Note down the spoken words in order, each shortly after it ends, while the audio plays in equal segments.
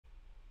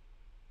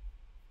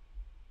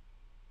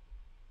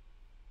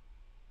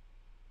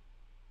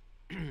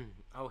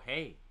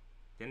Hey,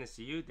 didn't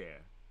see you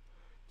there.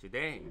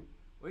 Today,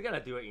 we're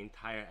gonna do an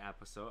entire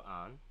episode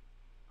on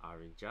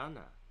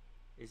Arijana.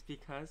 It's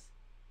because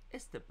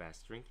it's the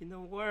best drink in the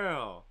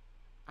world.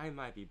 I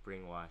might be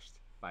brainwashed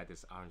by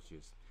this orange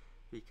juice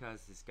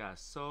because it's got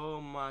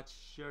so much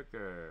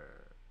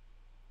sugar.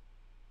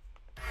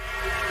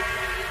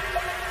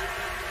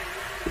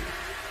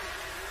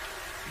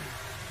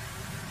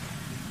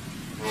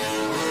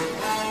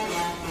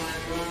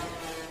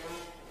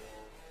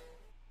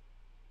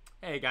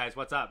 Hey guys,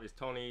 what's up? It's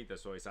Tony, the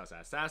Soy Sauce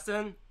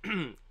Assassin.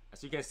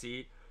 As you can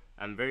see,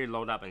 I'm very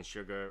loaded up in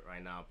sugar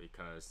right now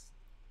because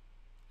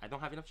I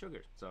don't have enough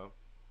sugar. So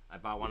I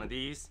bought one of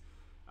these.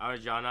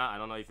 Arijana, I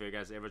don't know if you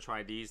guys ever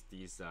tried these.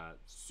 These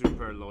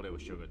super loaded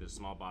with sugar. This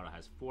small bottle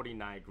has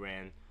 49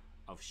 grams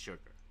of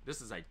sugar.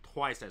 This is like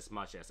twice as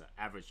much as an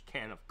average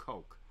can of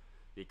Coke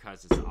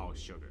because it's all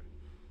sugar.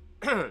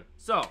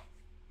 So,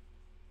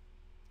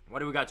 what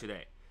do we got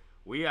today?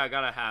 We are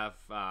gonna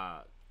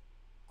have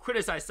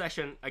criticize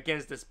session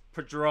against this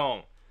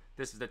Padron.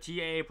 This is the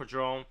TAA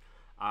Padron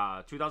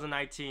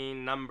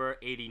 2019 number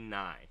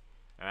 89.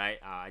 All right,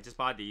 I just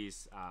bought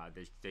these.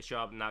 They show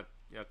up not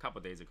a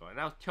couple days ago, and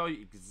I'll tell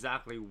you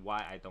exactly why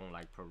I don't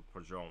like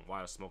Padron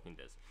while smoking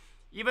this.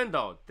 Even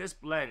though this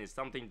blend is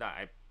something that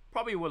I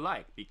probably would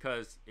like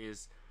because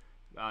it's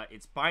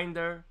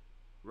binder,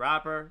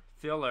 wrapper,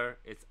 filler.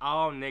 It's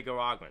all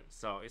Nicaraguan,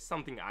 so it's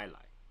something I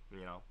like,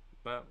 you know.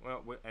 But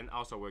well, and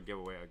also we'll give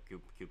away a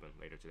coupon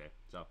later today.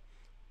 So.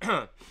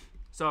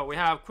 So we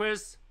have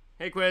Chris.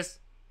 Hey Chris,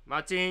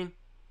 Martin,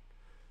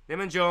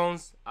 Damon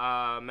Jones,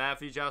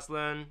 Matthew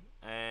Jocelyn,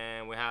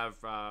 and we have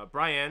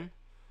Brian,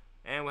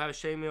 and we have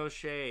Shamil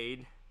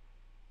Shade,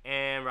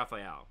 and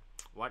Raphael.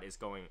 What is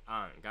going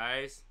on,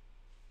 guys?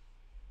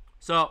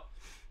 So,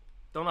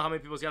 don't know how many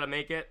people's gotta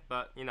make it,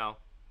 but you know.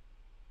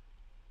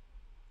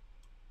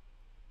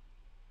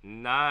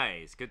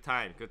 Nice, good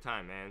time,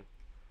 man.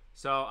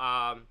 So,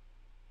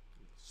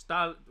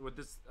 start with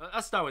this.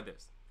 Let's start with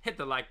this. Hit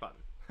the like button.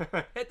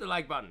 Hit the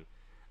like button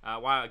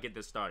while I get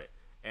this started.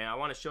 And I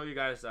want to show you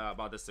guys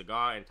about this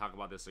cigar and talk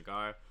about this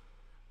cigar.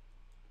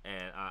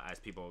 And as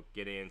people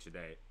get in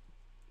today.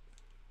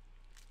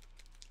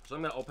 So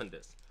I'm going to open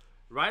this.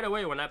 Right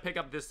away when I pick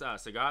up this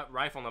cigar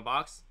right from the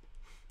box,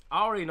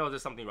 I already know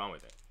there's something wrong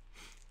with it.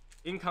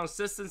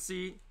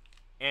 Inconsistency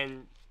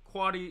and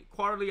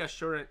quality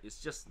assurance is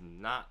just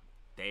not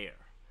there.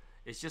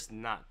 It's just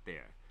not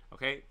there.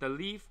 Okay, the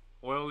leaf,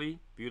 oily,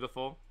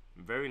 beautiful,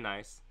 very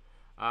nice.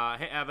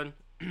 Hey Evan,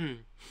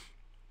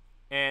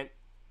 and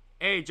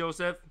hey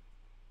Joseph,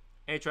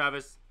 hey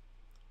Travis.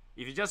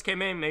 If you just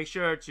came in, make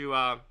sure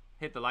to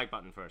hit the like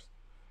button first.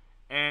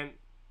 And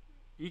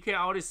you can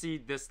already see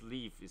this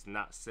leaf is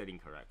not sitting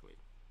correctly.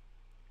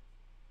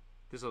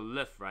 There's a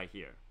lift right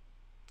here.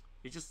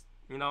 It's just,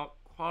 you know,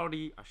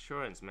 quality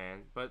assurance,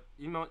 man. But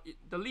you know,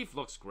 the leaf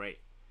looks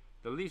great.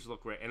 The leaves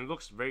look great and it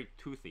looks very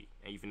toothy.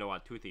 And if you know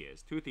what toothy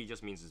is, toothy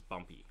just means it's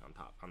bumpy on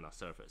top, on the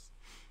surface.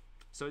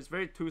 So it's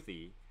very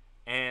toothy.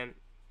 And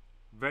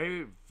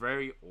very,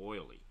 very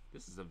oily.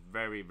 This is a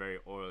very, very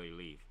oily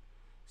leaf.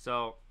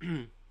 So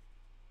I'm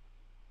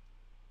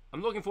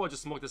looking forward to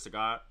smoke this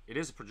cigar. It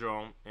is a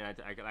Padron,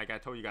 and like I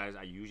told you guys,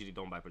 I usually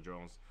don't buy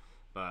Padrons,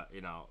 but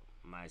you know,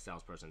 my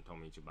salesperson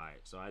told me to buy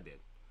it, so I did.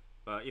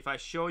 But if I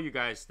show you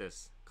guys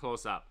this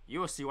close up,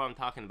 you will see what I'm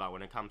talking about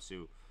when it comes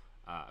to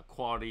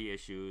quality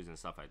issues and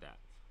stuff like that.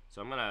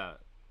 So I'm gonna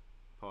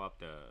pull up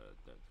the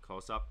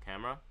close up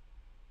camera,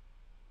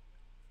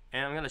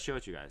 and I'm gonna show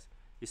it to you guys.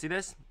 You see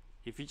this?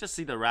 If you just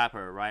see the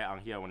wrapper right on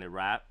here when they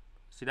wrap,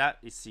 see that?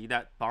 You see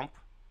that bump?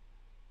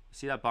 You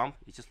see that bump?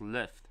 It just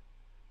lifts.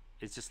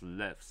 It just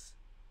lifts.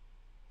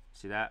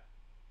 See that?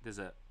 There's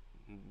a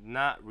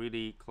not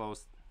really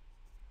close.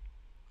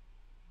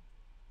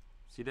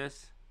 See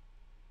this?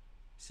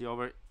 See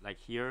over like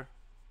here?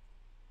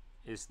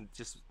 It's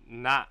just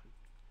not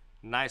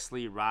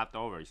nicely wrapped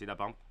over. You see that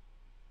bump?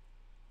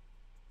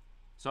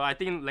 So I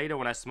think later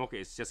when I smoke it,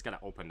 it's just gonna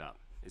open up.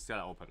 It's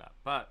gonna open up.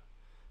 But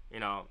you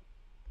know,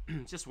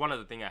 just one of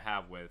the things I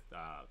have with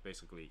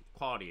basically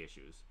quality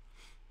issues,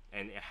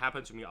 and it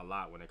happened to me a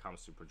lot when it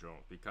comes to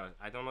Padron because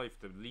I don't know if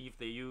the leaf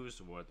they use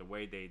or the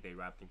way they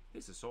wrap things.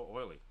 This is so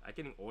oily. I'm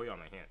getting oil on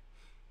my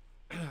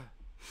hand.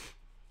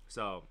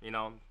 So you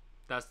know,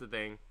 that's the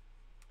thing.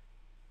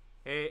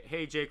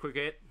 Hey Jay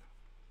Cricket.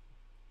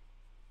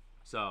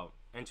 So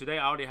and today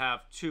I already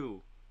have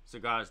 2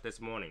 cigars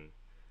this morning.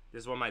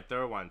 This was my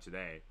 3rd one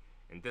today,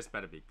 and this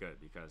better be good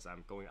because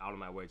I'm going out of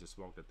my way to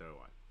smoke the 3rd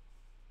one.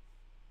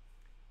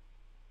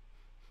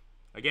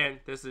 Again,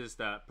 this is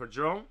the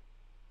Padron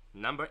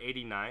number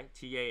 89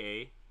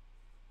 TAA.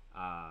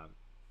 And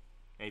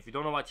if you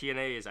don't know what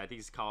TAA is, I think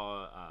it's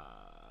called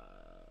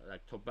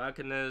like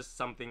Tobacconist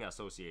something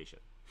association.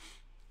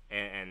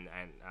 And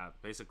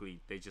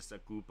basically they just a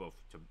group of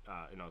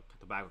you know,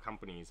 tobacco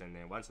companies, and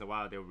then once in a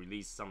while they'll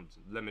release some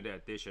limited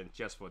edition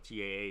just for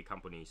TAA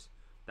companies.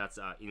 That's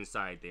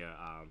inside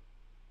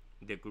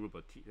their group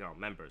of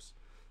members.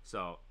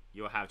 So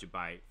you'll have to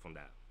buy from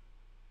that.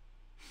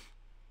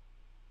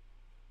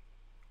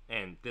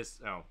 And this,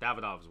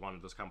 Davidoff is one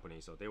of those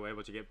companies, so they were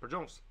able to get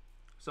Padrons.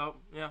 So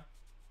yeah,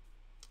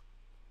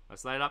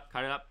 let's light it up,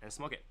 cut it up, and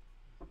smoke it.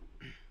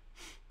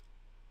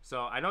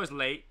 So I know it's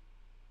late,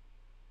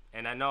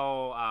 and I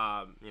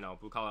know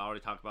Blue Collar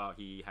already talked about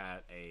he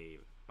had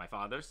my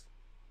father's.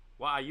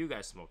 What are you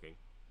guys smoking?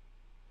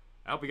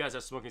 I hope you guys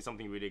are smoking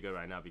something really good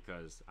right now,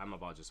 because I'm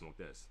about to smoke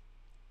this.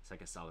 It's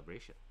like a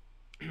celebration.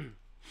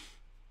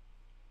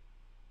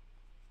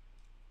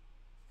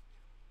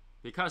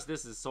 Because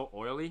this is so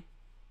oily,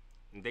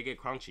 and they get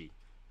crunchy,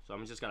 so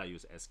I'm just gonna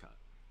use S-cut.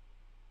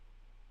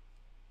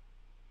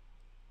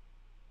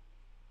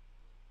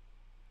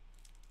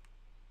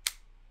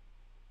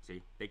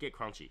 See, they get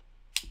crunchy.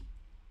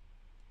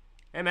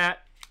 Hey, Matt.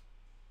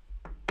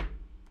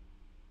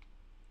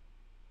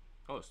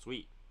 Oh,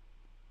 sweet.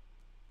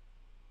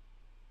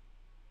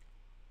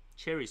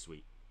 Cherry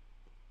sweet.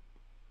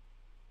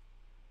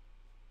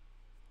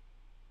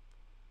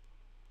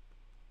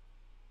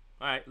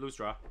 All right, loose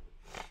draw.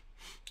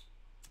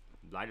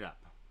 Light it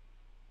up.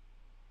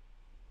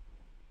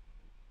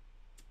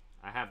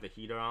 I have the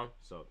heater on,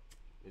 so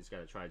it's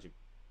gotta try to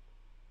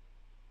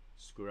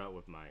screw out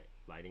with my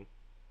lighting.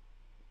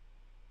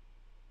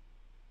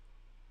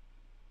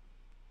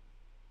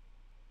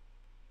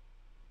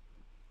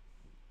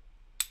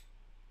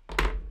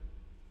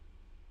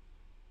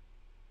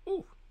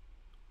 Ooh.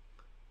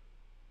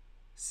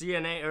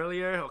 CNA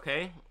earlier,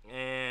 okay.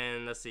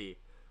 And let's see.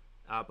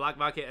 Black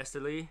Market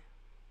Esteli.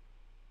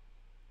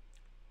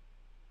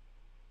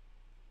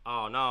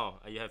 Oh no,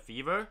 you have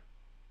fever?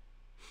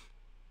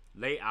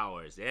 Late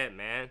hours, yeah,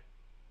 man.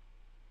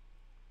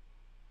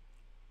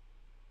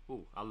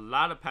 Ooh, a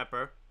lot of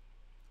pepper.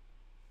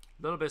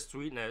 A little bit of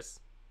sweetness.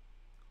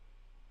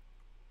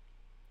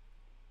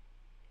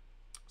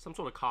 Some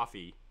sort of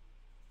coffee.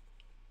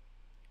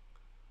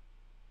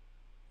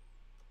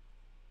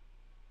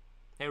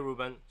 Hey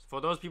Ruben, for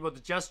those people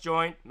that just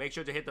joined, make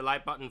sure to hit the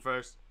like button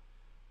first.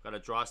 Gotta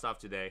draw stuff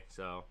today,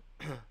 so.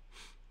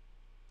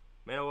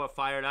 Manowar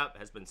fired up,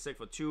 has been sick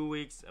for 2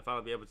 weeks, and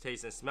finally be able to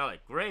taste and smell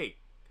it. Great!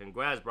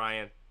 Congrats,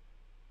 Brian.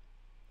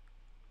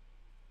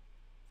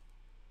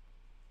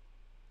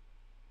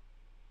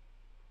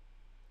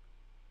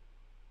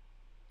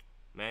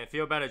 Man,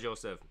 feel better,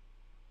 Joseph.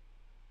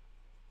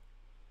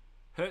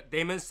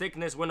 Damon's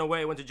sickness went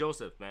away, went to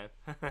Joseph, man.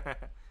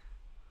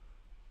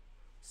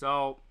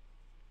 So,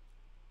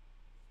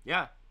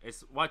 yeah,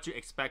 it's what you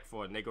expect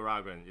for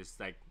Nicaraguan. It's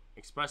like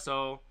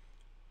espresso,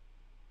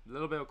 a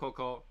little bit of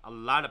cocoa, a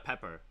lot of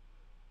pepper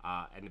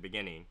in the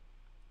beginning,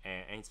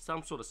 and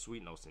some sort of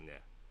sweet notes in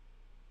there.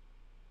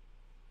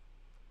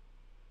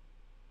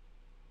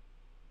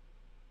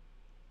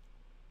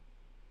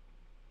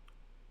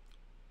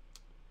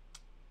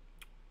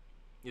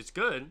 It's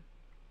good.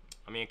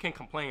 I mean, I can't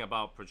complain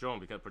about Padron,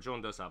 because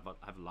Padron does have a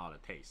lot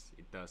of taste.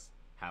 It does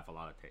have a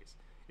lot of taste.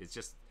 It's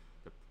just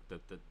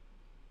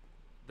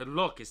the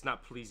look is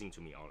not pleasing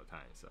to me all the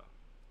time.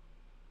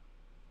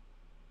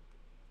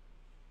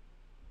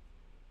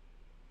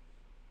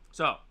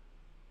 So,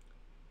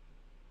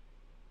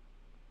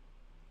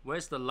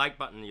 where's the like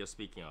button you're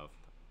speaking of?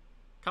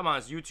 Come on,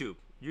 it's YouTube.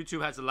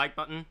 YouTube has a like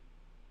button.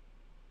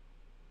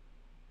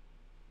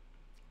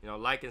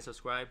 Like and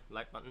subscribe,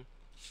 like button.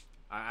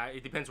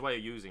 It depends what you're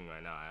using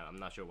right now. I'm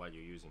not sure what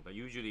you're using, but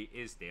usually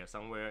is there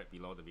somewhere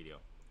below the video.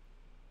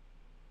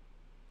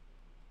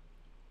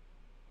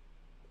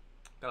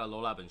 Gotta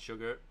load up in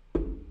sugar,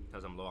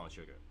 because I'm low on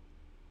sugar.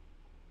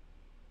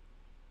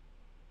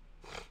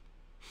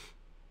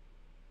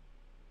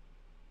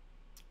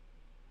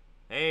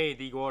 Hey,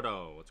 D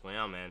Gordo, what's going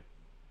on, man?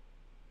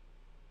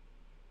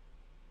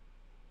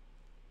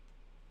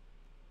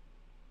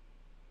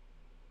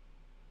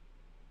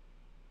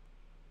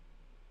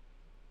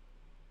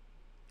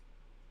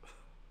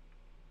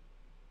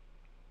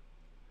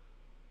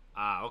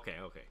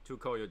 Okay. Too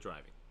cold, you're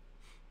driving.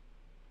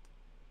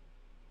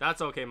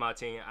 That's okay,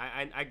 Martin.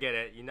 I get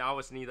it. You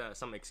always need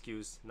some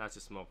excuse not to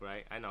smoke,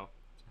 right? I know.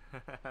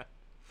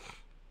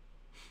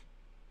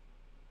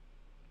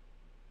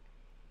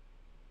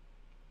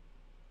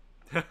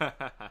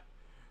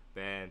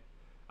 Man,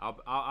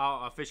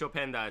 our official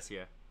panda is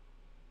here.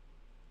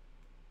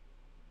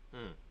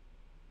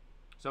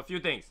 So a few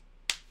things.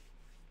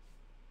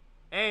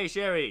 Hey,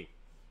 Sherry.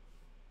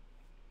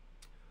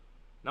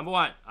 Number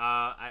one,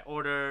 I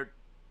ordered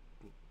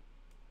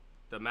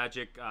the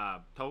magic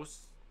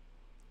toast,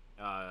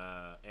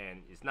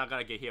 and it's not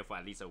gonna get here for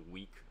at least a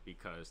week,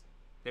 because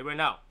they ran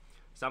out.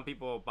 Some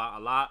people bought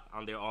a lot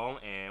on their own,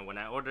 and when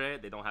I order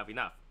it, they don't have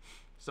enough.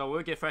 So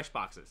we'll get fresh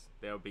boxes.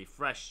 There will be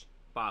fresh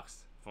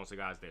box from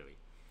Cigars Daily,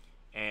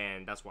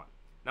 and that's one.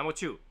 Number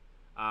two,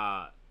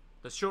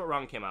 the short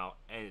run came out,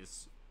 and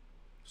it's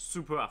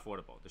super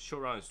affordable. The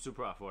short run is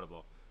super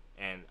affordable,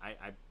 and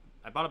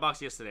I bought a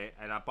box yesterday,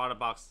 and I bought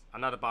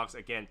another box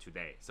again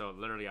today. So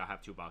literally, I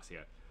have 2 boxes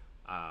here,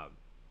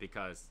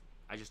 because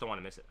I just don't want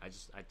to miss it. I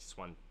just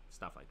want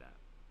stuff like that.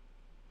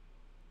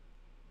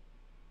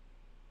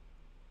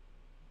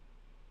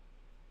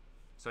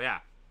 So yeah,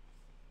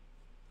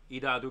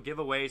 either I'll do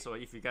giveaways, or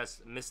if you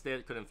guys missed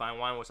it, couldn't find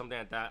one or something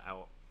like that,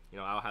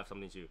 I'll have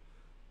something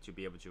to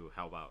be able to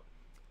help out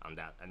on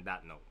that. And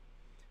that note,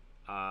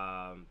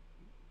 I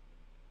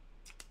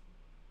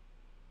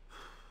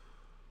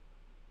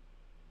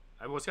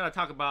was gonna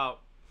talk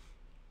about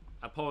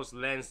a post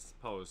Lens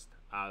post.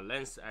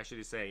 Lens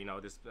actually say,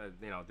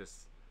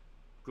 this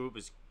group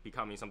is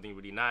becoming something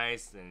really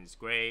nice and it's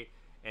great.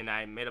 And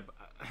I made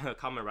a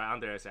comment right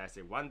under it. So I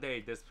said, one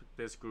day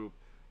this group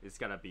is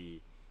gonna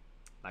be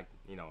like,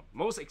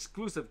 most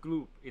exclusive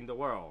group in the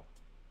world,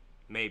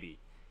 maybe.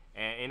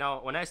 And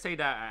when I say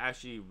that, I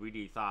actually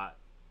really thought,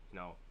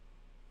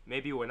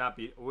 maybe we're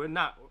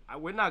not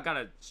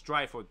gonna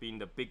strive for being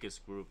the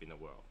biggest group in the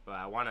world, but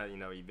I wanna,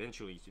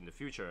 eventually in the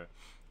future,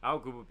 our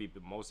group will be the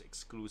most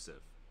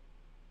exclusive,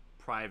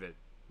 private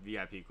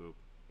VIP group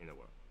in the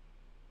world.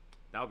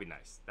 That would be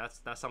nice.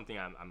 That's something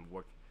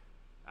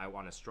I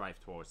want to strive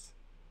towards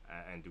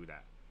and do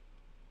that.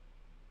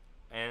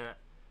 And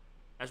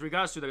as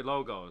regards to the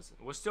logos,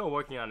 we're still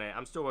working on it.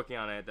 I'm still working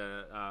on it.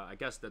 I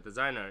guess the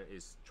designer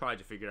is trying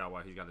to figure out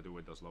what he's gonna do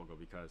with those logos,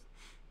 because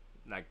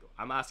like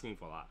I'm asking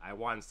for a lot. I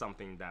want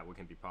something that we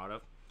can be proud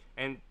of,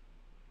 and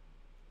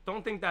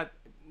don't think that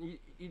you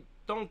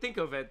don't think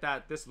of it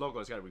that this logo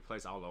is gonna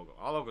replace our logo.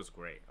 Our logo is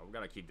great. We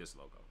gotta keep this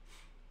logo.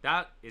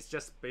 That is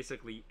just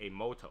basically a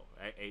motto,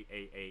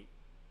 a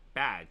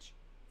badge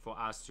for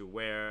us to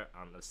wear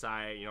on the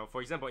side.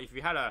 For example, if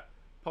you had a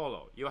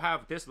polo, you'll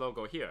have this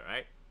logo here,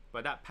 right?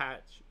 But that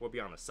patch will be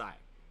on the side.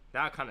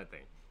 That kind of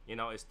thing.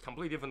 It's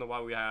completely different than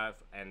what we have,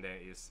 and then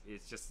it's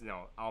just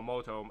our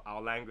motto,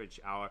 our language,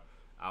 our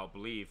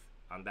belief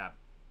on that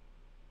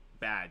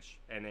badge.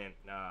 And then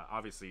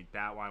obviously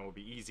that one will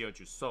be easier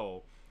to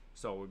sew,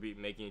 so we'll be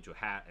making it to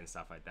hat and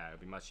stuff like that.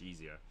 It'll be much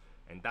easier.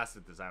 And that's the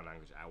design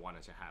language I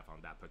wanted to have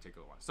on that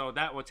particular one. So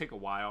that will take a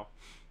while,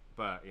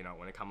 but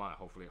when it come out,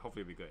 hopefully it'll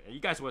be good. And you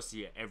guys will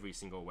see it every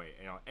single way.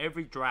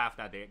 Every draft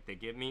that they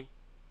give me,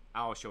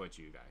 I'll show it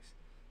to you guys.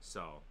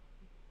 So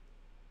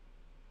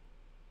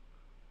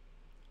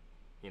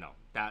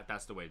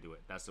that's the way to do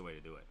it. That's the way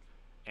to do it.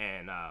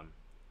 And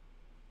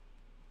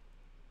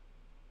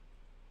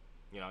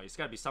it's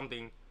gotta be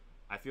something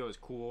I feel is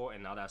cool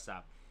and all that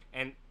stuff.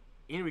 And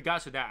in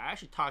regards to that, I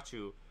actually talked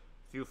to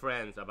a few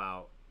friends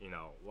about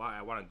what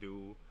I want to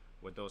do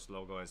with those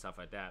logos and stuff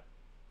like that.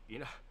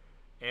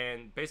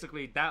 And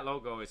basically that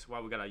logo is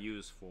what we're gonna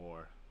use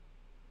for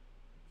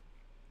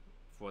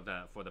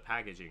the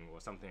packaging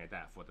or something like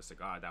that, for the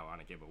cigar that I want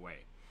to give away.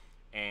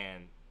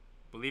 And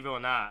believe it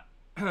or not,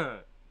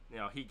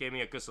 he gave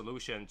me a good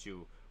solution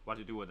to what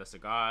to do with the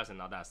cigars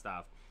and all that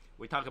stuff.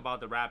 We talked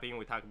about the wrapping.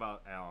 We talked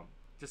about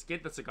just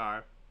get the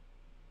cigar.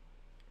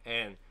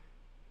 And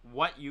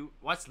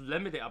what's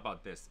limited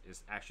about this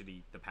is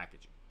actually the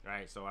packaging,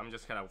 right? So I'm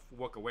just gonna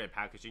work away at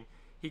packaging.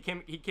 He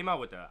came out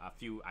with a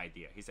few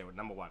ideas. He said, well,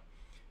 number one,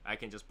 I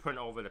can just print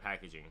over the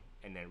packaging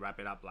and then wrap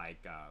it up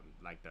like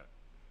the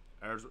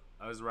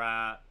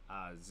Ezra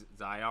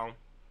Zion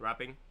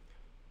wrapping.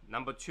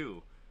 Number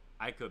two,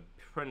 I could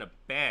print a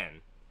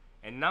band.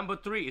 And number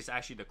three is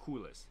actually the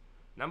coolest.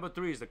 Number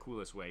three is the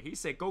coolest way. He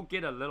said, go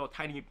get a little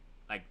tiny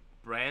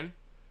brand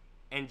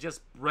and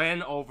just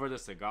brand over the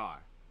cigar.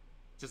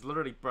 Just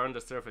literally burn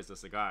the surface of the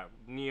cigar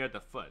near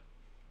the foot.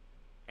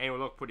 And it will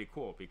look pretty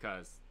cool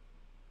because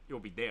it will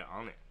be there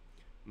on it.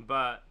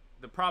 But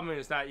the problem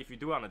is that if you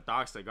do it on a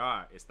dark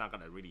cigar, it's not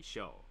gonna really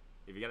show.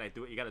 If you gotta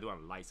do it, you gotta do it on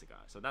a light cigar.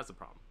 So that's the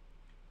problem.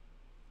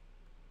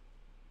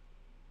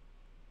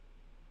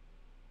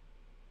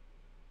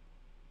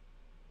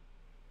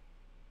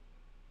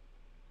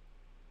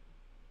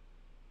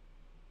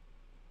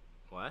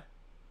 What?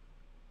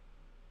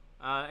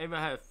 I even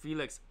had a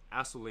Felix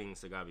Azuling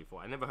cigar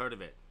before. I never heard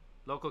of it.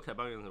 Local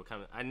Cabanians were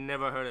coming. I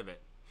never heard of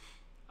it.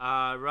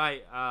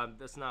 Right.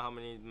 That's not how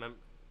many.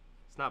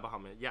 It's not about how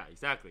many. Yeah,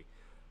 exactly.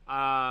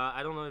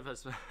 I don't know if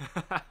it's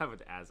I have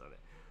the ads on it.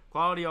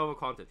 Quality over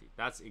quantity.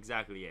 That's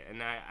exactly it.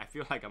 And I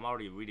feel like I'm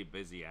already really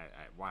busy at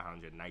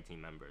 119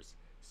 members.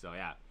 So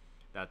yeah,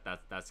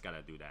 that's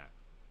gotta do that.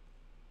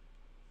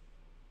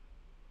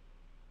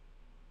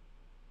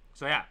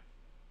 So yeah,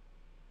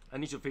 I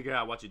need to figure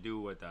out what to do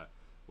with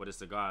the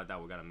cigar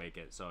that we're gonna make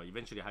it. So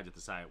eventually I had to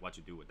decide what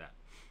to do with that.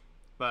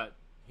 But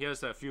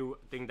here's a few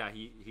things that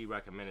he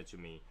recommended to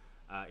me.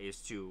 Is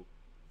to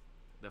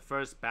the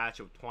first batch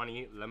of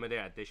 20 limited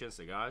edition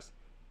cigars.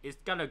 It's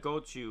gonna go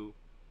to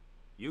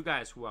you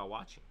guys who are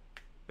watching.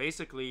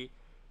 Basically,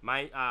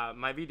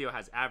 my video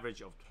has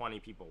average of 20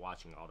 people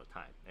watching all the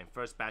time, and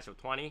first batch of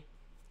 20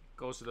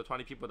 goes to the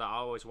 20 people that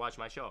always watch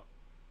my show.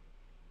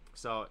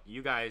 So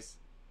you guys,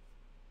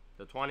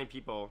 the 20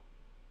 people,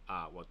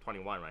 well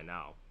 21 right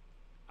now,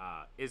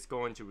 is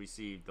going to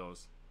receive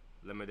those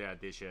limited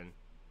edition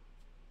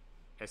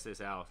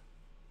SSL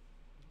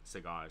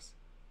cigars,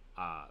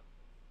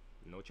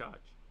 no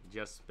charge.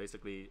 Just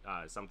basically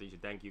something to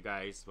thank you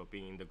guys for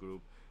being in the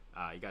group.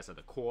 You guys are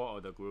the core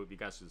of the group. You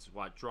guys is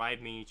what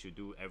drive me to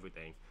do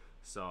everything.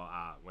 So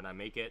when I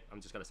make it,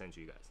 I'm just gonna send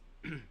to you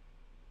guys.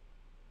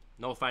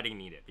 No fighting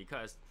needed,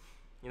 because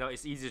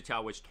it's easy to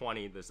tell which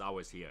 20 that's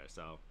always here.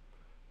 So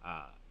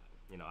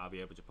you know, I'll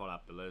be able to pull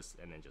up the list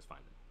and then just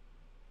find it.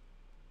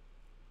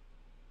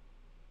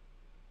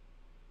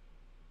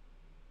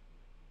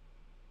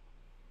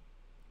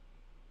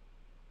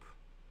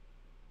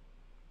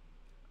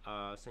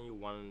 Send you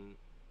one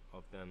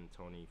of them,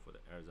 Tony, for the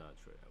Erza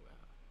trade.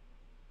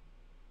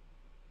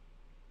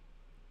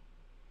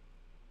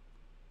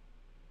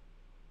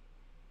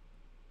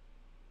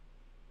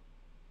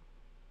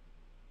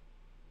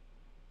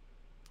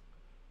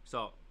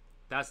 So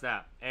that's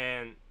that.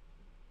 And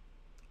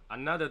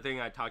another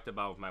thing I talked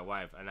about with my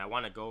wife, and I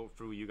want to go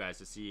through you guys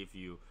to see if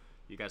you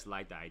guys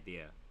like the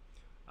idea.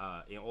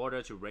 In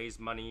order to raise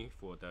money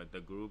for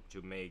the group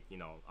to make, you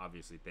know,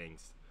 obviously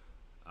things,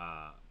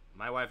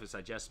 my wife would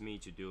suggest me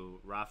to do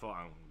raffle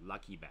on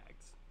lucky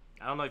bags.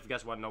 I don't know if you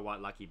guys want to know what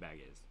lucky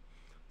bag is.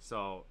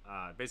 So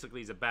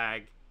basically it's a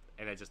bag,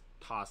 and I just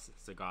toss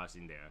cigars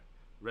in there,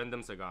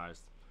 random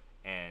cigars,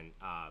 and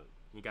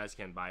you guys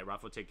can buy a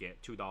raffle ticket,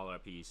 $2 a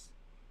piece.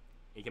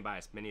 You can buy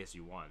as many as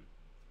you want.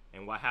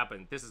 And what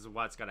happened, this is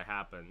what's gonna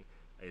happen,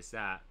 is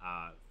that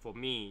for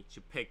me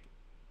to pick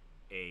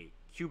a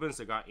Cuban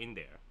cigar in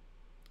there,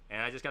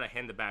 and I just gotta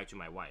hand the bag to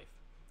my wife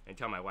and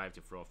tell my wife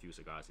to throw a few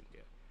cigars in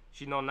there.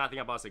 She knows nothing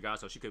about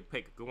cigars, so she could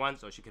pick good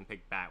ones or she can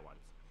pick bad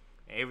ones.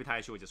 And every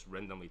time she would just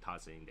randomly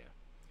toss it in there.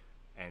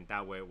 And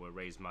that way it will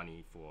raise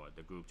money for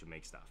the group to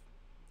make stuff.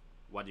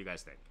 What do you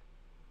guys think?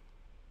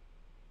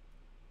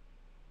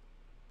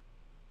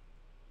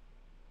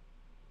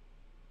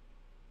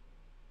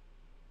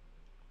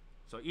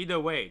 So either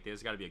way,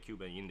 there's got to be a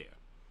Cuban in there.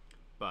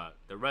 But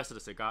the rest of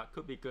the cigar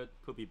could be good,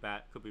 could be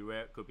bad, could be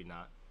rare, could be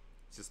not.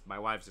 It's just my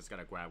wife's just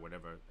gonna grab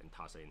whatever and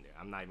toss it in there.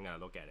 I'm not even gonna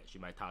look at it. She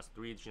might toss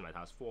 3, she might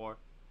toss 4.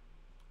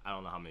 I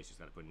don't know how many she's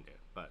gonna put in there,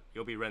 but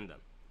it'll be random.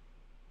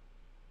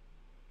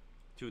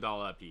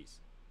 $2 a piece.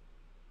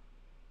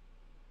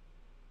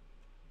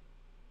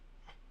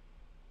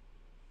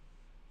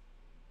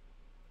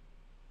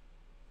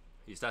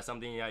 Is that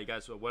something that you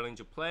guys are willing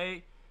to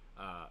play?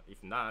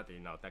 If not, you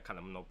know, that kind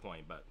of no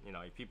point. But you know,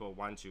 if people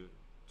want to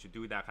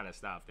do that kind of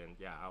stuff, then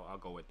yeah, I'll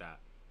go with that.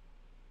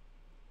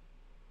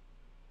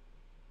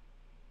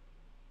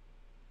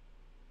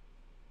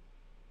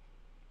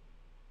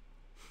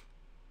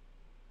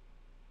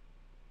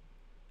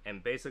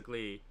 And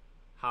basically,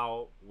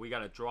 how we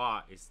gotta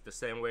draw is the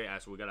same way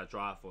as we gotta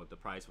draw for the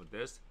price for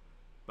this.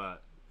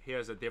 But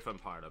here's a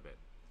different part of it: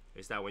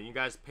 is that when you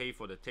guys pay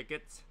for the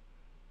tickets,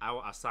 I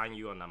will assign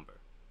you a number.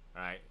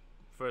 All right.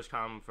 First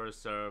come,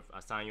 first serve,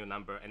 assign you a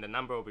number, and the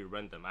number will be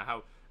random. I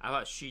have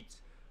a sheet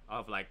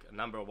of like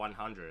number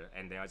 100,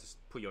 and then I just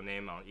put your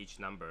name on each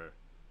number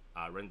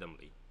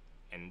randomly,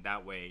 and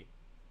that way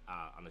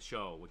on the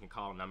show we can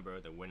call a number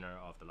the winner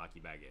of the lucky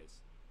bag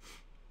is.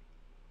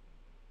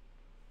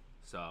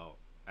 So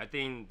I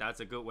think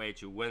that's a good way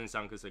to win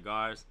some good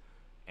cigars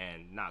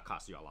and not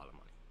cost you a lot of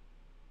money.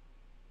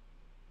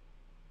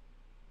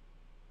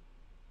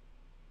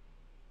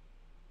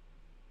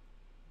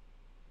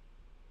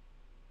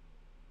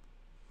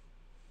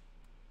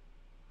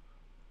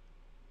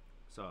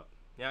 So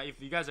yeah,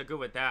 if you guys are good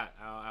with that,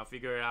 I'll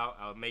figure it out.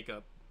 I'll make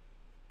a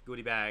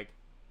goodie bag,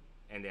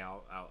 and then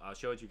I'll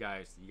show it to you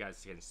guys. You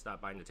guys can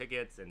start buying the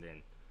tickets, and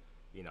then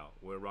you know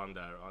we'll run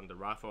the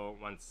raffle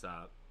once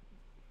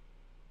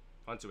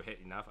we hit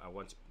enough. I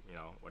want, you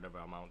know, whatever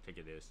amount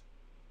ticket is.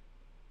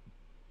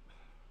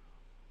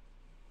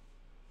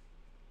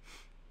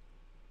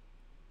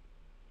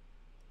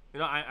 You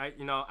know,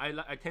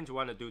 I tend to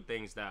want to do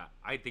things that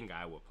I think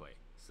I will play.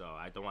 So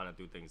I don't want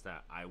to do things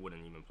that I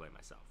wouldn't even play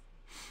myself.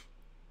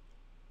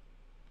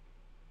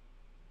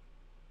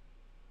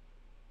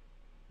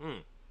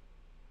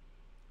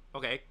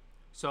 Okay,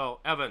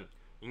 so Evan,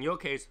 in your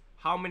case,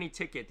 how many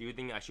tickets do you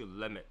think I should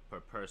limit per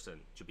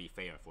person to be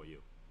fair for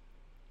you?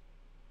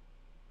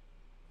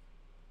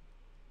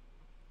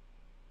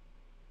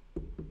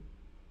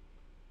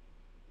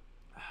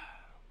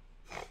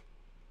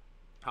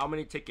 How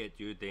many tickets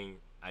do you think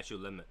I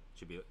should limit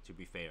to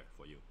be fair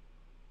for you?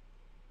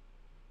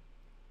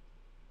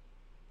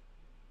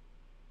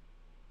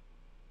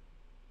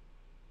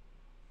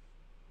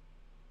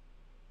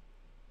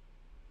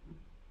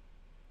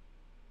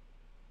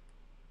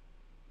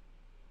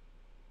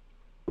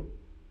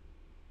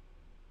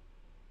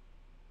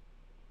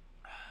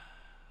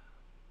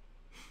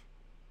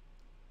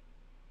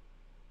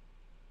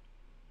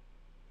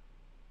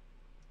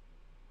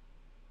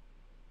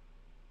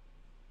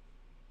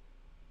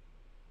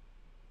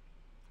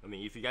 I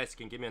mean, if you guys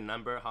can give me a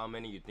number, how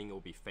many you think it will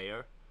be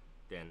fair,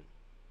 then,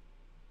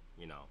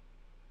 you know,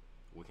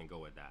 we can go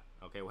with that.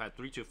 Okay, we'll have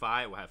 3 to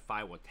 5, we'll have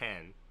 5 or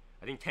 10.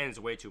 I think 10 is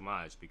way too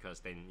much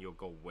because then you'll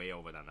go way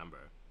over that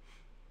number.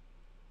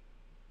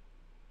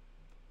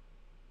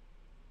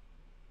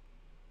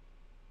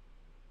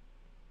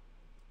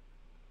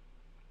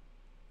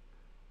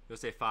 You'll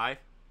say 5,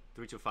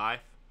 3 to 5.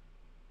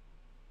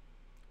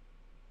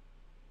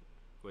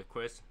 With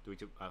Chris,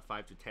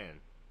 5 to 10.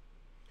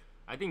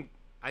 I think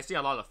I see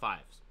a lot of 5s,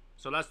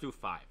 so let's do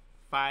 5.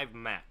 5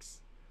 max.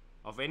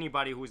 Of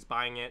anybody who's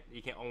buying it,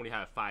 you can only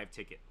have 5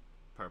 tickets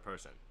per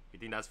person. You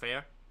think that's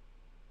fair?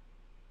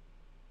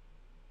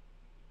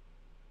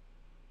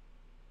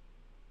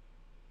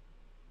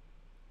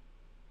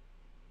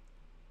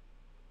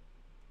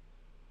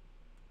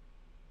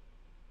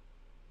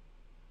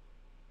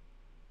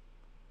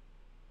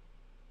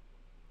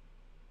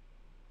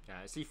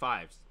 I see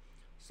 5s.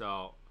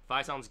 So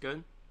 5 sounds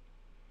good.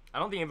 I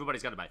don't think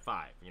everybody's got to buy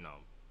 5. You know,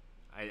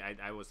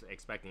 I was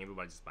expecting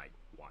everybody just buy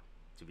 1,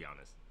 to be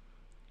honest.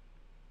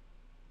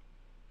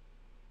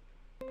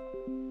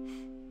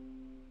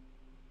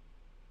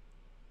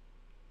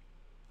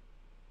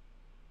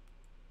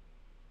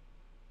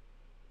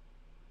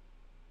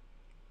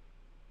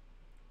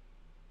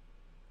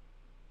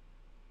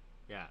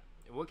 Yeah,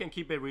 we can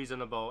keep it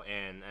reasonable,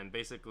 and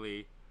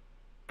basically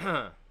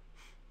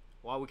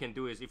what we can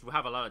do is, if we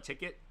have a lot of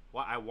ticket,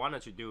 what I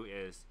wanted to do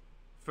is,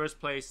 first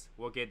place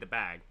we'll get the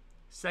bag,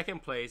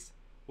 second place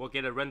we'll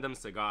get a random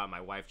cigar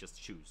my wife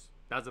just choose.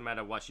 Doesn't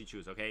matter what she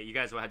chooses, okay? You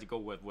guys will have to go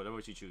with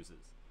whatever she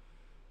chooses.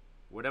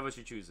 Whatever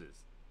she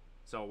chooses.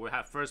 So we'll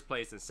have first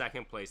place and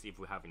second place if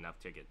we have enough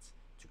tickets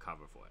to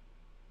cover for it.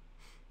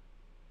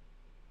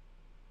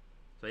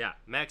 So yeah,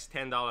 max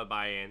 $10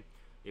 buy-in.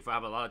 If I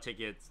have a lot of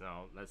tickets,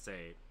 now let's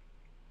say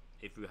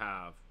if you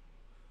have,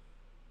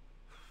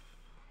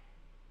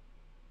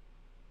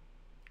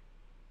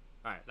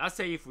 alright, let's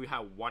say if we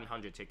have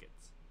 100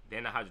 tickets,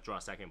 then I have to draw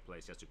second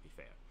place just to be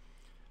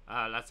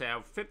fair. Let's say I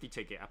have 50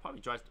 tickets,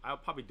 I'll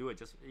probably do it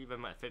just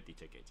even at 50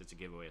 tickets just to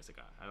give away a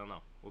cigar. I don't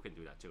know, we can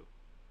do that too.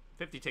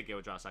 50 tickets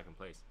will draw second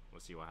place. We'll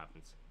see what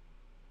happens.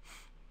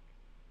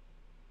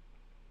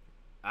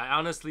 I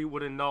honestly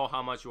wouldn't know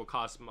how much it will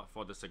cost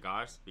for the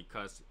cigars,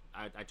 because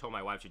I told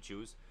my wife to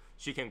choose.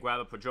 She can grab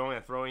a Padron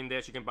and throw in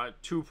there. She can buy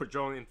 2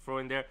 Padron and throw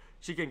in there.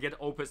 She can get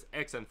Opus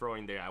X and throw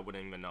in there. I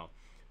wouldn't even know,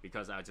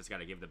 because I just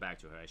gotta give the bag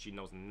to her. She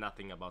knows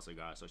nothing about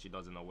cigars, so she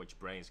doesn't know which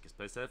brand is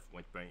expensive,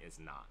 which brand is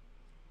not.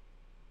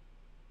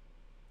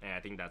 And I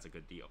think that's a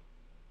good deal.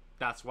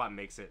 That's what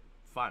makes it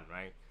fun,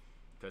 right?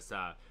 Because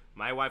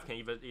my wife can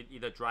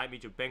either drive me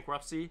to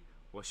bankruptcy,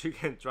 or she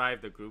can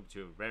drive the group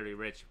to a very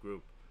rich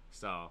group.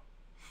 So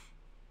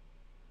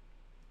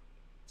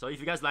if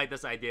you guys like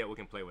this idea, we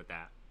can play with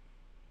that.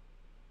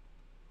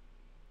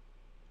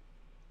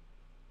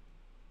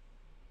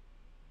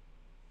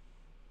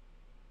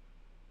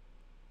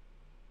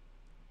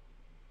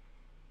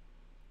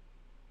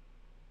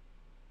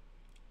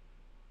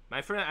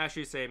 My friend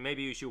actually said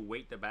maybe you should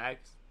weight the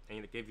bags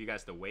and give you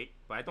guys the weight,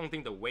 but I don't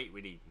think the weight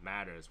really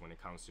matters when it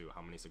comes to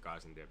how many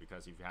cigars in there,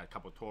 because if you had a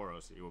couple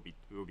Toros, it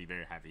will be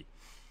very heavy.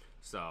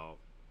 So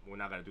we're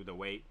not gonna do the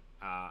weight.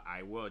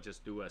 I will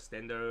just do a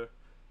standard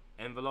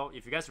envelope.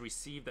 If you guys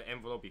received the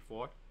envelope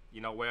before, you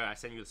know where I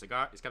send you the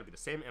cigar, it's gotta be the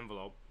same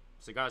envelope.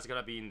 Cigar is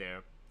gonna be in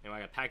there, and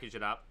I gotta package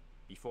it up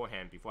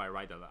beforehand before I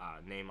write the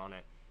name on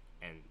it,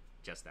 and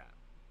just that.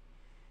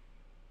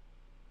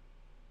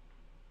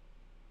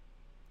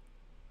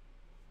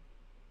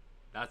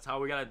 That's how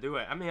we gotta do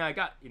it. I mean, I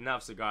got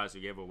enough cigars to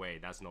give away.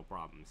 That's no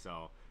problem.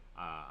 So,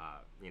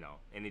 you know,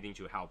 anything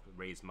to help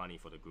raise money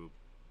for the group,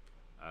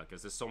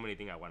 because there's so many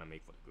things I want to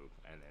make for the group,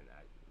 and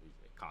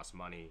it costs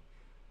money.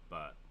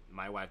 But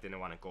my wife didn't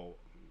want to go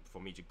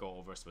for me to go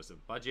over a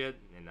specific budget,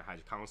 and I had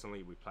to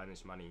constantly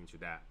replenish money into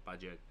that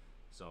budget.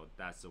 So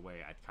that's the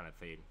way I kind of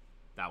think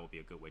that would be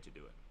a good way to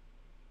do it.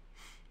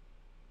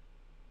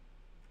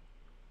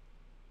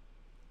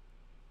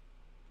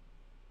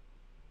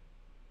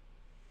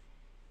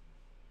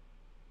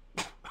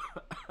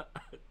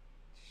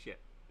 Shit.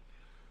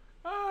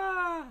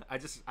 I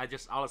just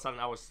all of a sudden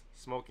I was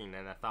smoking,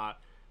 and I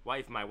thought, what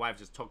if my wife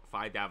just took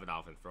 5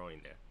 Davidoff and throw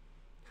in there?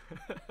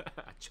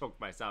 I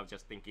choked myself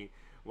just thinking,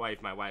 what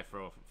if my wife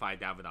throw 5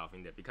 Davidoff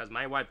in there? Because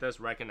my wife does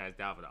recognize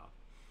Davidoff.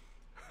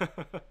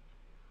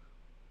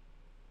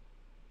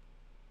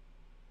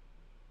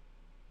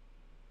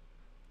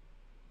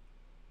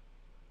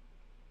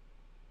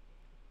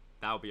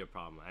 That would be a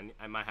problem.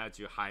 I might have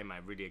to hide my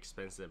really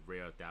expensive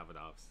rare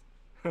Davidoffs.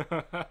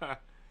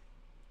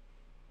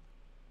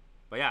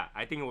 But yeah,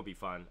 I think it will be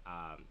fun.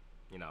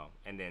 You know,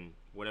 and then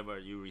whatever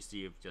you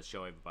receive, just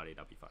show everybody.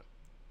 That'll be fun.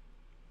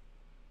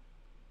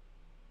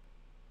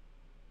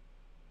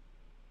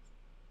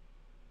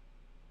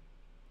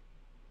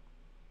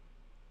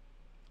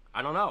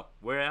 I don't know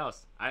where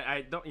else.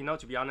 I don't, you know,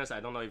 to be honest, I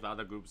don't know if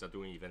other groups are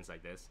doing events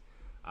like this.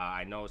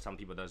 I know some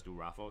people does do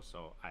raffles,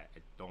 so I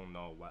don't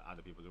know what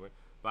other people are doing.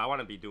 But I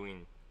want to be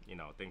doing, you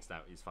know, things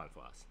that is fun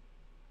for us.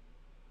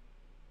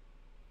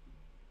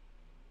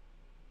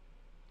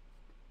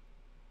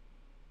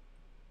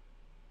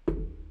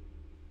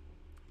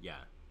 Yeah,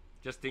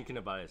 just thinking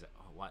about it is like,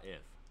 oh, what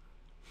if?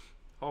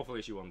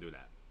 Hopefully she won't do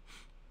that.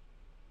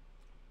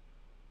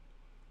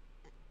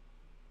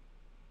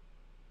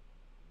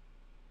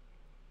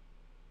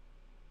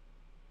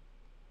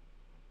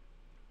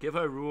 Give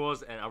her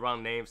rules and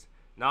around names.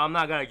 No, I'm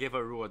not gonna give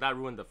her rules. That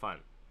ruined the fun.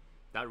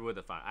 That ruined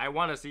the fun. I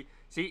want to see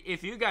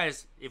if you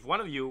guys, if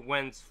one of you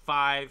wins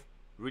 5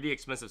 really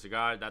expensive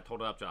cigars that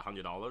total up to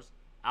 $100,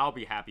 I'll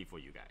be happy for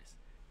you guys.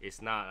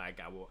 It's not like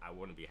I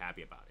wouldn't be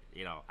happy about it.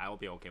 You know, I will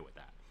be okay with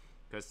that,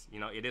 because you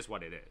know it is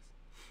what it is.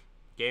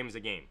 Game is a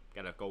game.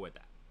 Gotta go with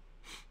that.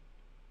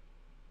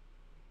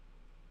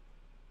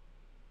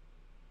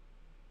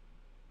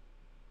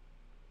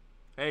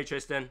 Hey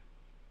Tristan.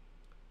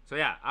 So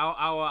yeah,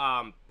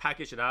 I'll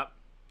package it up.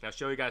 I'll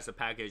show you guys the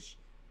package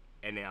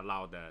and then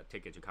allow the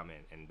ticket to come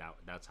in, and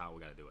that's how we're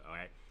gonna do it. All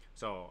right.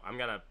 So I'm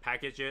gonna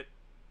package it,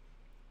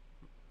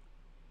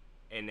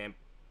 and then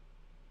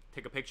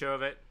take a picture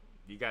of it.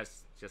 You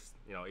guys just,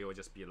 you know, it will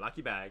just be a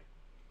lucky bag.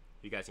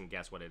 You guys can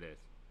guess what it is.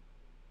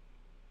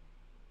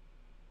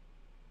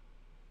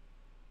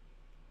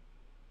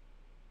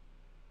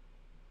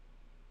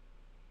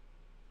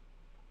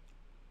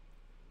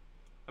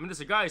 I mean, the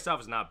cigar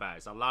itself is not bad.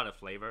 It's a lot of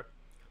flavor.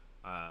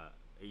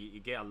 You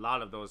get a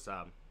lot of those,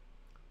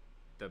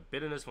 the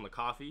bitterness from the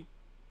coffee,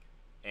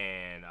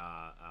 and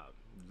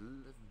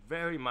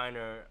very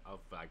minor of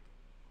like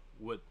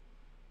wood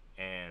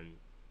and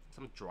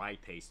some dry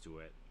taste to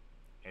it,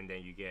 and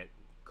then you get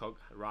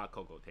raw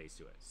cocoa taste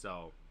to it.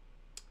 So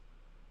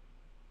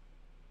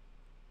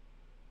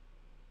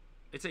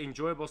it's an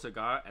enjoyable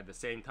cigar. At the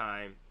same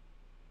time,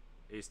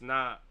 it's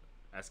not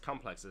as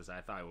complex as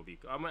I thought it would be.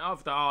 I mean,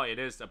 after all, it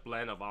is a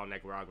blend of all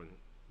Nicaraguan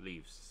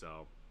leaves,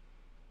 so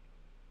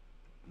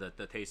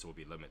the taste will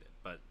be limited,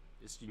 but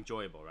it's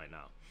enjoyable right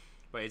now.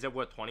 But is it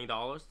worth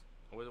 $20?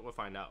 We'll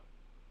find out.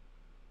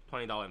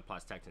 $20 and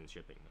plus tax and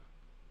shipping.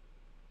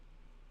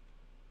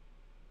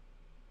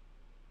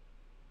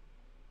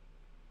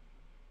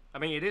 I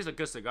mean, it is a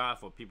good cigar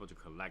for people to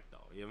collect,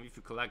 though. You know, if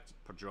you collect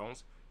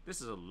Padrones, this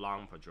is a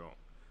long Padron,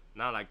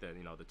 not like the,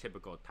 you know, the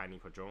typical tiny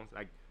Padrones.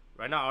 Like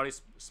right now, I already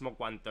smoke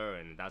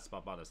 1/3, and that's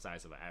about the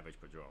size of an average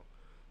Padron.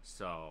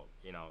 So,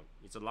 you know,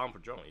 it's a long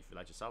Padron. If you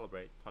like to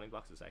celebrate,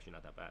 $20 is actually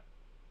not that bad.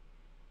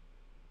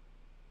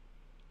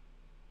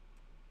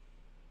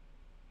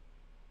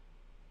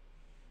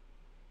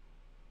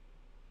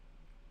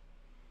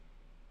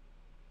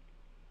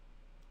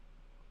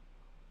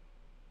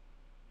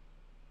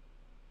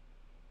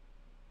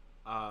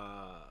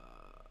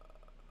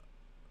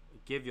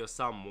 Give your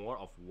son more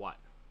of what?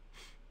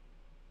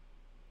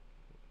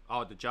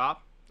 Oh, the job?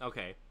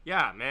 Okay.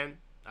 Yeah, man.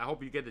 I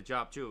hope you get the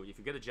job too. If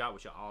you get a job,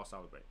 we should all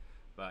celebrate.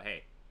 But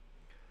hey,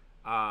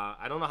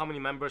 I don't know how many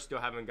members still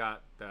haven't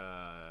got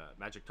the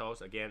Magic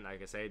Toast. Again,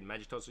 like I said,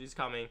 Magic Toast is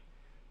coming.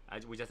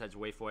 We just have to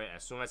wait for it.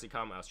 As soon as it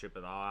comes, I'll ship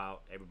it all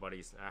out.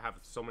 I have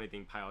so many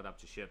things piled up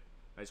to ship.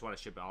 I just want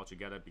to ship it all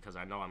together because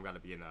I know I'm gonna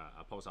be in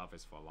a post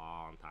office for a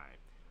long time.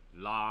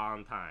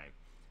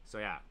 So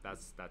yeah,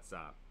 that's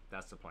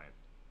the plan.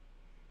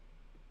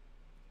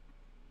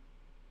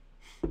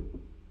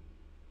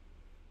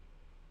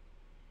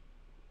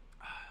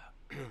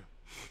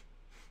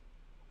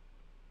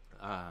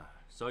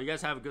 So you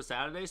guys have a good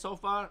Saturday so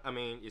far? I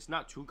mean, it's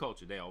not too cold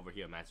today over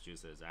here in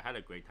Massachusetts. I had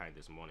a great time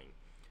this morning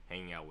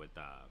hanging out with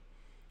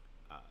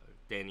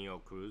Daniel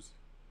Cruz.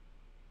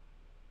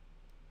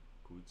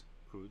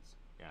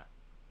 Yeah.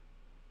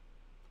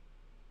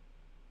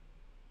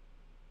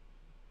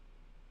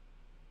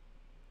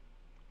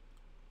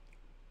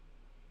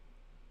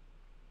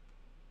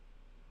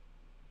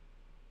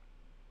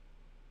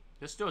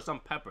 There's still some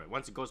pepper.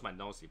 Once it goes my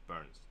nose, it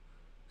burns.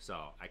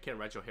 So I can't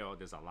retrohale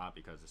this a lot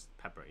because there's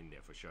pepper in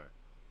there for sure.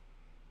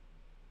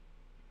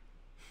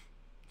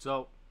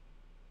 So,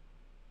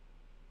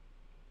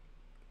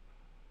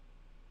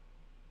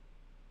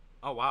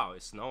 oh wow,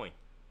 it's snowing.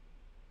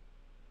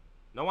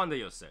 No wonder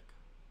you're sick.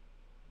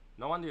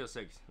 No wonder you're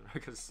sick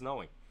because it's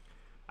snowing.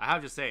 I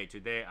have to say,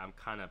 today I'm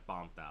kind of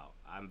bummed out.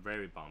 I'm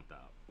very bummed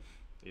out.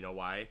 You know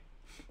why?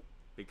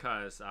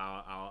 Because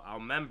our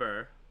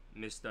member,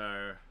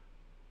 Mr.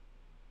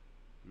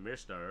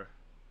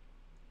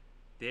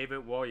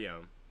 David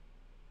William,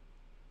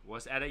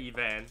 was at an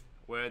event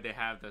where they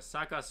have the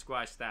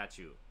Sasquatch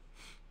statue,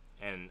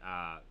 and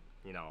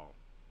you know,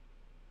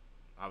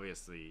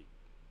 obviously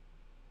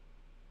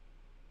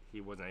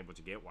he wasn't able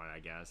to get one, I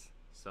guess.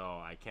 So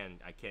I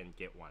can't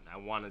get one. I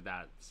wanted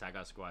that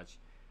Sasquatch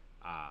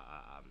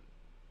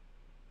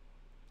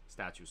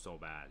statue so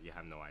bad. You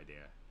have no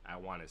idea. I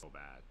want it so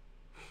bad.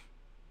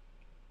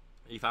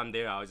 If I'm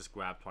there, I'll just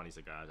grab 20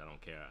 cigars. I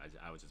don't care.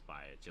 I would just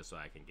buy it just so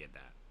I can get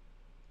that.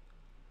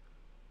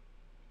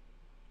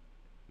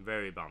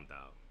 Very bummed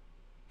out.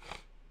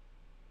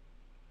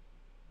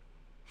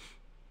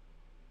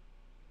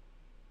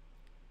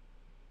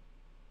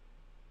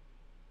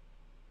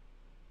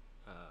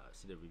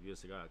 See the review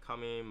cigar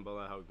coming,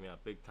 but helped me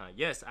out big time.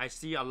 Yes, I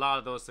see a lot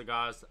of those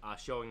cigars are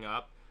showing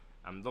up.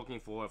 I'm looking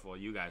forward for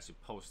you guys to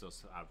post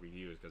those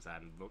reviews because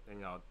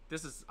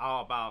this is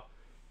all about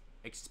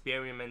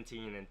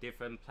experimenting and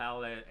different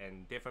palette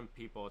and different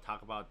people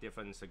talk about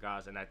different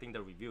cigars, and I think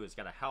the review is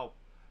gonna help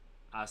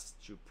us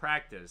to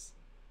practice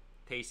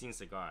tasting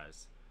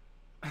cigars,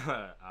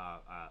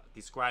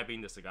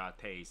 describing the cigar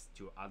taste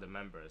to other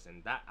members,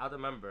 and that other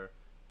member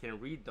can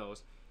read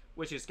those,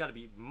 which is gonna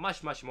be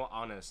much more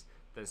honest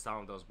than some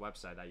of those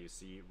websites that you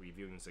see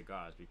reviewing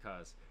cigars,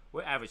 because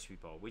we're average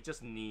people. We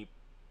just need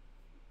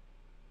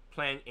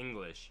plain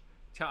English.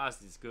 Tell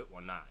us it's good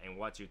or not, and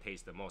what you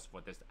taste the most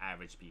for this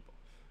average people.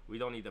 We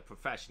don't need a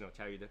professional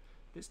tell you that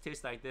this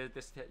tastes like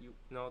this.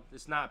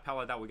 It's not a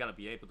palate that we gotta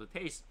be able to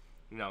taste.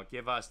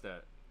 Give us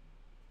the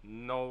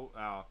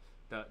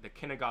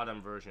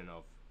kindergarten version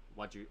of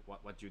what you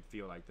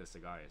feel like this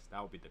cigar is.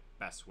 That would be the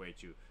best way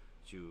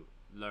to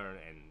learn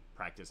and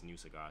practice new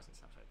cigars and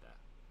stuff like that.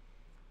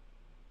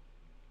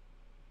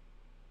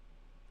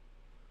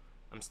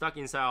 I'm stuck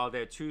inside all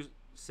day. 2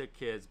 sick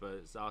kids, but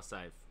it's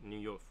outside. New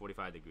York,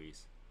 45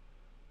 degrees.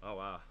 Oh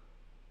wow.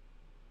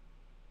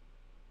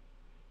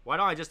 Why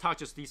don't I just talk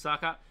to Steve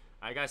Saka?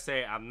 I gotta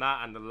say, I'm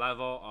not on the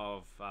level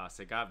of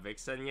Cigar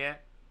Vixen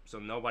yet, so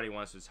nobody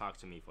wants to talk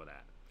to me for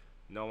that.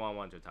 No one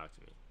wants to talk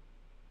to me.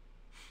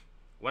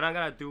 When I'm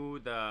gonna do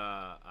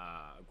the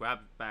grab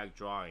bag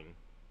drawing,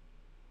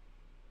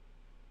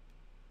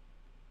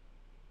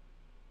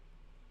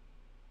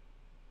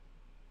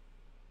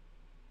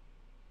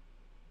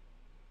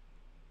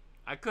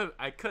 I could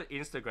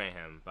Instagram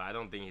him, but I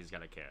don't think he's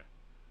gonna care.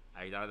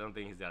 I don't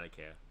think he's gonna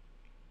care.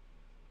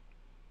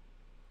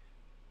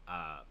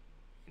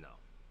 You know,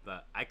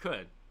 but I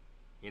could.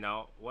 You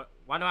know,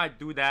 why don't I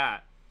do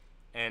that?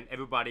 And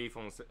everybody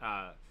from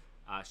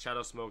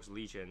Shadow Smoke's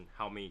Legion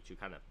help me to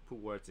kind of put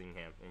words in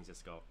him and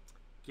just go,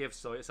 give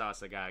Soy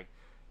Sauce guy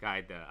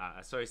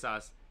the Soy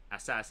Sauce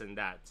Assassin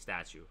that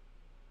statue.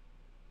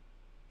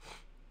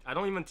 I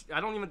don't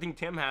even think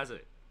Tim has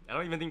it. I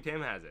don't even think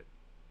Tim has it.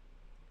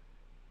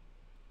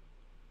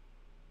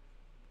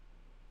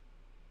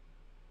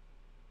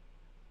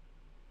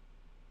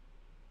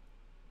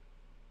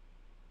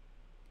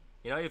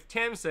 You know, if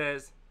Tim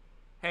says,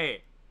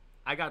 hey,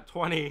 I got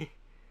 20,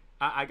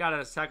 I got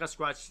a Saka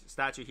Scratch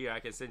statue here I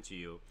can send to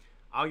you.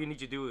 All you need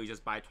to do is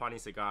just buy 20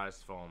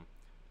 cigars from,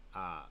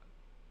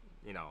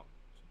 you know,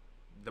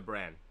 the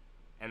brand.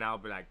 And I'll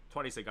be like,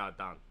 20 cigars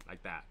done.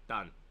 Like that.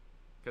 Done.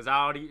 Because I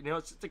already, you know,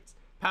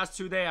 past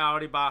 2 days, I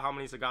already bought how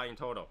many cigars in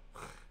total.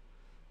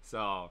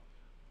 So,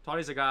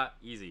 20 cigars,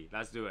 easy.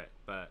 Let's do it.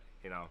 But,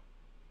 you know,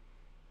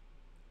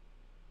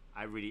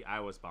 I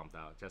was bummed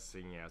out. Just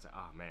seeing it, I was like,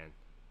 oh, man.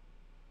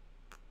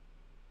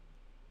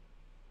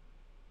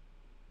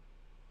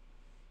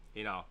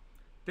 You know,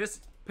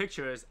 this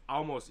picture is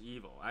almost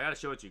evil. I gotta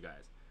show it to you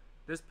guys.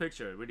 This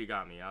picture really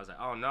got me. I was like,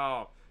 oh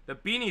no. The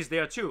beanie's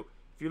there too.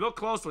 If you look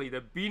closely,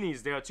 the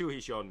beanie's there too,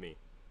 he showed me.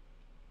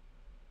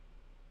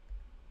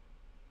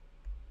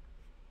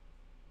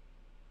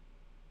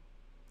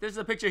 This is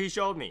the picture he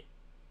showed me.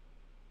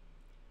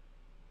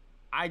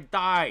 I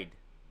died.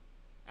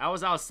 I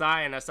was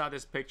outside and I saw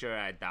this picture and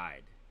I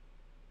died.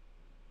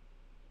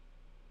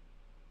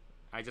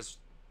 I just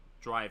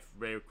drive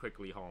very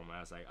quickly home.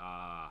 I was like,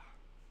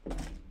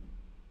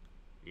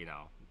 you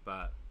know,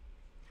 but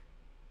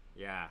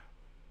yeah,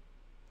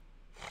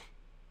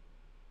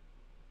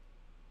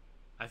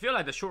 I feel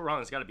like the short run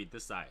has got to be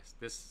this size.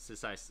 This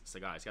size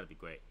cigar has got to be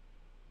great.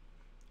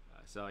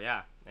 So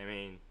yeah, I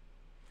mean,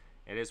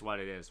 it is what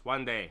it is.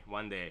 One day,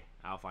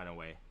 I'll find a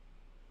way.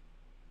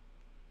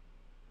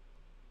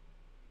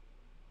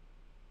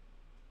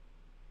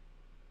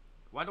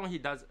 Why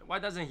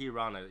doesn't he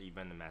run an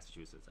event in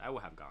Massachusetts? I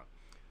would have gone.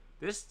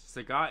 This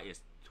cigar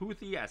is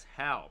toothy as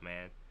hell,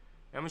 man.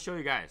 I'm gonna show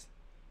you guys.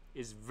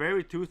 It's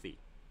very toothy.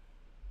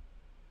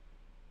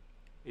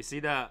 You see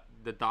the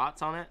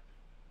dots on it?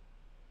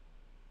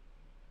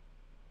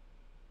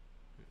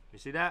 You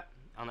see that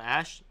on the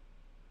ash?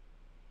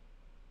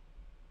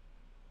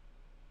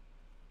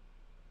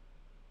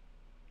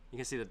 You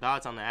can see the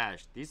dots on the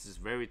ash. This is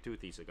very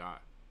toothy cigar,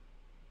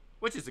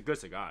 which is a good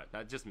cigar.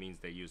 That just means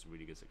they use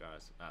really good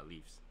cigars,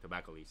 leaves,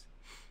 tobacco leaves.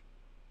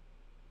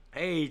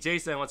 Hey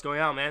Jason, what's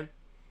going on, man?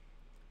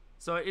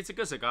 So it's a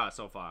good cigar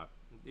so far.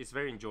 It's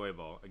very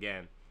enjoyable.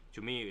 Again,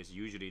 to me, it's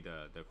usually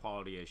the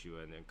quality issue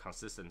and the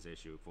consistency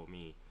issue for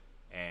me.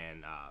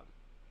 And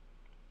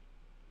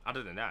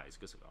other than that, it's a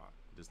good cigar.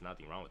 There's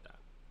nothing wrong with that.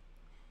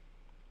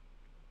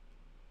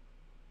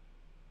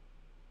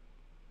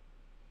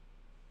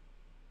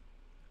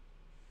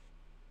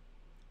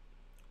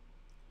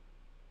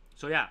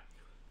 So yeah,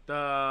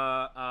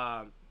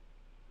 the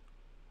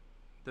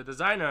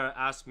designer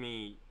asked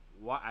me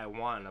what I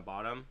want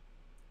about him,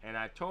 and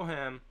I told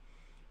him,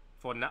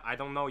 for now, I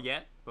don't know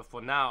yet, but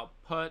for now,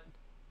 what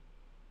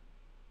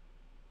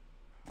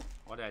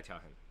did I tell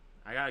him?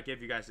 I gotta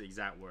give you guys the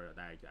exact word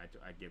that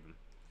I give him.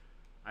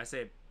 I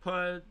say,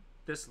 put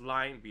this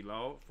line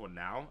below for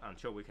now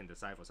until we can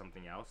decide for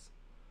something else.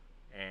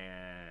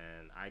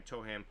 And I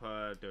told him,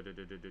 put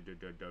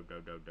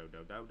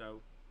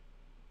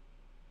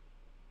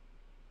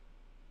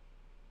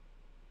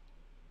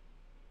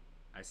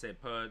I said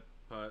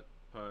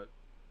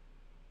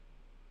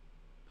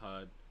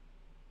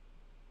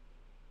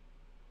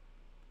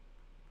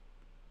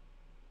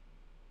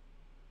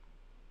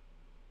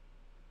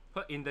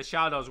put in the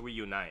shadows we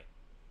unite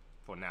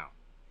for now,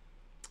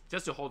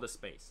 just to hold the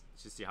space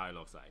to see how it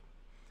looks like.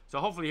 So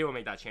hopefully he will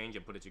make that change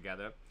and put it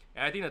together.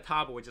 And I think the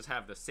top will just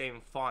have the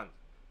same font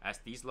as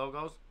these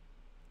logos.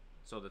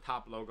 So the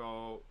top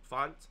logo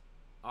font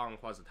on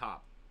was the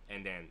top,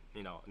 and then,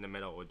 you know, in the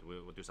middle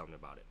we'll do something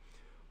about it.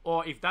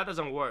 Or if that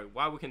doesn't work,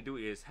 what we can do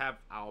is have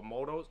our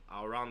models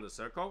around the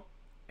circle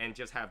and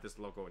just have this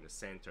logo in the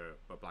center,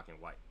 but black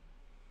and white.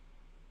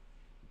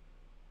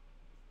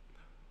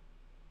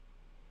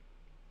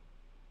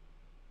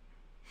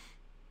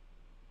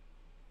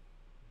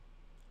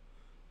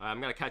 I'm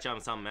gonna catch up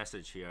on some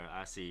message here.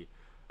 I see.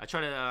 I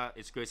tried it.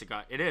 It's a great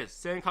cigar. It is.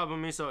 San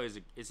Carbon Miso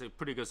is a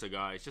pretty good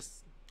cigar. It's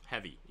just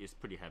heavy. It's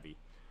pretty heavy.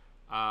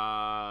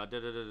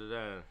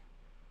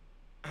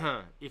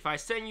 If I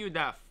send you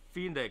that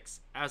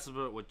Phoenix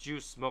Asper, would you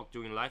smoke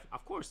during live?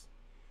 Of course.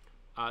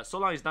 So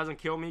long as it doesn't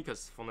kill me,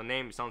 because from the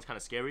name it sounds kind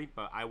of scary,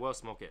 but I will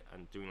smoke it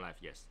and during live,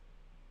 yes.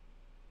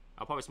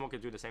 I'll probably smoke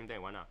it during the same day,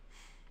 why not?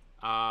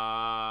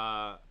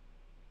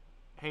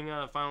 Hang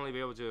on, finally be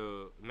able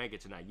to make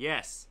it tonight.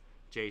 Yes,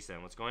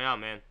 Jason, what's going on,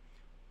 man?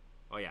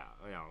 Oh yeah,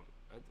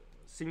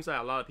 seems like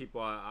a lot of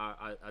people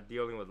are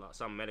dealing with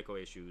some medical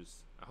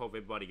issues. I hope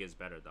everybody gets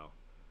better though.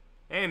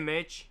 Hey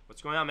Mitch,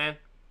 what's going on, man?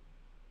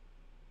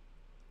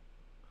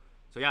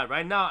 So yeah,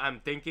 right now I'm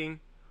thinking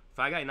if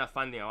I got enough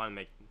funding, I want to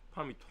make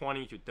probably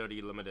 20 to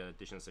 30 limited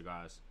edition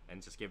cigars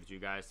and just give it to you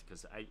guys,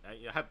 because I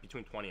have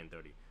between 20 and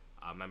 30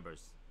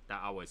 members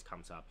that always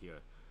comes up here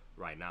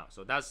right now.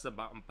 So that's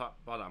about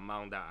the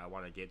amount that I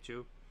want to get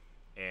to.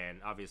 And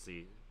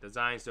obviously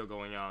design still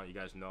going on, you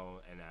guys know,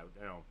 and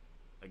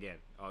again,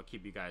 I'll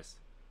keep you guys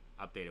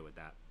updated with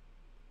that.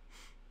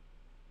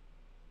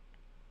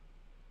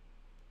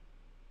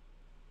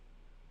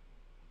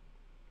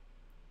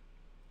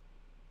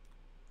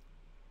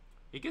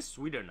 It gets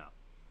sweeter now.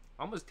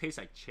 Almost tastes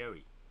like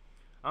cherry.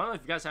 I don't know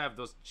if you guys have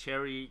those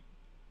cherry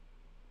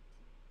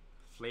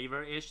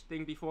flavor-ish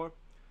thing before.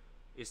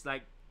 It's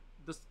like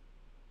this.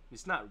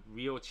 It's not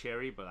real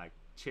cherry, but like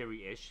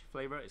cherry-ish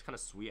flavor. It's kind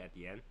of sweet at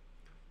the end.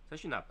 It's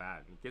actually not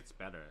bad. It gets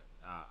better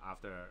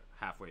after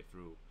halfway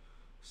through.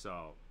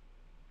 So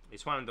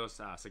it's one of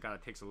those cigar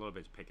that takes a little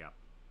bit to pick up.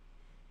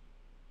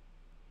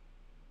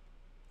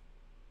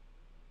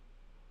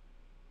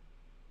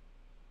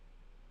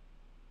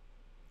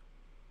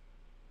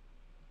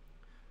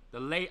 The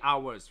late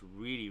hour is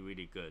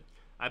really good.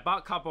 I bought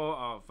a couple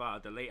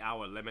of the late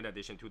hour limited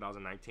edition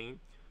 2019.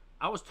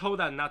 I was told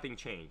that nothing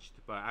changed,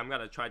 but I'm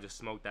gonna try to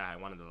smoke that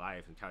at one of the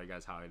live and tell you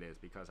guys how it is,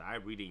 because I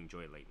really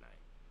enjoy late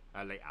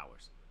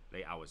hours.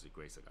 Late hours is a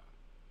great cigar.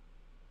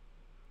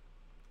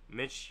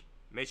 Mitch,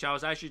 I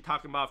was actually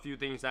talking about a few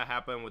things that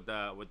happened with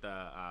the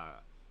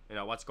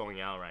what's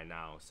going on right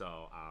now.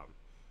 So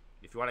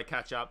if you want to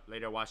catch up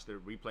later, watch the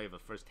replay of the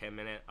first 10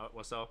 minutes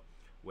or so.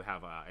 We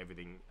have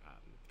everything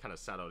kind of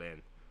settled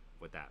in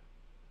with that.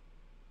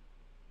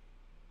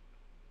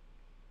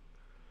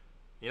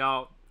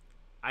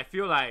 I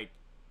feel like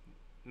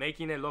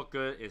making it look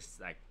good is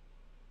like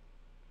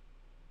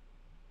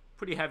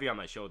pretty heavy on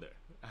my shoulder.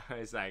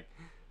 It's like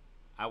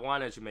I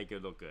wanted to make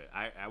it look good.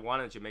 I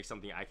wanted to make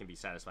something I can be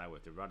satisfied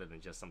with, rather than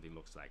just something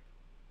looks like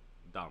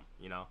dumb.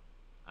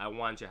 I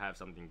want to have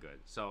something good.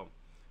 So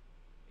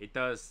it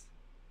does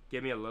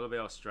give me a little bit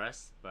of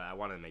stress, but I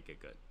want to make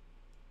it good.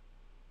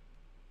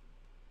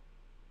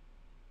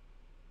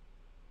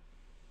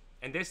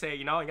 And they say,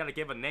 you gotta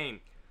give a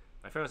name.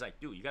 My friend was like,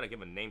 dude, you gotta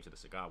give a name to the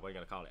cigar. What are you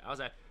gonna call it? I was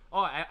like,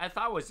 oh, I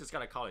thought I was just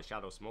gonna call it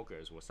Shadow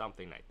Smokers or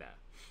something like that.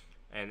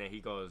 And then he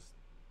goes,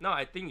 no,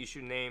 I think you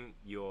should name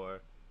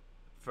your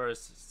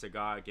first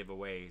cigar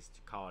giveaways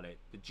to call it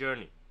The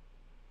Journey.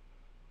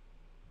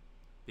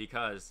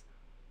 Because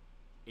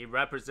it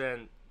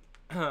represents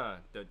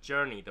the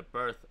journey, the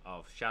birth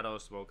of Shadow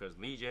Smokers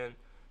Legion,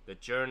 the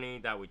journey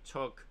that we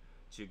took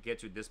to get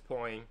to this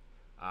point,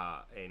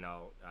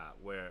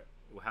 where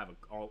we have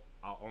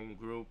our own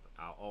group,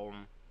 our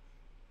own,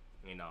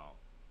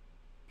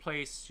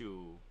 place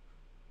to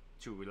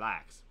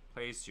relax,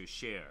 place to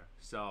share.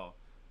 So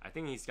I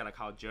think he's gonna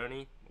call it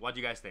Journey. What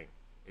do you guys think?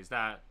 Is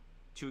that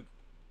too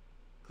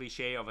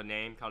cliche of a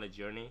name? Call it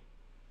Journey?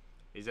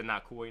 Is it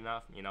not cool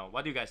enough?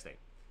 What do you guys think?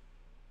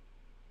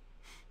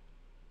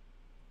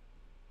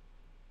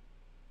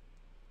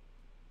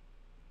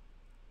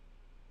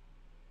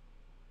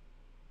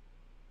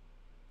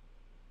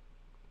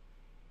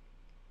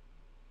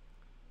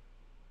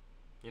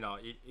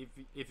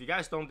 If you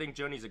guys don't think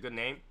Journey is a good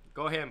name,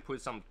 go ahead and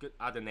put some good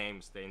other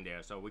names in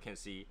there so we can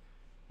see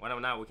whether or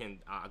not we can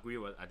agree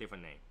with a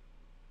different name.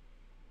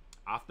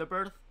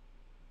 Afterbirth?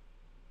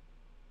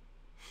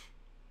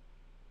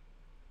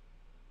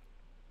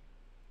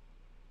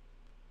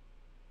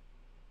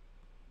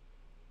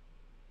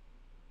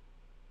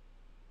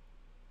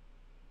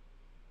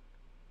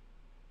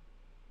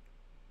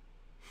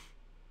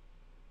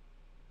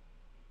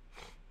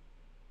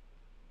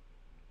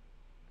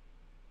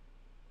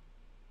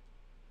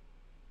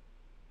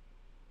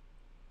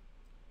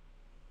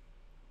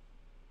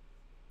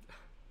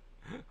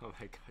 Oh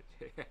my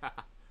god, yeah.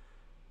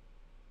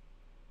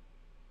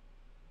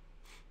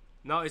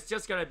 No, it's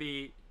just gonna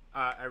be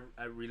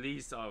a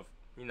release of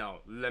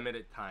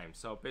limited time.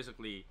 So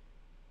basically,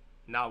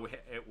 now we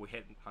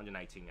hit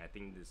 119. I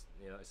think this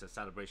it's a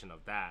celebration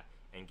of that,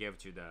 and give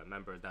to the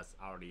members that's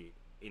already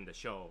in the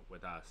show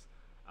with us,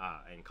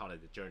 and call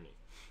it The Journey.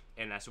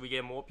 And as we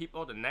get more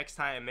people, the next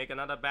time I make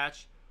another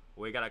batch,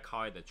 we gotta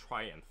call it the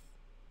Triumph.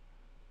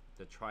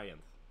 The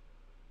Triumph.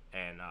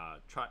 And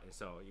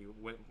so you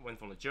went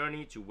from the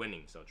journey to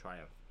winning, so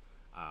Triumph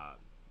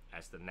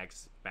as the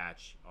next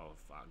batch of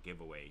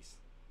giveaways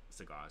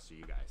cigars to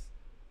you guys.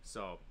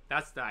 So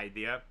that's the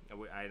idea.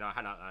 I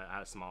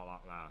had a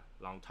small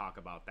long talk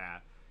about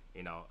that.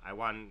 I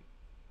want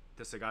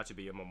the cigar to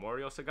be a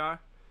memorial cigar.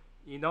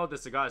 The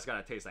cigar is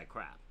gonna taste like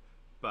crap,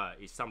 but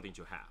it's something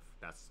to have.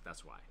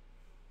 That's why.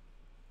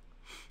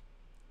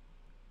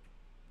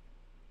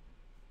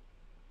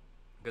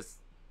 Because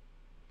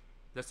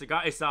the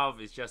cigar itself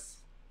is just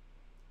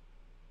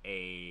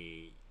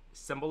a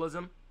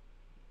symbolism.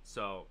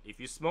 So if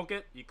you smoke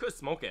it, you could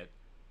smoke it,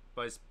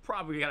 but it's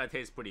probably gonna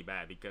taste pretty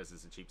bad because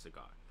it's a cheap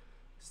cigar.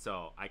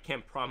 So I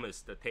can't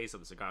promise the taste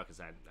of the cigar because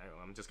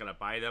I'm just gonna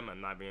buy them.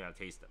 I'm not even gonna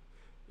taste them.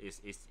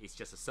 It's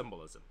just a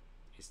symbolism.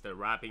 It's the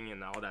wrapping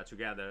and all that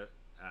together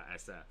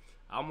as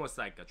almost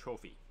like a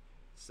trophy.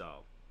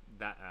 So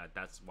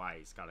that's why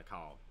it's gotta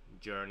call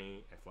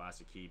journey, and for us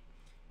to keep.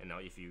 You know,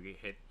 if you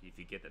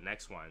get the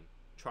next one,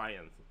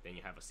 Triumph, then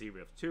you have a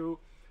series of 2,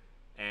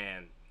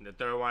 and the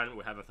third one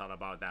we haven't thought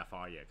about that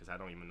far yet because I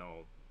don't even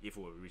know if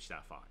we'll reach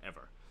that far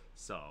ever.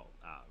 So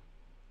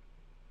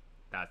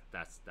that's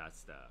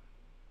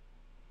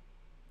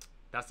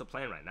the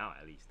plan right now.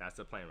 At least that's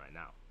the plan right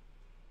now.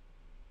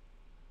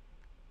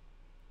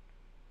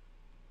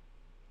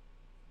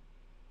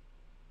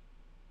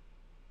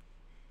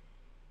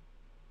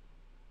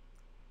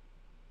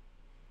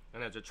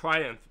 And then the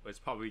Triumph is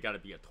probably got to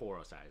be a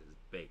Toro size. It's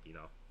big, you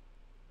know.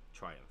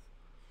 Triumph.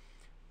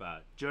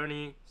 But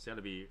Journey is got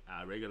to be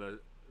regular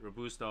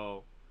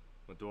Robusto,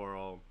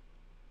 Maduro,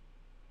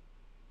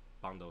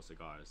 bundle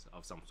cigars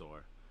of some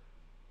sort,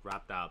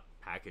 wrapped up,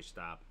 packaged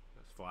up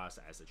for us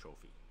as a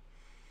trophy.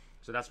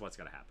 So that's what's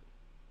gonna happen.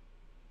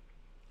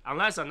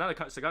 Unless another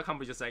cigar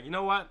company just saying, you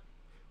know what,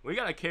 we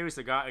gotta carry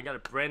cigar and gotta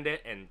brand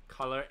it and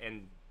color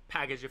and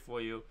package it for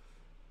you.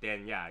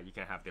 Then yeah, you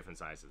can have different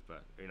sizes.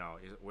 But you know,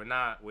 we're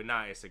not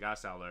a cigar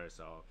seller,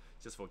 so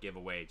just for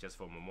giveaway, just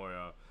for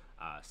memorial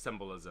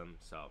symbolism.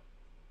 So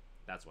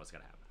that's what's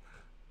gonna happen.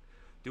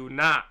 Do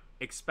not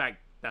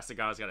expect that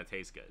cigar is gonna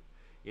taste good.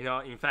 You know,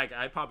 in fact,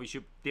 I probably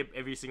should dip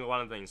every single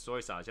one of them in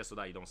soy sauce just so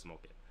that you don't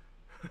smoke it.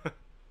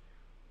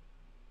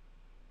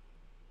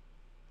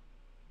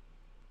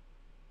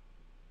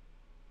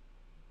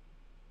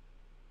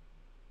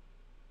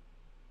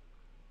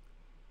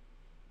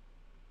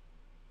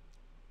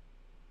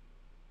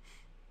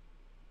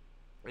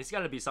 It's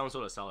gotta be some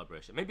sort of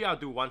celebration. Maybe I'll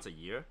do once a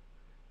year.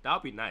 That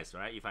would be nice,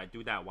 right? If I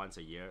do that once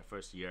a year.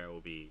 First year will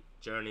be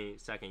Journey.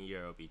 Second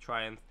year will be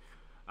Triumph.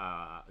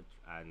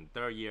 And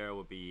third year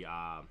will be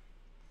I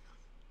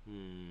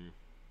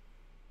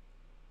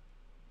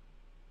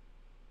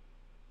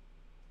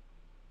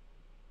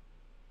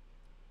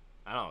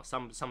don't know,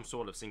 some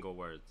sort of single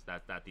words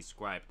that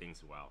describe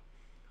things well.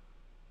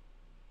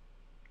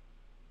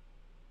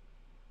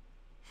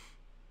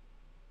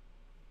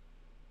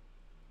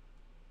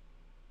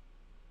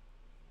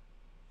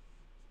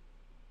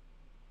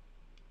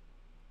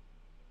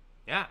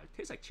 Yeah, it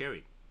tastes like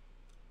cherry.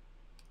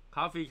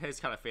 Coffee tastes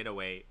kind of fade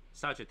away.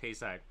 Such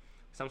tastes like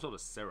some sort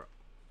of syrup,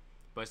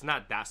 but it's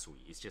not that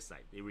sweet. It's just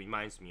like it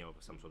reminds me of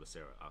some sort of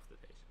syrup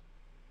aftertaste.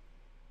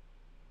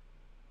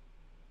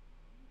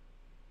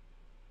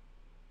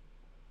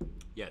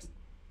 Yes,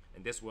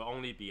 and this will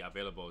only be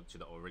available to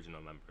the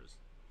original members.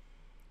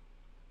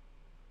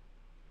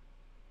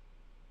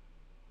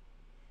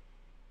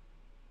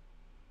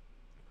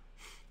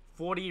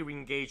 .40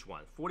 ring gauge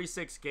one.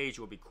 46 gauge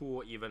will be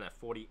cool even at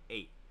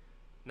 48.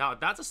 Now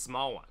that's a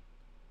small one.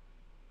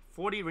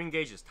 40 ring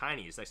gauge is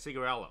tiny. It's like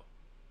cigarello.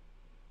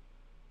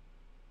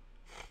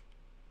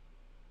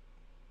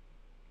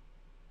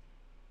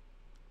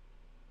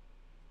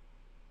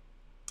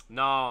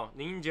 No,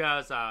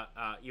 ninjas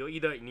are you're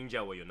either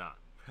ninja or you're not.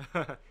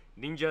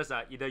 Ninjas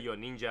are either you're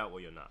ninja or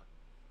you're not.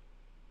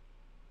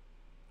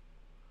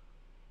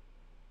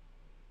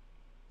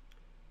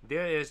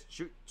 There is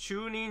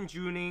tuning,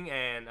 juning,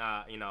 and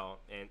you know,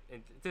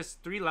 and there's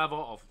 3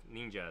 level of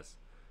ninjas,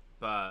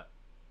 but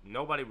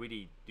nobody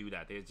really do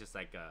that. There's just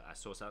like I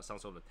saw some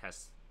sort of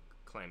test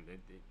claim.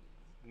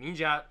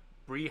 Ninja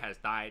breed has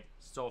died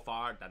so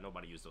far that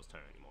nobody uses those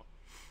terms anymore.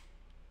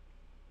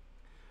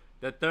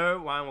 The third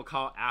one we'll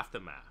call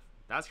Aftermath.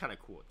 That's kind of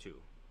cool too.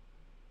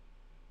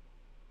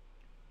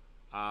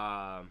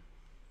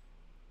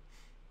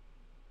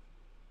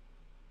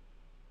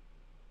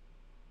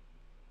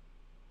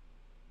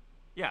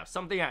 Yeah,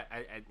 something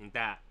in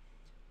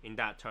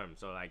that term.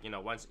 So like, you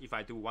know, if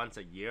I do once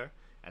a year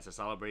as a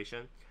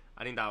celebration,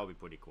 I think that would be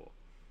pretty cool.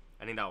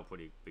 I think that would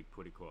be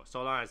pretty cool.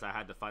 So long as I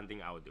had the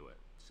funding, I would do it.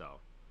 So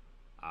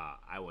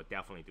I will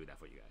definitely do that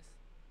for you guys.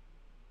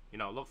 You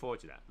know, look forward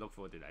to that. Look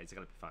forward to that. It's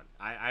gonna be fun.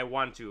 I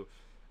want to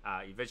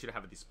eventually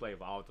have a display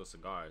of all those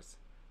cigars.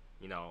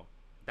 You know,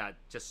 that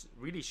just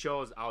really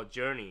shows our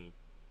journey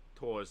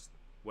towards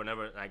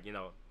whenever, like, you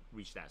know,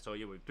 reach that. So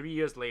you will 3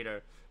 years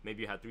later,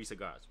 maybe you have 3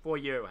 cigars. 4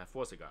 years, we'll have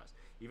 4 cigars.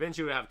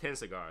 Eventually, we'll have 10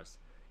 cigars,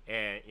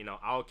 and you know,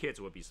 our kids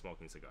will be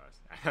smoking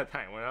cigars at that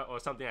time, or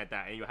something like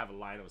that, and you have a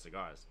line of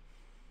cigars.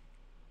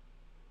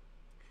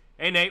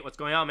 Hey Nate, what's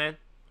going on, man?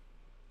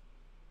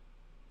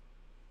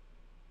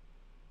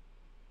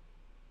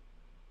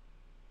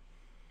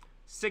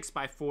 Six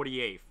by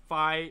 48,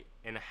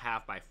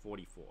 5.5 by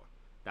 44,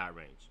 that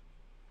range.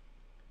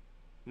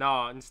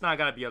 No, it's not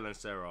gonna be a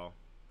Lancero,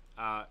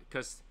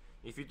 because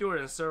If you do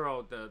it in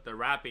serial, the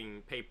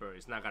wrapping paper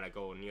is not gonna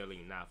go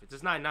nearly enough. It's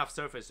just not enough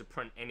surface to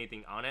print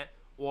anything on it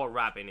or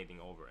wrap anything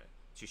over it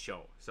to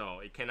show. So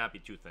it cannot be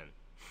too thin.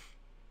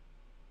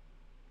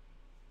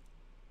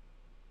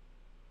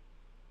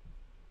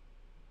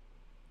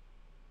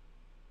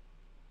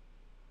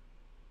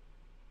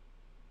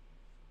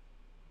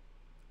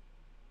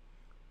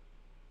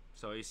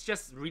 So it's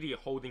just really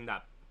holding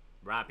that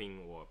wrapping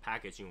or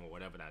packaging or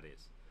whatever that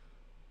is.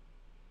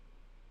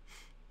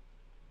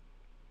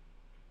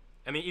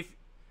 I mean, if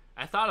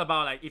I thought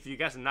about, like, if you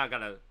guys are not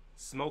gonna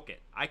smoke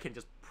it, I can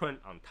just print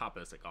on top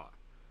of the cigar.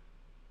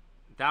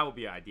 That would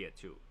be an idea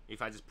too.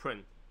 If I just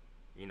print,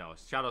 you know,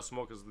 Shadow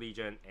Smoker's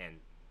Legion,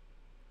 and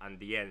on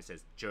the end it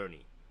says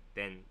Journey,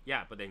 then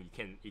yeah, but then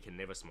you can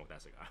never smoke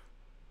that cigar.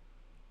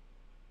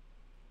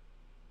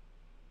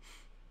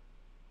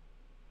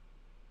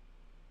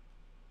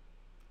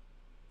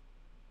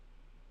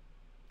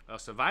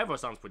 Survival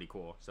sounds pretty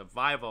cool.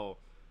 Survival,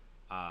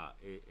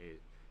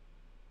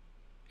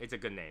 it's a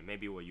good name.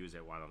 Maybe we'll use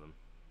it one of them.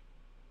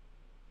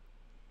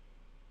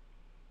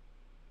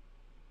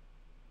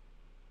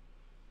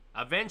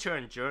 Adventure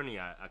and Journey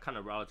are kind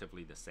of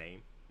relatively the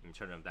same in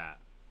terms of that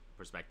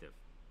perspective.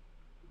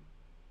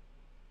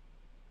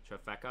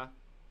 Trifecta.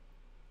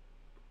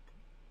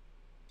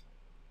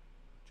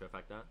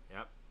 Trifecta,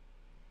 yep.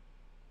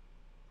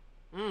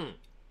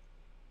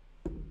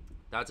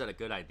 That's a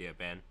good idea,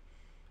 Ben.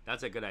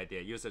 That's a good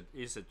idea. Use a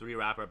 3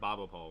 wrapper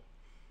bobble pole.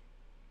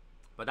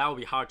 But that would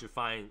be hard to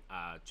find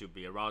to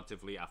be a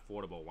relatively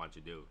affordable one to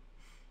do.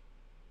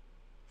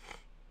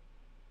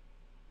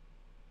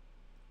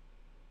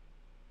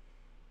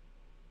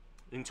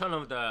 In terms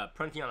of the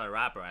printing on a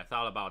wrapper, I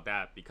thought about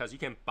that because you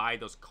can buy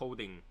those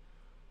coating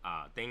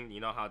thing. You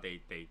know how they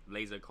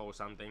laser coat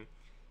something?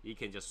 You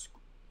can just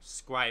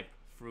scribe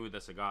through the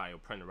cigar. It'll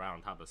print around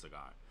on top of the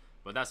cigar.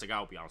 But that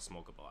cigar will be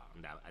unsmokable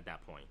at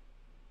that point.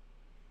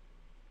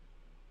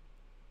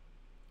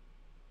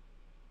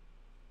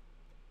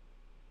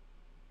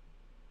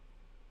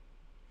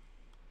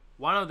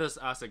 One of this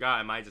cigar,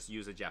 I might just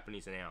use a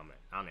Japanese name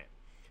on it,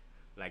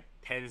 like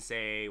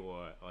Tensei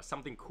or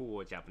something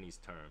cool Japanese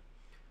term.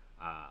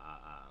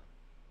 I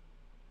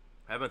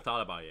haven't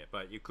thought about it,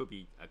 but it could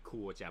be a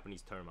cool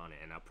Japanese term on it,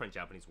 and I'll print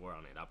Japanese word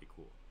on it. That'd be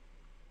cool.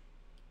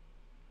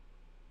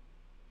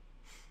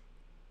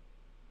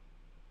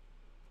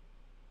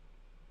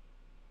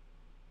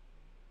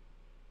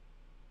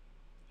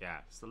 Yeah,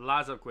 so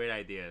lots of great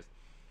ideas.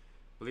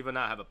 Believe it or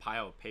not, I have a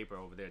pile of paper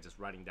over there just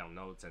writing down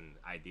notes and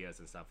ideas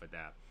and stuff like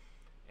that.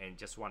 And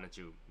just wanted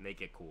to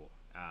make it cool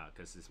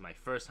because it's my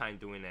first time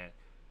doing it.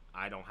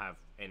 I don't have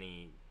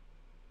any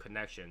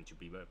connection to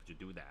be able to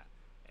do that,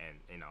 and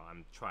you know,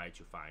 I'm trying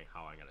to find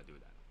how I'm gonna do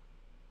that.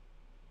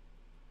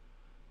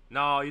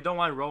 No, you don't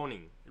want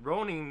Ronin.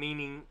 Ronin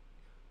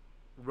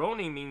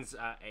means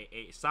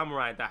a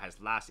samurai that has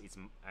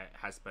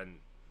been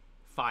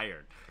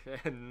fired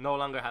and no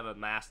longer have a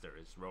master.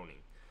 Is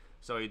Ronin.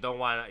 So you don't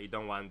want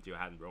to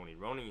have Ronin.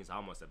 Ronin is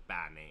almost a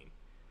bad name.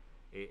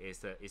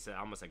 It's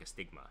almost like a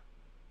stigma.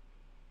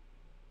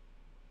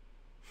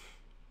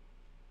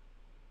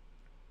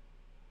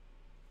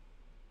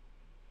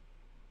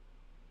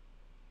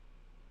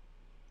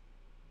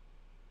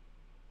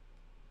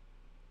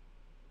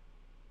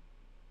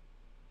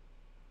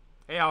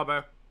 Hey,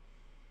 Albert.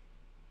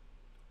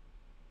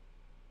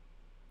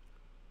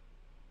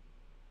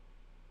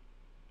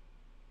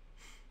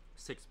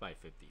 Six by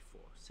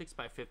 54. 6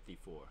 by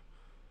 54.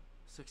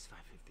 6 by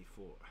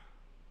 54.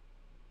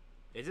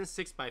 Isn't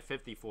 6 by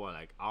 54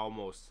 like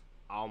almost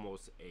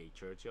a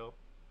Churchill?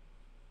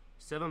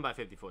 7 by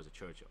 54 is a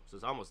Churchill, so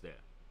it's almost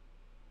there.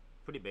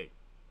 Pretty big.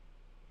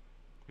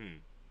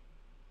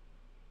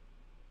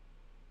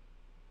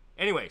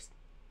 Anyways,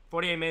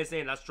 48 minutes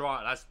in. Let's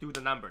draw. Let's do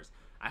the numbers.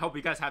 I hope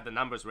you guys have the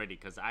numbers ready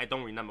because I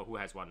don't remember who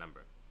has what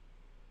number.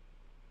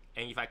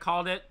 And if I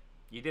called it,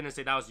 you didn't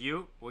say that was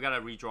you, we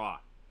gotta redraw.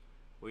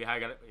 We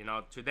gotta, you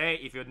know, today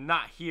if you're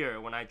not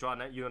here when I draw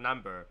your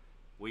number,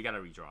 we gotta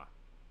redraw.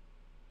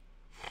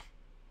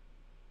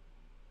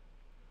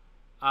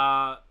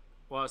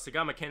 Well,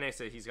 Cigar Mechanic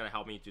said he's gonna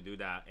help me to do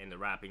that, and the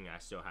wrapping I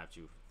still have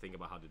to think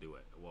about how to do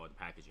it. Well, the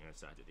packaging I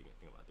still have to think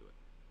about do it.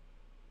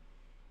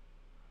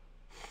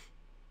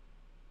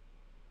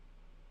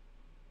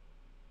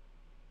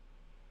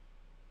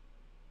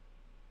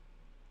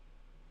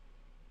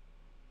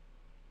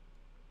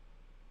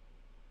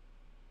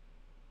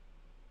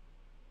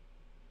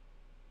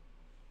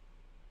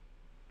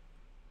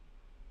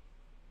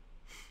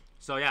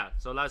 So yeah,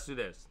 so let's do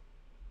this.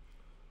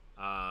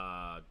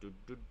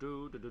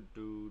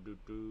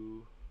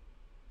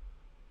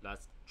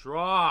 Let's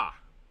draw.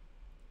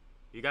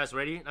 You guys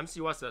ready? Let me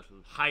see what's the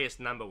highest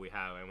number we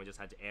have, and we just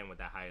had to end with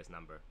that highest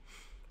number.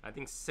 I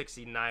think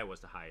 69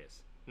 was the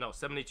highest. No,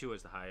 72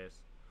 is the highest.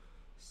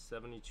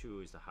 72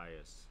 is the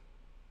highest.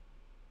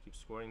 Keep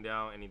scrolling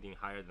down. Anything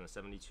higher than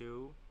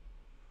 72?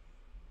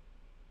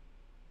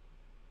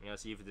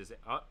 Let's see if there's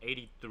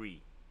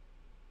 83.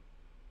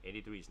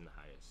 83 is in the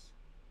highest.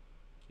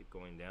 Keep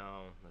going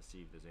down. Let's see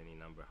if there's any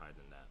number higher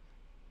than that.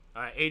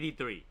 All right,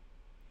 83.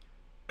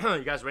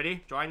 You guys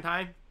ready? Drawing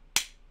time?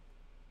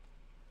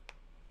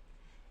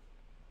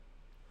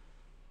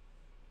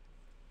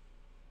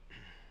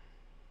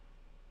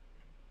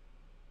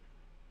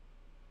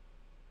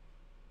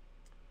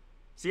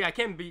 See, I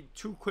can't be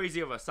too crazy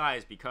of a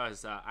size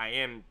because I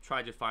am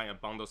trying to find a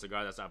bundle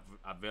cigar that's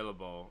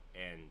available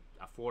and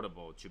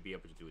affordable to be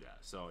able to do that.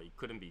 So it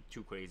couldn't be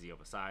too crazy of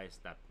a size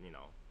that, you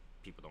know,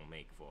 people don't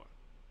make for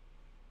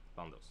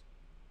bundles.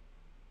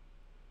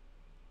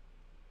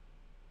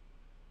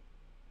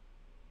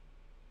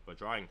 But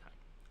drawing time.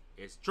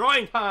 It's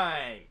drawing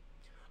time!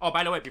 Oh,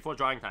 by the way, before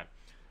drawing time,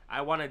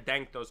 I want to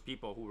thank those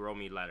people who wrote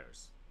me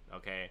letters.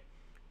 Okay?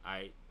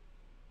 I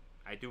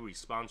do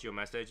respond to your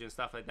message and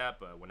stuff like that,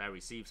 but when I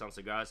receive some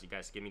cigars, you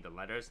guys give me the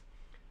letters.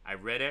 I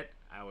read it.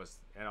 I was,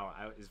 you know,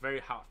 it's very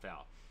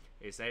heartfelt.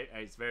 It's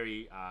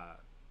very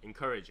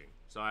encouraging.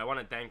 So I want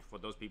to thank for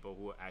those people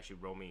who actually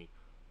wrote me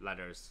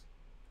letters,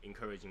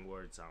 encouraging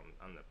words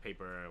on the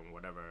paper and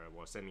whatever,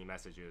 or send me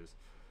messages.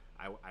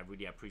 I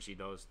really appreciate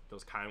those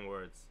kind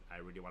words. I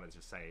really wanted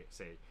to say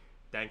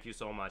thank you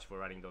so much for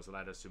writing those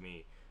letters to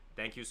me.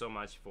 Thank you so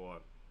much for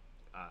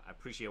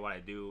appreciate what I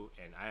do,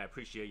 and I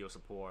appreciate your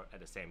support at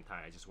the same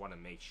time. I just want to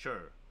make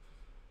sure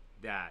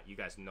that you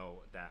guys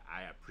know that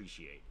I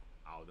appreciate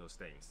all those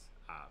things.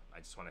 I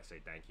just want to say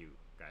thank you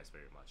guys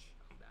very much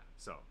on that.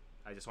 So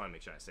I just want to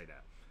make sure I say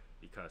that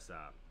because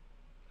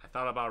I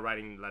thought about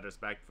writing letters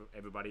back for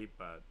everybody,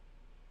 but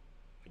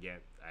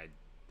again, I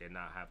did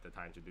not have the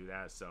time to do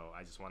that. So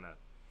I just want to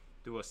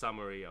do a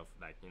summary of,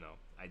 like, you know,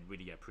 I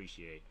really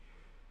appreciate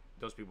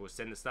those people who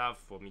send the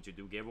stuff for me to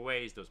do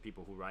giveaways, those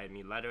people who write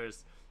me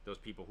letters, those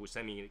people who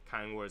send me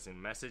kind words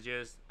and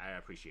messages. I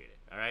appreciate it.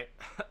 All right?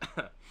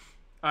 All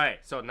right,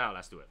 so now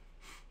let's do it.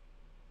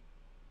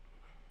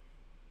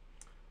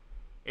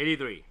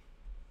 83.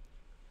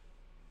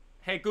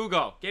 Hey,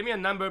 Google, give me a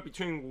number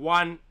between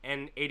 1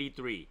 and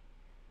 83.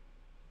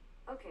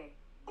 Okay.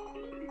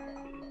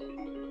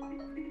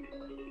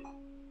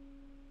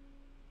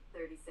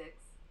 36.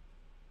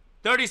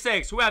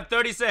 36. Who have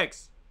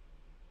 36?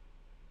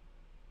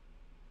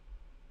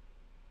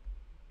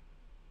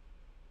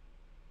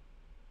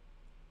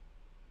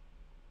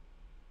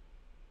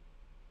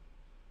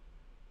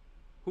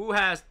 Who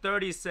has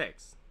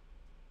 36?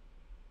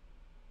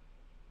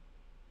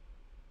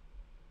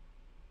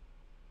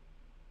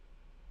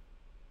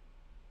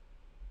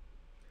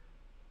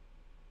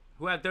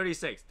 Who have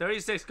 36?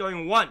 36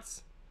 going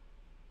once.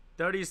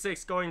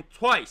 36 going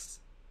twice.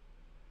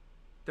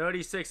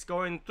 36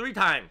 going 3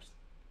 times.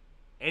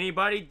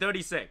 Anybody?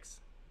 36.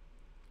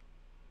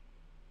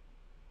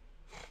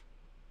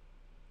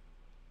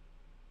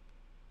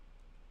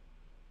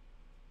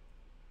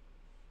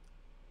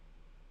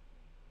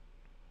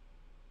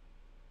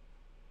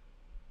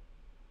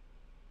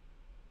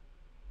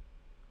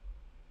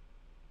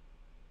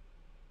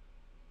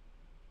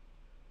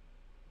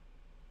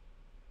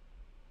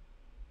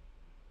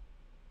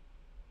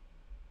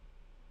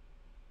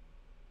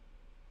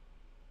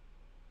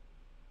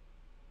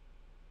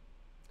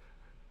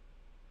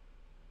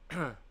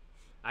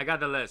 I got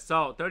the list.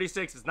 So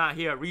 36 is not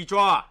here.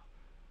 Redraw.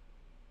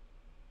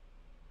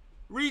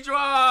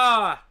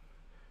 Redraw.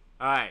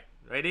 Alright,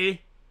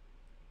 ready?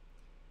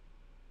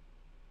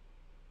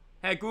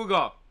 Hey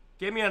Google,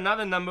 give me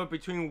another number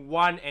between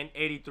 1 and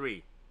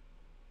 83.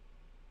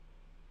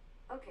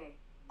 Okay.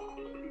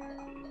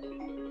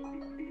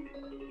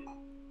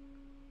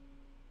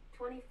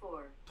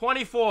 24.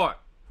 24.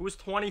 Who's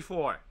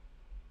 24?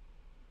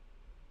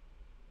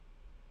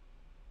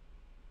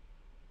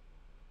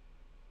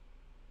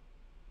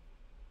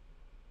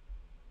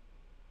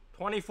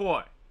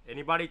 24.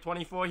 Anybody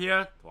 24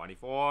 here?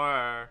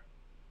 24.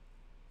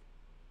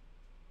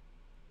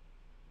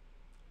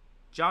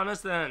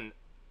 Jonathan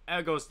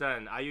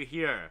Eggleston, are you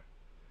here?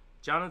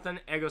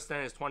 Jonathan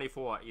Eggleston is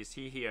 24. Is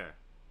he here?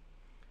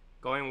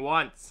 Going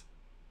once.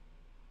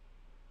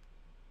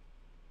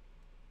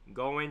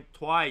 Going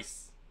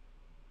twice.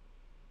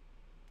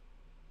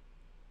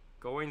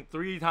 Going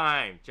 3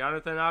 times.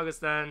 Jonathan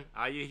Eggleston,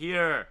 are you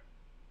here?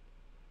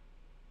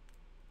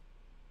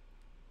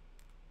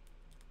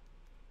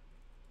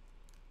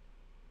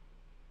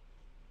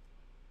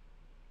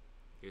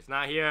 He's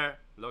not here.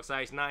 Looks like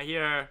he's not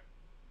here.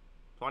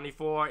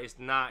 24 is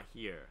not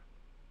here.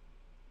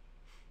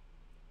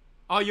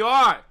 Oh, you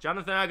are!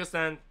 Jonathan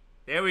Eggleston.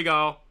 There we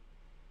go.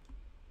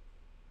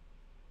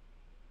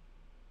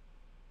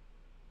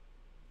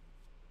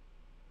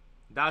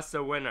 That's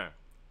the winner.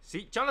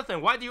 See,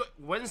 Jonathan, why do you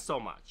win so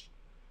much?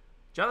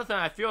 Jonathan,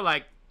 I feel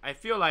like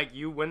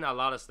you win a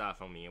lot of stuff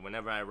from me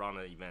whenever I run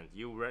an event.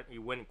 You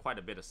win quite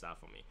a bit of stuff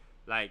from me.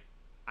 Like,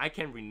 I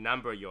can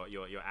remember your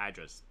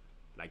address,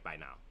 like, by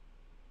now.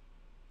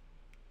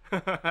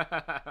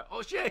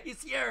 Oh shit,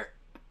 he's here.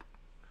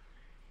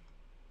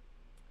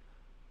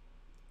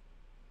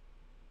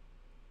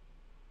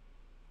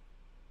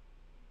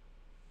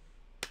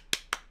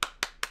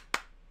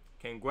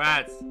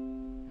 Congrats.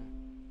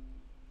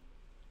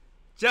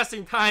 Just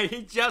in time,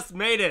 he just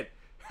made it.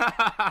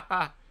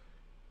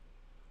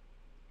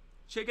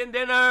 Chicken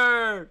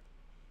dinner.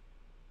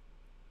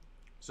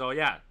 So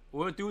yeah,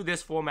 we'll do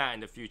this format in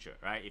the future,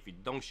 right? If you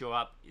don't show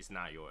up, it's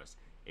not yours.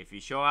 If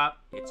you show up,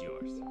 it's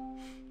yours.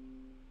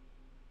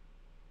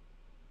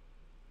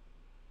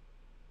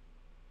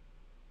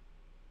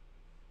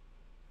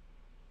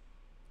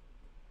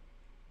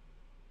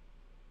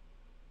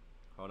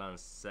 Hold on a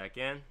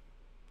second.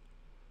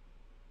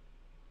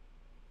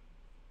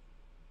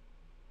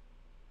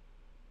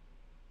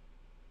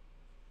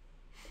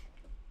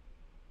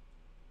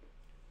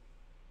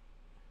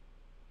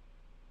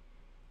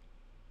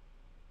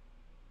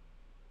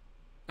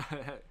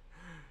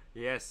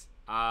 Yes.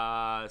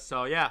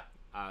 So yeah,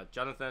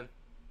 Jonathan,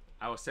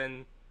 I will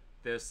send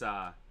this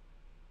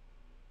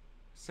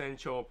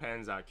Central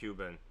Panza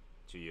Cuban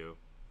to you.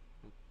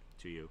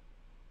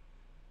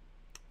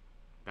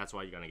 That's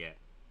what you're gonna get.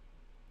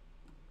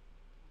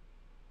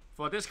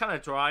 For this kind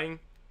of drawing,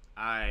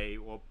 I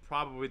will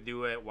probably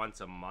do it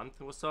once a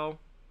month or so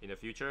in the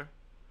future.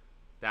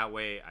 That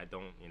way, I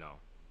don't,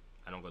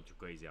 I don't go too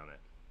crazy on it.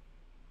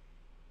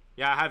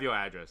 Yeah, I have your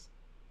address.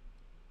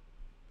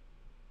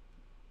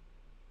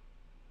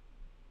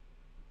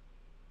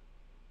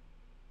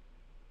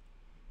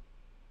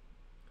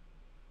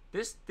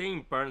 This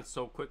thing burns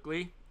so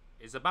quickly.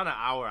 It's about an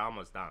hour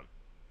almost done.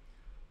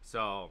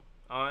 So,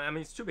 I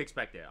mean, it's to be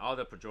expected. All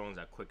the Padrons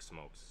are quick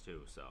smokes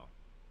too, so.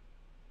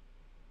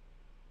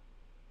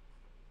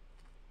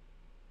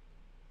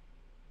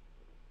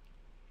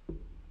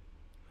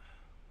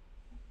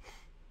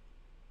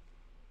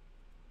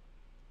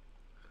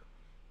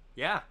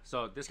 Yeah,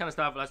 so this kind of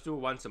stuff, let's do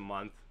once a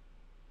month.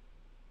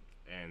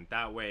 And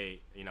that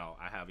way,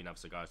 I have enough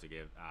cigars to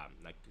give.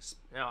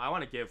 I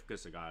want to give good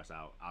cigars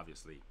out,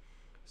 obviously.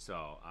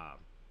 So,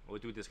 we'll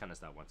do this kind of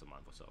stuff once a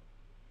month or so.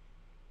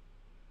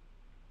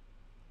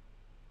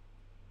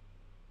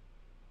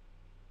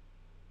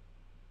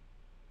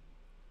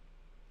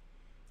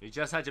 You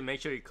just have to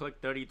make sure you click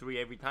 33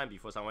 every time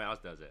before someone else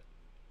does it.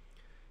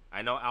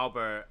 I know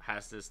Albert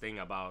has this thing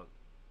about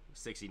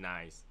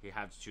 69s. He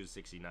has to choose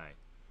 69.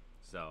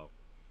 So,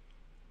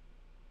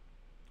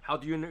 how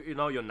do you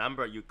know your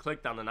number? You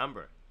clicked on the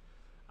number.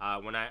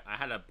 When I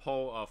had a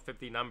poll of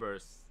 50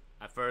 numbers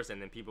at first,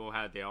 and then people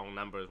had their own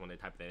numbers when they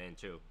typed it in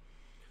too.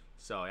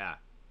 So yeah.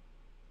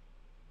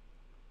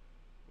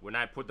 When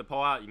I put the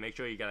poll out, you make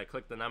sure you gotta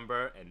click the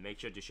number and make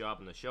sure to show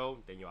up on the show.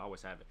 Then you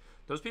always have it.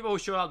 Those people who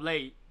show up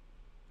late,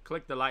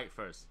 click the like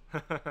first.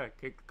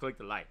 click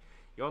the like.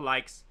 Your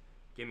likes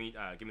give me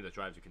the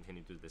drive to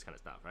continue to do this kind of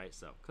stuff, right?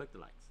 So click the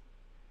likes.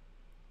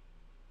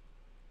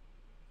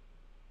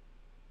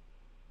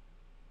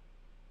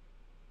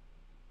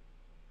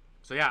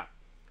 So yeah,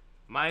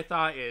 my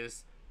thought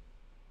is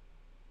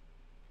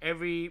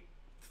every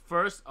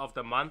first of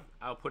the month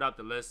I'll put out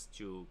the list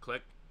to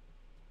click,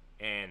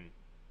 and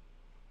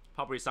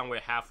probably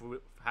somewhere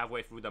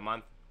halfway through the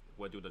month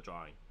we'll do the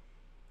drawing,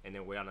 and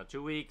then we're on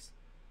 2 weeks,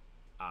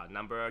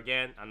 number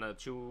again, another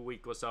 2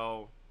 week or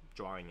so,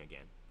 drawing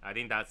again. I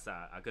think that's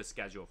a good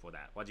schedule for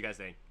that. What do you guys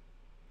think?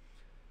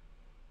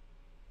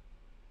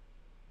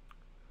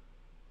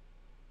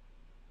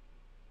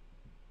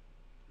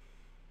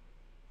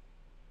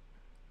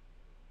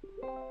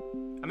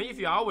 I mean, if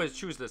you always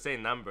choose the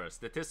same number,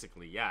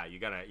 statistically, yeah, you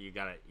gotta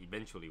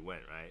eventually win,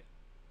 right?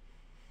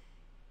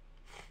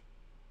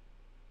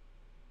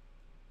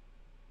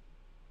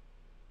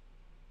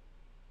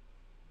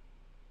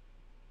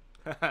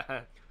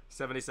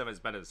 77 is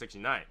better than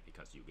 69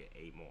 because you get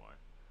 8 more.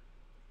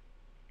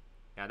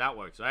 Yeah, that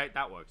works, right?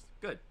 That works.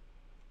 Good.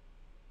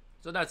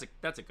 So that's a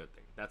good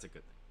thing. That's a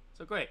good thing.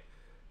 So great.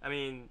 I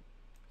mean,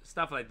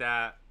 stuff like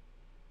that.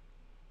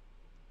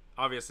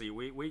 Obviously,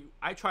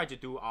 I try to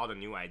do all the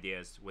new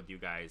ideas with you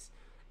guys,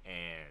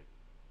 and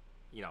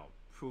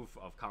proof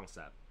of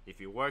concept.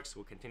 If it works,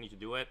 we'll continue to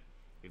do it.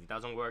 If it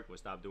doesn't work, we'll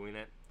stop doing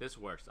it. This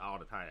works all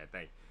the time, I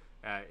think.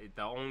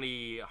 The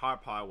only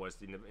hard part was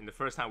in the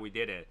first time we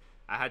did it,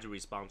 I had to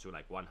respond to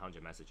like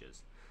 100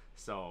 messages.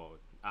 So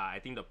I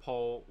think the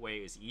poll way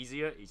is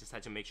easier. You just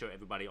have to make sure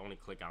everybody only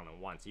click on it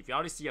once. If you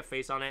already see a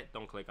face on it,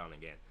 don't click on it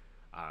again.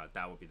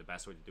 That would be the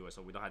best way to do it,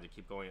 so we don't have to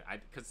keep going.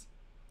 Because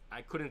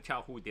I couldn't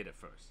tell who did it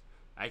first.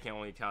 I can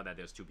only tell that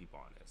there's 2 people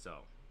on it, so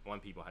 1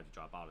 people had to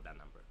drop out of that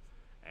number.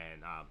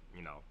 And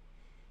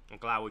I'm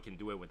glad we can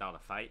do it without a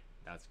fight.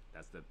 That's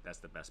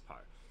the best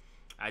part.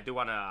 I do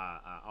want to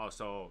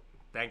also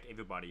thank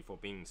everybody for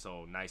being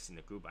so nice in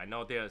the group. I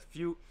know there's a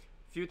few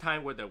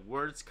times where the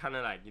words kind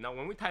of like,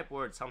 when we type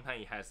words,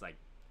 sometimes it has like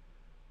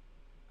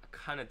a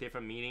kind of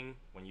different meaning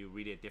when you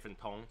read it different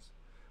tones.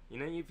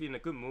 If you're in a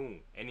good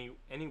mood,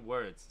 any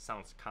words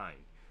sounds kind.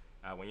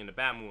 When you're in a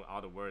bad mood,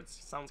 all the words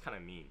sounds kind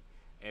of mean.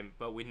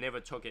 But we never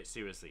took it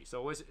seriously,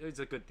 so it's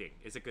a good thing.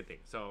 It's a good thing.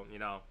 So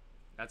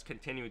let's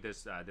continue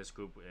this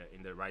group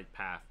in the right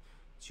path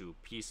to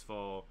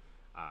peaceful,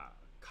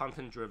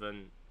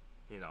 content-driven,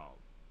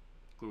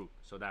 group,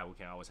 so that we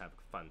can always have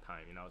a fun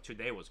time.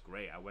 Today was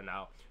great. I went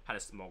out, had a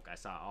smoke. I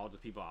saw all the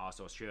people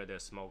also share their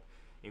smoke.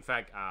 In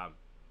fact,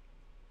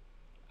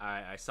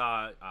 I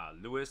saw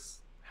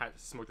Lewis had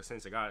smoked the same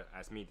cigar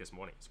as me this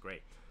morning. It's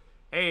great.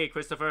 Hey,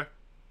 Christopher.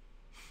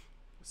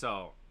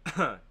 So.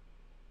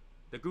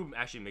 The group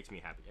actually makes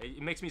me happy.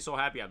 It makes me so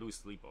happy I lose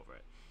sleep over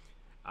it.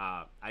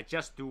 I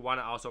just do want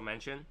to also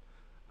mention,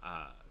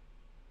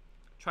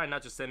 try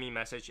not to send me a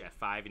message at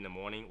 5 in the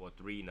morning or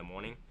 3 in the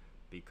morning,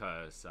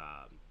 because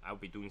I'll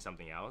be doing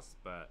something else.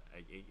 But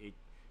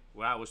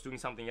when I was doing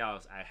something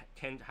else, I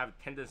tend to have a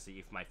tendency,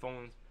 if my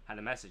phone had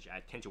a message, I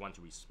tend to want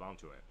to respond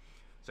to it.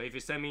 So if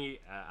you send me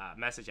a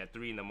message at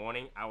 3 in the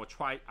morning, I'll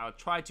try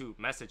to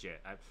message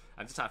it.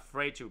 I'm just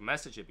afraid to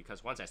message it,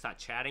 because once I start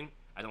chatting,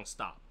 I don't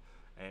stop,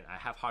 and I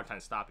have a hard time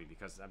stopping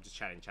because I'm just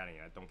chatting,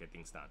 and I don't get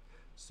things done.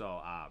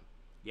 So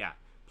yeah,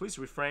 please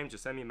refrain to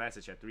send me a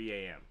message at 3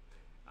 a.m.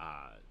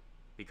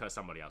 Because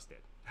somebody else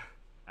did.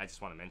 I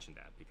just want to mention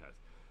that, because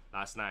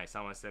last night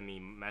someone sent me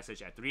a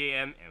message at 3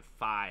 a.m. and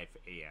 5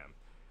 a.m.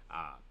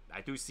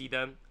 I do see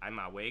them. I'm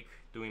awake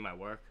doing my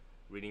work,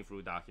 reading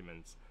through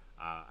documents.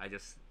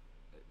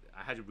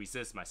 I had to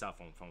resist myself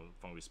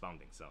from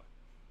responding.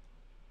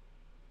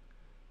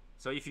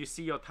 So if you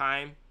see your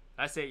time,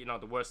 let's say,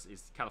 the worst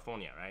is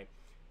California, right?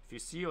 If you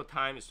see your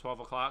time is 12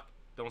 o'clock,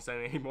 don't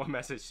send any more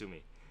message to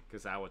me,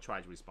 because I will try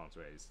to respond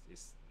to it.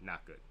 It's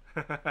not good.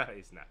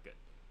 It's not good.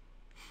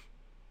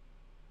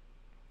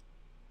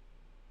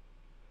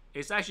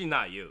 It's actually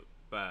not you,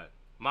 but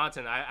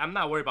Martin, I'm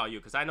not worried about you,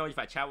 because I know if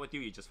I chat with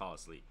you, you just fall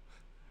asleep.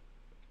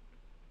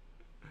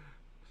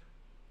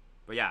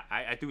 But yeah,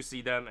 I do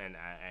see them, and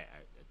I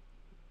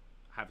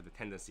have the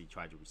tendency to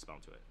try to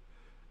respond to it.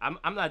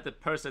 I'm not the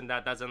person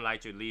that doesn't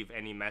like to leave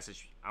any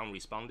message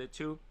unresponded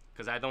to,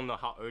 because I don't know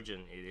how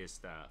urgent it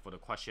is for the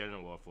question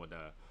or for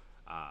the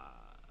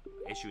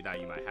issue that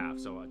you might have.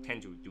 So I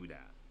tend to do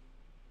that.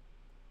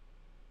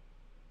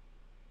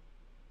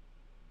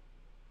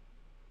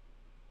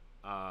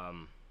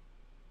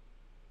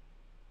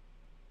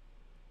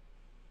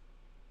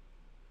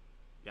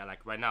 Yeah,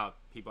 like right now,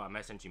 people are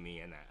messaging me,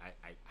 and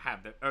I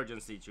have the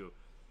urgency to.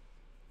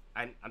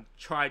 I'm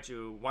trying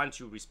to want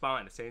to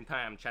respond at the same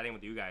time I'm chatting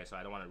with you guys, so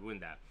I don't want to ruin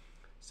that.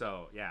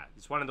 So yeah,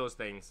 it's one of those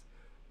things.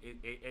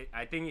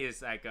 I think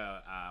it's like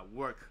a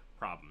work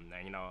problem.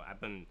 And I've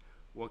been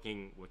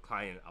working with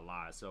client a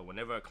lot, so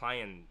whenever a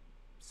client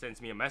sends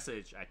me a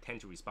message, I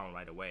tend to respond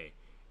right away.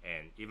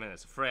 And even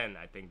as a friend,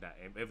 I think that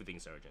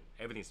everything's urgent,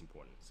 everything's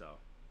important. So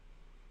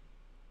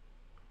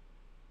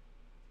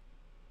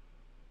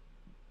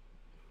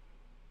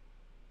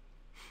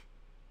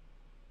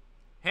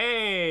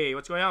hey,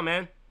 what's going on,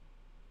 man?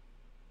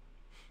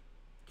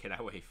 Can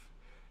I wave?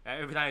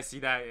 Every time I see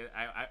that,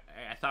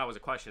 I thought it was a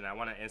question. I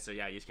want to answer,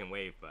 yeah, you can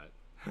wave, but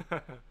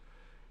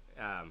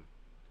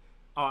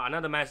oh,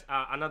 another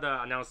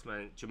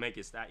announcement to make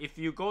is that if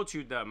you go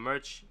to the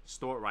merch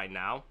store right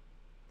now,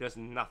 there's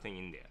nothing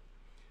in there,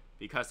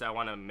 because I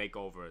want to make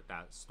over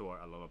that store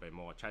a little bit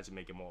more, try to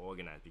make it more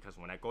organized, because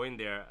when I go in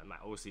there, my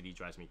OCD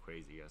drives me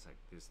crazy. It's like,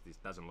 this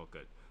doesn't look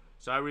good.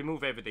 So I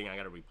remove everything. I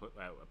gotta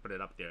put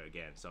it up there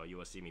again. So you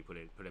will see me put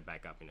it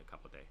back up in a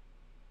couple days.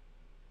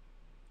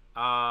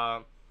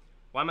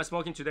 What am I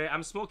smoking today?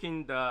 I'm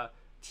smoking the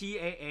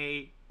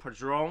TAA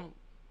Padron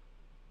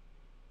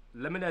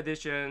limited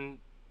edition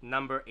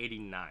number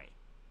 89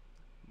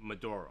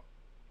 Maduro.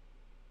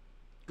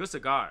 Good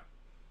cigar.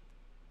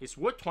 It's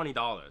worth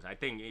 $20. I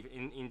think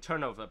in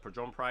terms of the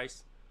Padron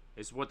price,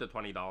 it's worth the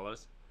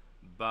 $20.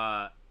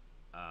 But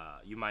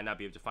you might not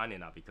be able to find it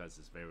now because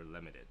it's very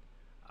limited.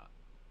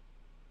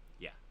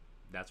 Yeah,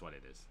 that's what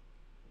it is.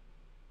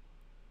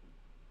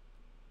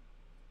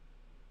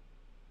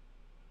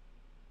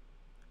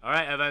 All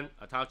right, Evan.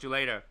 I'll talk to you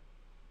later.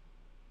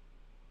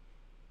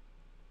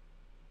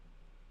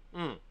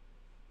 I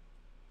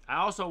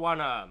also want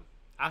to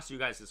ask you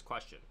guys this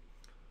question.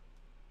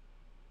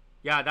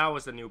 Yeah, that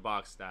was the new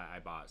box that I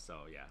bought, so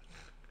yeah.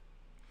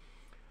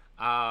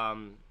 I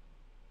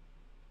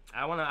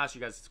want to ask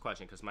you guys this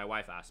question because my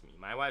wife asked me.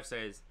 My wife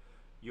says,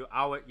 yeah,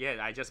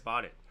 I just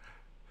bought it.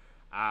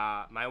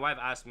 My wife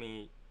asked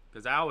me,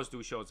 because I always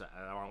do shows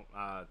around,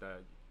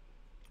 the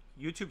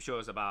YouTube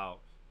shows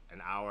about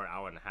an hour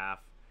and a half,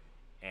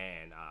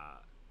 and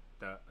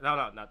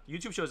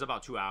YouTube show is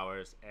about 2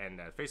 hours, and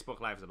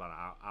Facebook Live is about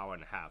an hour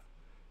and a half.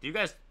 Do you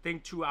guys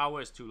think 2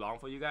 hours is too long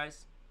for you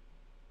guys?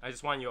 I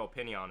just want your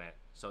opinion on it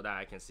so that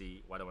I can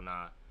see whether or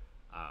not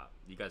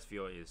you guys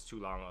feel it's too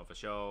long of a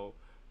show.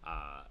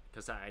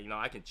 Because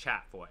I can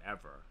chat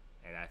forever,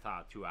 and I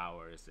thought 2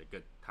 hours is a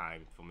good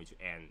time for me to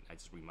end. I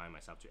just remind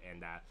myself to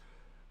end that.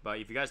 But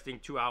if you guys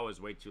think 2 hours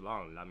is way too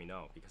long, let me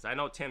know, because I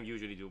know Tim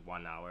usually do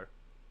 1 hour.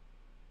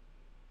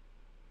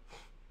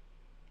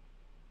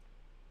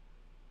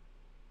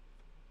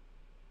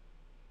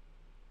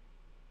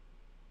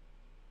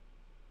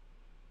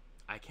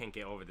 I can't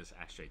get over this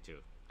ashtray too.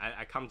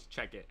 I come to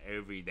check it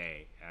every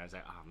day, and I was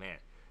like, oh man,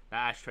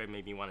 that ashtray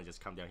made me want to just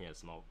come down here and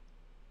smoke.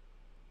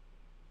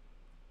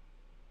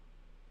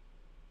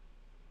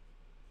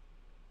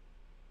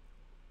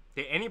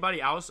 Did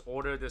anybody else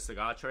order this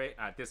cigar tray?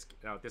 This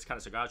kind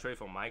of cigar tray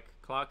from Mike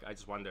Clark? I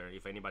just wonder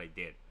if anybody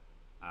did,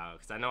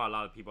 because I know a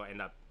lot of people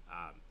end up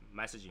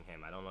messaging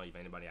him. I don't know if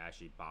anybody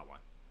actually bought one.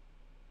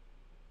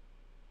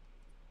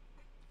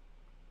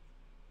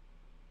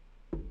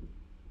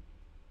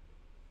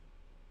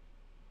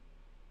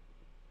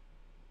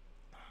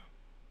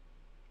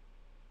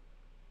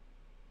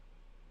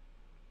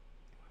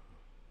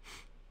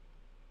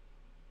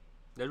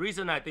 The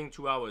reason I think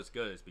 2 hours is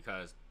good is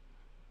because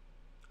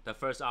the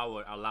first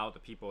hour allowed the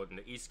people in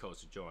the East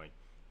Coast to join,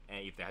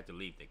 and if they had to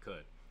leave, they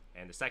could.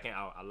 And the second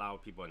hour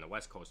allowed people in the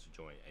West Coast to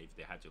join, and if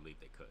they had to leave,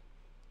 they could.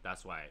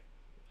 That's why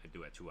I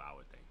do a 2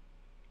 hour thing.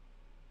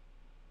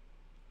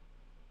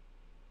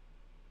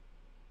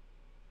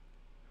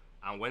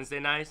 On Wednesday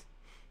nights,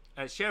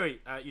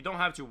 Sherry, you don't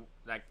have to,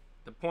 like,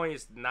 the point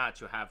is not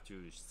to have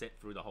to sit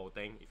through the whole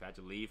thing. If you had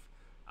to leave,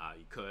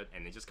 you could,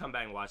 and then just come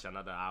back and watch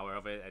another hour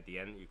of it at the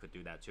end. You could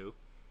do that too.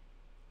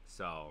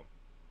 So,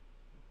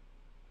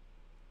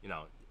 you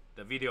know,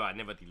 the video, I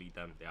never delete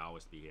them. They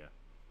always be here.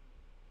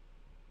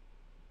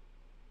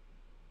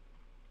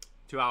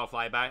 2 hour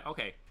flyby.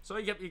 Okay, so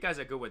you guys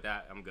are good with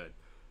that. I'm good.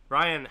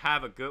 Brian,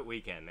 have a good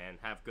weekend, man.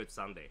 Have a good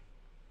Sunday.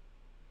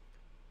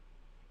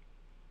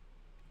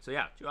 So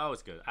yeah, 2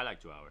 hours good. I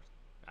like 2 hours.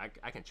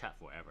 I can chat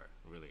forever,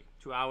 really.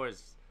 2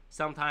 hours,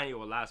 sometimes it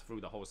will last through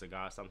the whole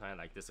cigar. Sometimes,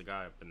 like this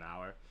cigar, an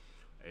hour,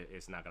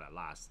 it's not gonna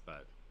last.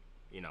 But,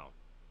 you know,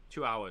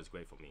 2 hours is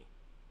great for me.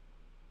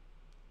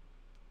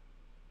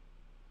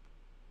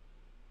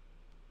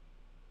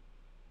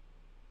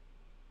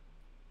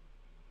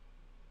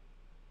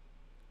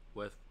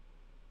 With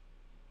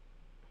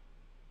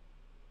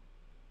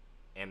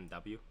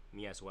MW,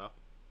 me as well.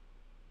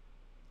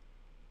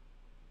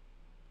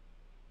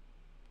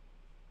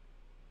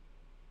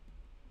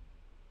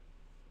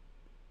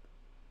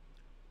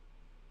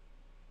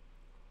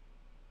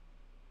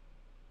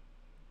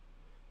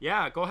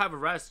 Yeah, go have a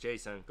rest,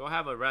 Jason. Go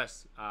have a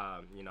rest.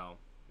 You know,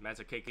 meds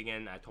are kicking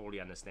in. I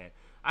totally understand.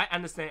 I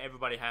understand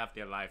everybody have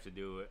their life to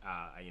do.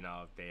 You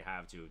know, they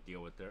have to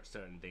deal with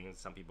certain things.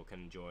 Some people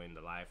can enjoy in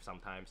the life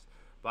sometimes.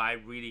 But I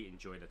really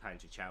enjoy the time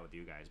to chat with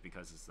you guys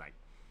because it's like,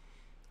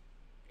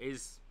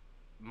 it's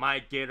my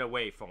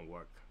getaway from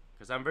work.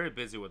 Because I'm very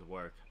busy with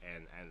work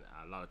and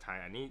a lot of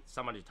time I need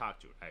somebody to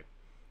talk to, right?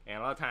 And a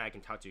lot of time I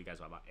can talk to you guys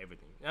about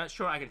everything.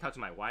 Sure, I can talk to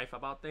my wife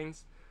about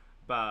things,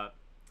 but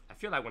I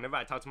feel like whenever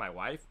I talk to my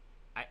wife,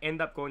 I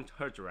end up going to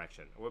her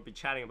direction. We'll be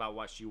chatting about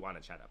what she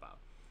want to chat about.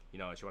 You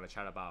know, she want to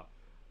chat about,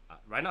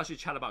 right now she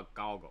chat about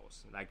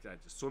goggles, like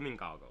swimming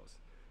goggles.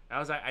 And I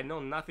was like, I know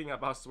nothing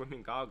about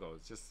swimming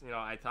goggles. Just, you know,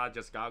 I thought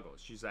just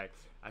goggles. She's like,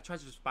 I tried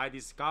to buy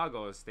these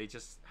goggles. They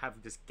just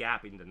have this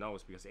gap in the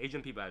nose because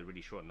Asian people have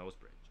really short nose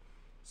bridge.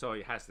 So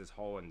it has this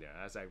hole in there.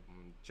 I was like,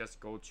 just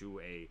go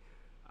to a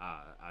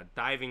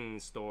diving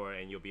store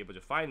and you'll be able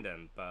to find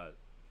them. But,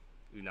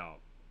 you know,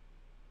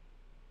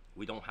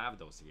 we don't have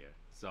those here.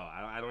 So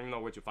I don't even know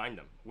where to find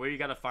them. Where you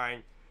gotta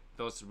find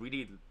those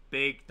really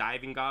big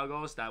diving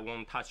goggles that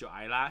won't touch your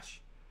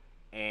eyelash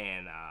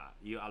and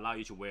you allow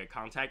you to wear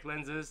contact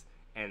lenses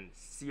and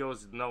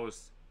seals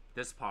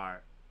this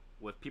part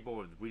with people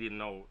with really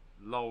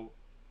low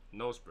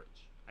nose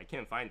bridge. I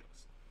can't find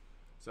those.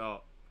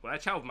 So when I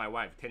chat with my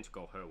wife, I tend to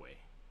go her way.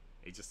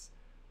 It just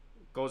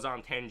goes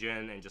on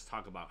tangent and just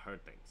talk about her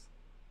things.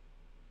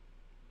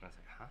 I was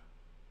like, huh?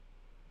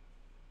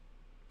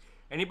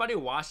 Anybody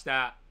watch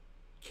that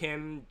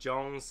Kim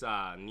Jong's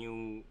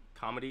new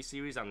comedy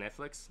series on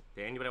Netflix?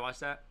 Did anybody watch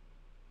that?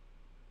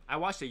 I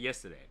watched it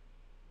yesterday.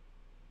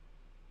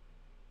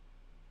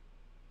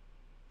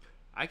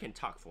 I can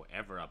talk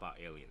forever about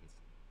aliens.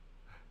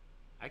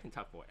 I can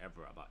talk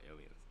forever about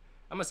aliens.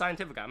 I'm a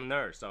scientific guy. I'm a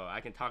nerd, so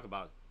I can talk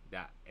about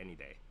that any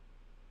day.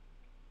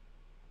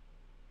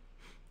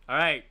 All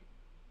right.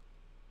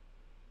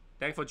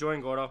 Thanks for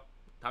joining, Gordo.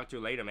 Talk to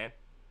you later, man.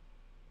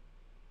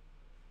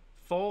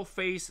 Full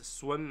face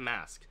swim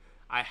mask.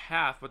 I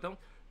have, but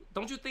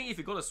don't you think if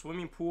you go to a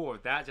swimming pool,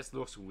 that just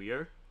looks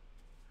weird?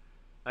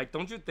 Like,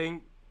 don't you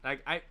think?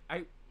 Like,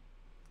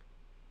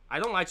 I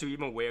don't like to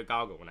even wear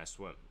goggles when I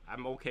swim.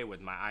 I'm okay with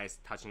my eyes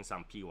touching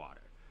some pee water,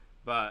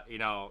 but you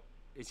know,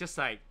 it's just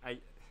like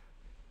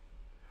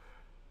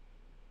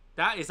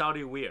that is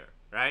already weird,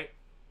 right?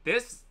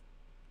 This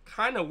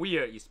kind of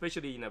weird,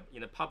 especially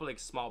in a public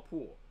small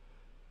pool.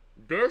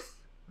 This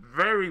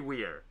very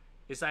weird.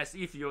 It's as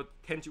if you're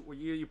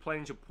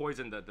planning to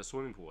poison the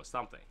swimming pool or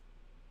something.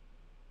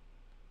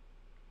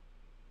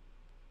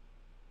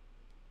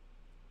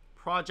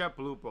 Project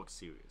Blue Book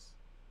series.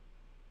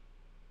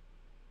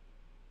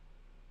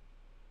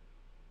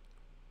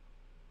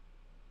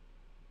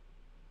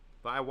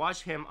 But I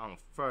watch him on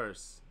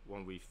first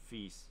when we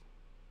feast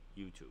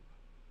YouTube.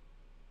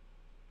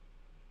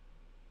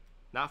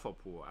 Not for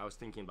pool. I was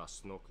thinking about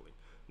snorkeling.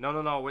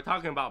 No. We're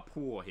talking about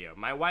pool here.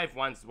 My wife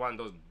wants one of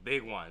those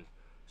big ones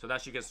so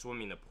that she can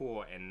swim in the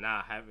pool and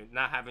not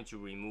having to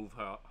remove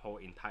her whole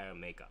entire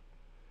makeup.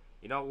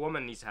 You know,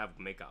 woman needs to have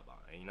makeup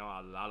on. You know,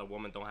 a lot of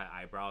women don't have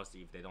eyebrows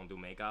if they don't do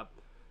makeup.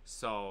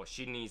 So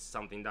she needs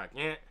something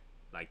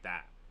like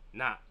that.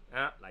 Not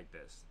like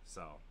this.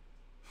 So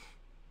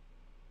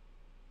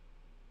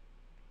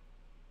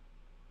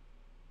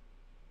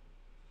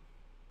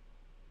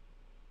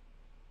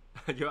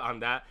you're on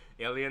that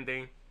alien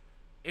thing?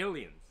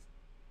 Aliens.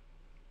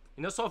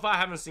 You know, so far I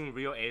haven't seen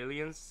real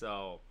aliens,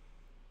 so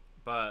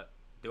but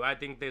do I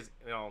think there's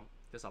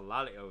a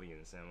lot of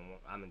aliens, and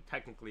I mean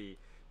technically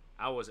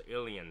I was an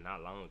alien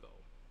not long ago.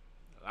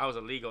 I was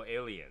a legal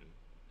alien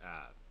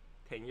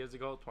 10 years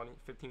ago, 20,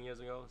 15 years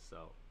ago.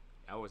 So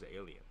I was an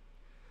alien.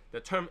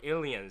 The term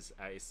aliens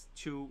is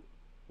too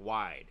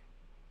wide.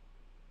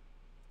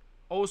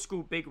 Old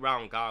school big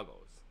round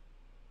goggles.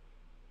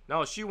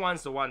 No, she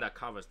wants the one that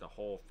covers the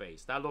whole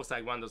face. That looks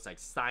like one of those like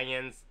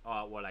science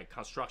or like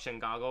construction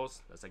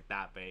goggles. That's like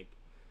that big.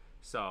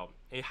 So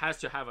it has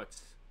to have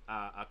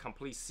a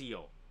complete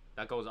seal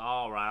that goes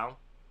all around,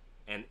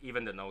 and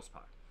even the nose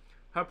part.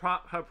 Her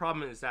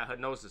problem is that her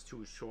nose is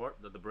too short,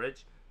 the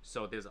bridge.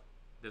 So there's a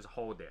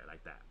hole there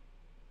like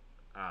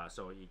that.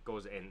 So it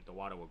goes in. The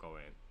water will go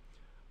in.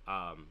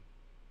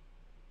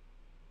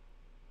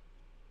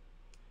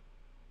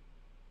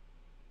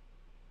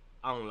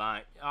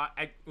 Online,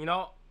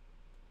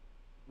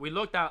 we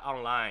looked at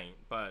online,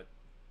 but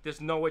there's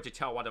no way to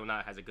tell whether or not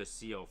it has a good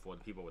seal for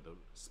the people with a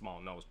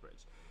small nose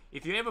bridge.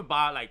 If you ever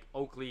bought like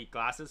Oakley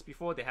glasses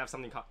before, they have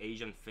something called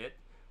Asian Fit,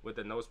 where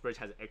the nose bridge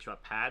has an extra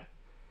pad.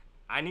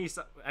 I need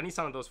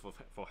some of those for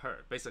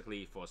her,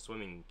 basically for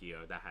swimming gear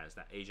that has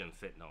that Asian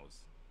Fit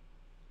nose.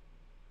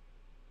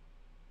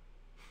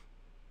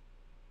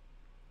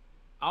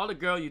 All the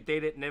girl you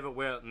dated never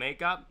wear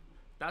makeup.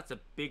 That's the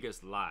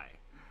biggest lie.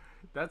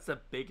 That's the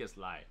biggest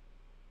lie.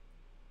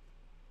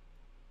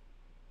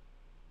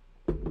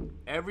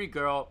 Every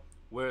girl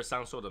wears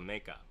some sort of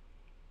makeup.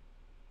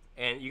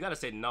 And you gotta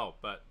say no,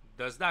 but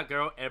does that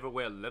girl ever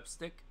wear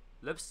lipstick?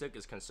 Lipstick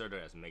is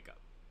considered as makeup.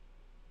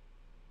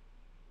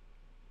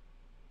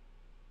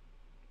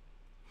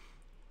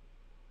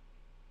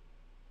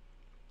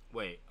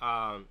 Wait,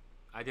 I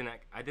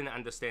didn't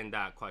understand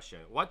that question.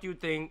 What do you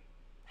think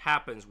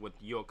happens with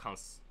your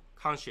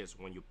conscience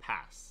when you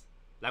pass?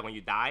 Like when you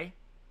die?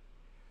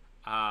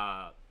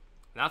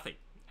 Nothing.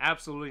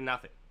 Absolutely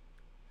nothing.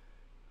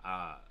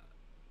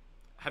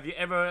 Have you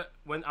ever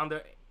went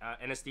under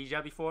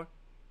anesthesia before?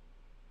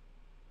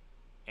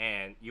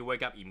 And you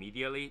wake up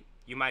immediately?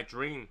 You might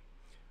dream,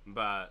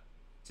 but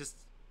just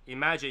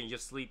imagine you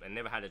just sleep and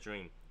never had a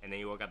dream, and then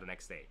you wake up the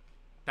next day.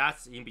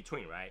 That's in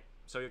between, right?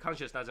 So your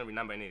conscience doesn't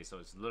remember anything, so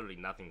it's literally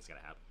nothing's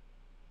gonna happen.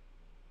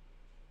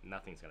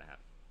 Nothing's gonna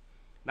happen.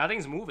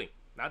 Nothing's moving.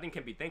 Nothing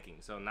can be thinking,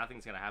 so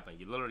nothing's gonna happen.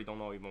 You literally don't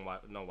know even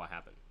know what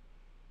happened.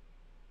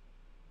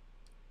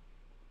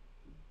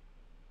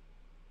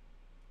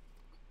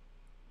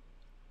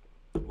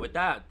 With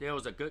that, there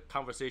was a good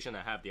conversation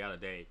I had the other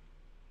day,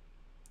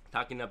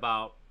 talking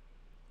about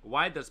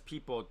why does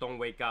people don't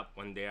wake up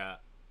when they're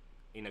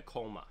in a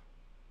coma?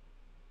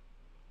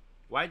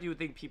 Why do you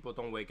think people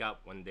don't wake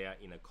up when they're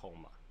in a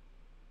coma?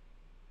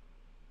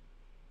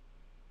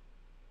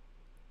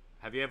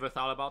 Have you ever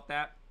thought about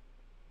that?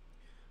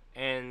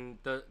 And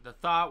the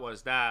thought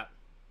was that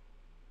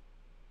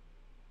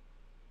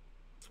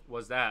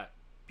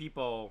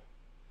people's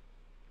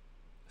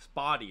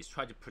bodies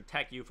try to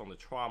protect you from the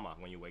trauma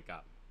when you wake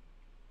up.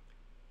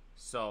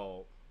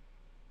 So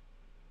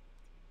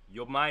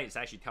your mind is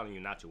actually telling you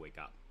not to wake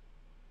up,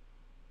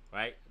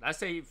 right? Let's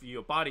say if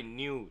your body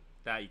knew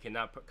that you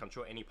cannot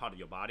control any part of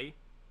your body,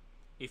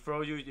 it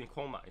throws you in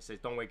coma. It says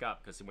don't wake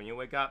up, because when you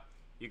wake up,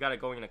 you gotta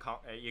go in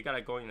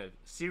a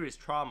serious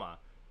trauma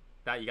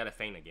that you gotta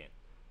faint again.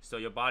 So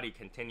your body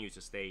continues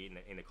to stay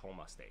in a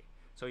coma state.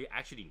 So it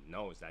actually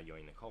knows that you're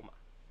in a coma.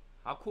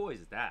 How cool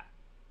is that?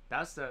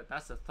 That's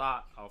the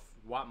thought of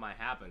what might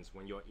happen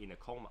when you're in a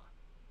coma.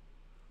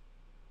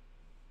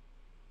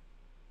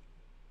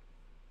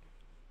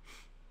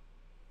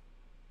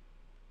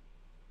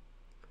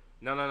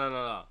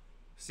 No.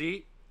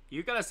 See,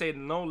 you gotta say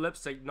no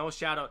lipstick, no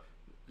shadow.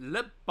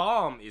 Lip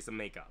balm is a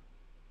makeup.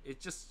 It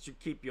just to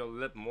keep your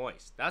lip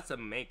moist. That's a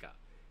makeup.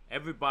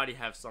 Everybody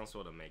has some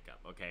sort of makeup,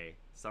 okay?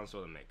 Some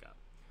sort of makeup.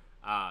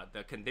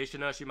 The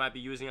conditioner she might be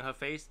using on her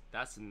face,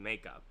 that's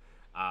makeup.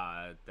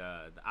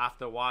 The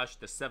after wash,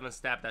 the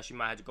 7-step that she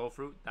might have to go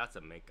through, that's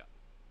a makeup.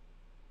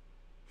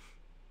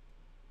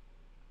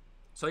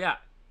 So yeah,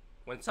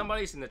 when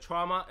somebody's in the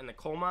trauma and the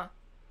coma,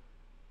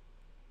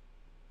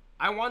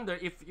 I wonder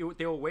if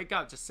they will wake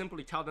up, just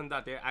simply tell them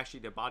that their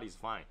body's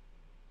fine.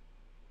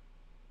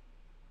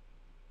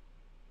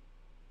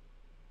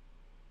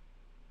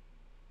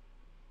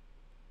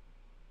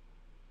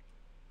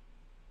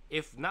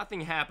 If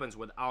nothing happens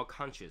with our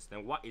conscious,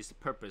 then what is the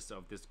purpose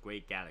of this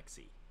great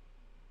galaxy?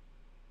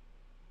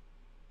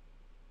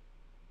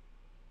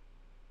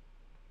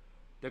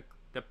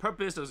 The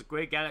purpose of the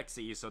great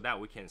galaxy is so that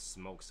we can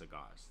smoke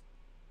cigars.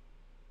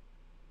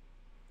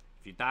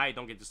 If you die, you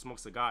don't get to smoke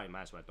cigar, you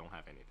might as well don't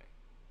have anything.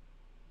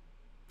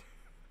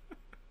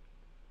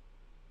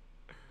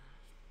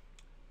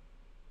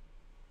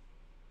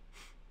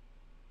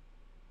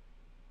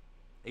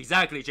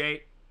 Exactly,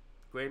 Jay.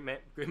 Great man.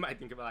 Great mind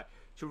think about it.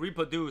 To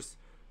reproduce,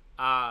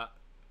 I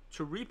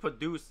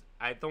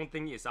don't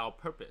think it's our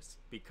purpose,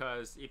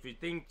 because if you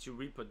think to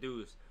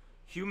reproduce,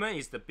 human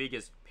is the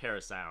biggest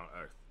parasite on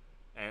Earth,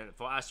 and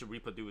for us to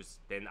reproduce,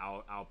 then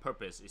our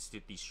purpose is to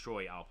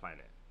destroy our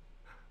planet.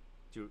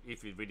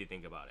 If you really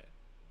think about it,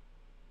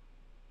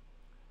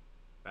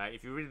 right?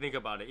 If you really think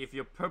about it, if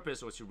your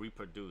purpose was to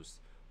reproduce,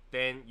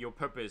 then your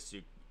purpose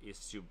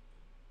is to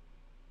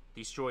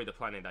destroy the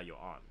planet that you're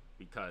on,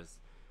 because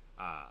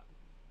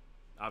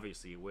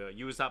obviously we'll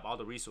use up all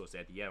the resources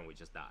at the end. We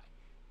just die.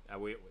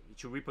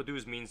 To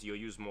reproduce means you'll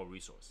use more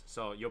resource.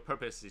 So your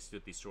purpose is to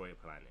destroy a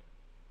planet.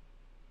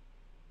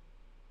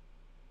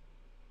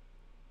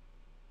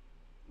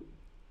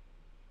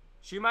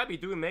 She might be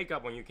doing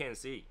makeup when you can't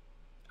see.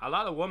 A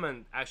lot of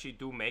women actually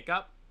do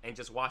makeup and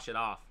just wash it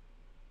off.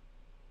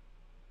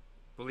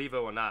 Believe it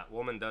or not,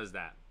 woman does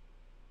that.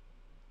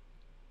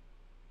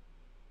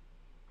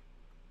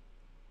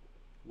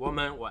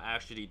 Women will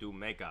actually do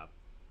makeup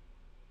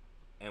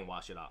and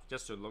wash it off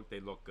just to they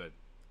look good.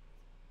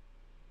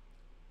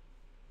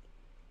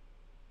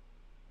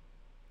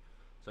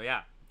 So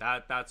yeah,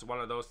 that's one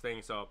of those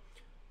things. So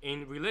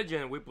in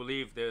religion, we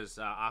believe there's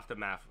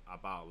aftermath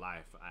about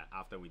life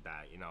after we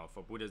die. You know,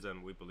 for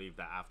Buddhism, we believe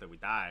that after we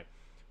die,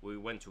 we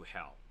went to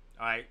hell.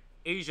 All right,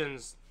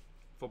 Asians,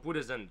 for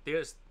Buddhism,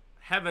 there's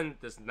heaven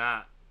is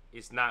not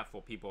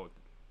for people.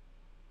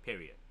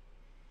 Period.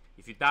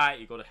 If you die,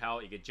 you go to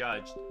hell. You get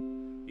judged.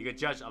 You get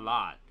judged a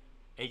lot,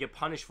 and you get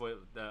punished for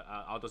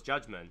all those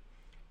judgment.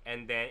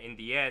 And then in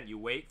the end, you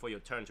wait for your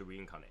turn to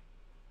reincarnate.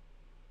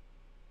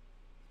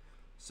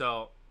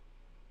 So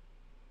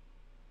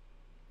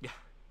yeah,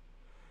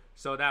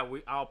 so that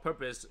our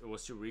purpose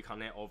was to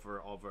reincarnate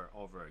over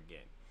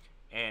again.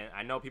 And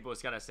I know people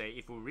is gonna say,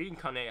 if we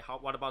reincarnate,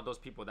 what about those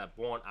people that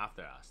born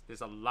after us?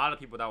 There's a lot of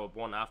people that were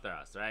born after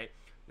us, right?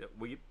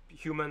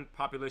 Human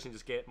population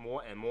just get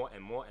more and more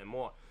and more and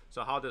more.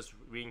 So how does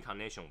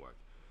reincarnation work?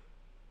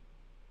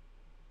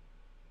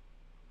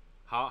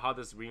 How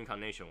does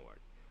reincarnation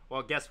work?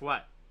 Well, guess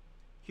what?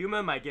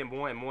 Human might get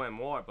more and more and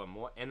more, but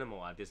more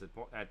animal are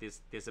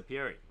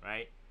disappearing,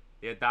 right?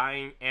 They're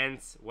dying,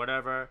 ants,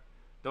 whatever.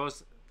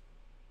 Those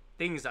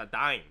things are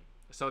dying.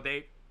 So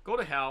they go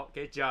to hell,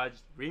 get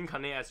judged,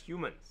 reincarnate as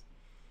humans.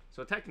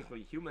 So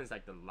technically, humans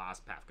like the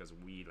last path because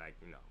we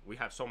we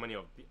have so many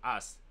of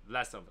us,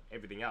 less of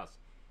everything else.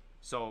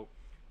 So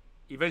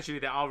eventually,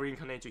 they all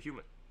reincarnate to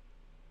human.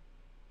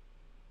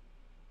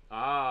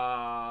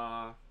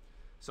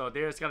 So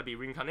there's gotta be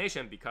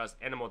reincarnation because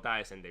animal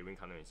dies and they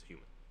reincarnate as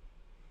human.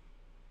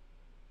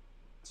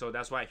 So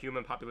that's why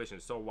human population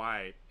is so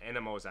wide,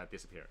 animals are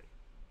disappearing.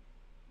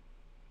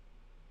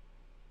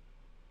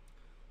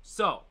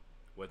 So,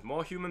 with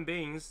more human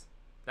beings,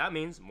 that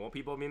means more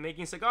people be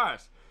making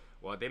cigars.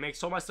 Well, they make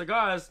so much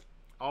cigars,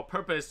 our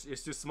purpose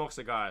is to smoke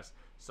cigars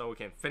so we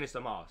can finish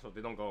them all so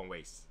they don't go on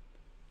waste.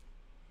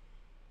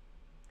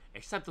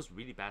 Except those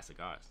really bad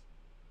cigars.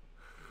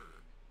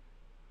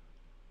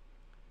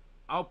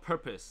 Our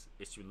purpose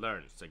is to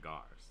learn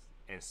cigars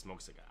and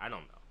smoke cigars. I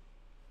don't know.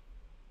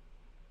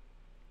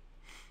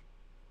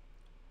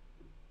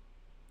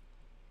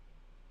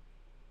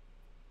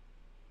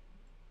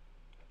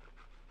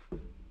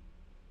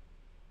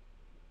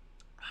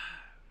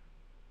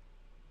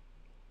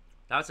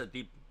 That's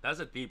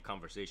a deep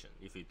conversation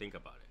if you think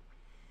about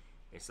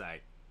it. It's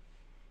like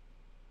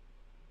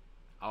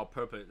our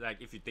purpose,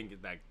 like if you think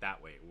it like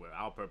that way, where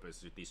our purpose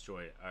is to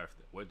destroy Earth,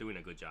 we're doing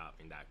a good job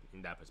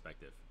in that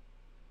perspective.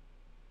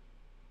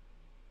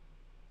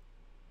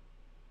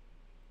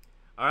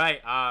 All right,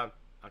 I'll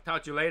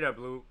talk to you later,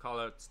 blue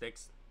collar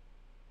sticks.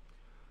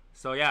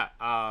 So yeah,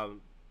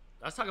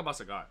 let's talk about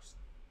cigars.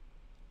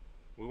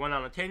 We went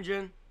on a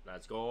tangent.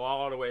 Let's go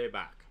all the way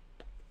back.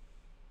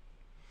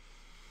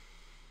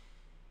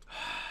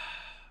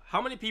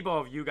 How many people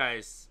of you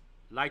guys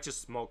like to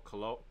smoke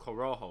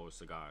Corojo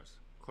cigars,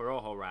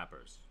 Corojo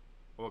wrappers,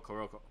 or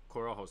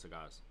Corojo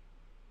cigars?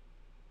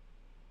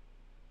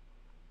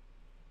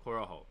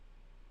 Corojo.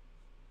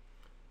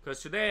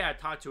 Because today I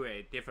talked to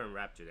a different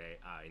rep today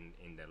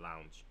in the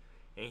lounge,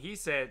 and he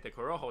said the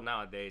Corojo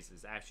nowadays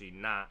is actually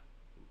not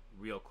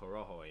real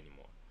Corojo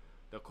anymore.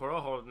 The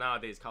Corojo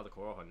nowadays is called the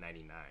Corojo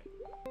 99.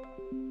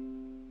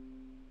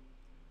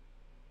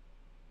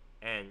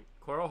 And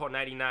Corojo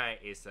 99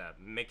 is a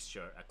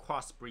mixture, a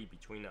crossbreed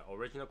between the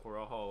original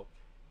Corojo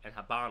and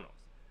Habanos.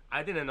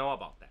 I didn't know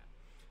about that.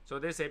 So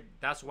they say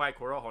that's why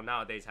Corojo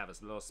nowadays have a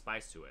little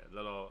spice to it, a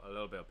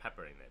little bit of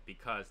pepper in it,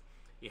 because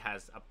it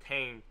has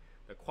obtained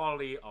the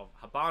quality of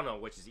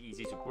Habano, which is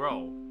easy to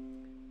grow,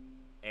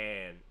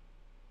 and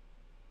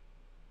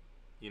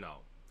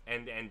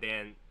and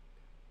then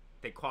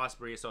they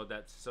crossbreed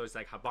so it's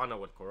like Habano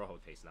with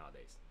Corojo taste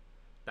nowadays.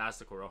 That's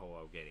the Corojo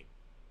we're getting.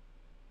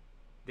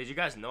 Did you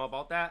guys know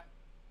about that?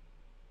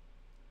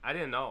 I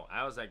didn't know.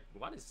 I was like,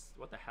 what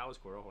the hell is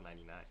Corojo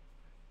 99?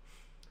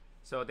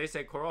 So they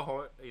say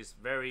Corojo is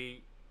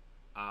very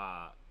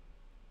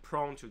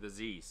prone to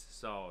disease.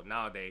 So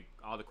nowadays,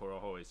 all the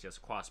Corojo is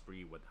just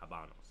crossbreed with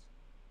Habanos.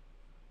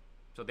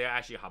 So they're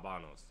actually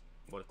Habanos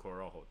with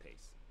Corojo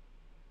taste.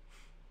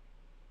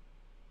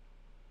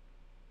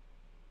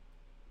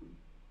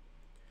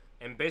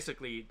 And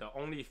basically, the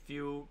only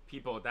few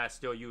people that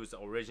still use the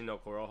original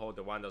Corojo,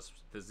 the one that's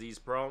disease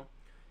prone,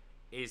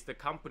 is the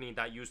company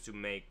that used to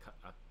make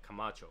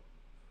Camacho.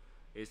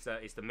 It's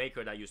the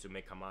maker that used to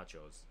make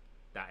Camachos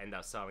that end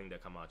up selling the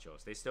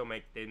Camachos.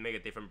 They make a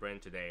different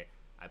brand today.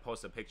 I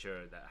post a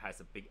picture that has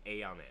a big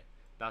A on it.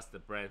 That's the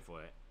brand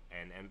for it.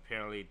 And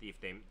apparently,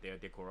 if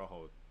their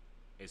Corojo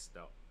is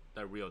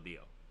the real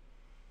deal.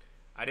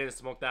 I didn't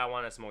smoke that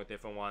one. I smoked a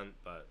different one,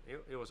 but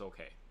it was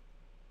okay.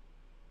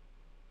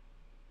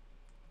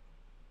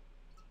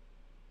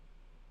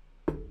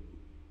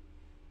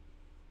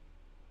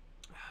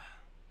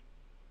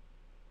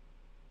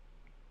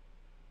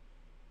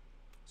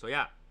 So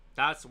yeah,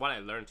 that's what I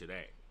learned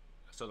today.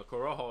 So the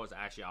Corojo is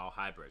actually all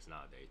hybrids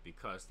nowadays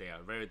because they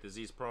are very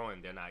disease prone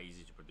and they're not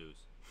easy to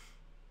produce.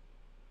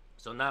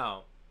 So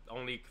now, the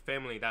only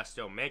family that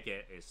still make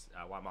it is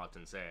what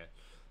Martin said,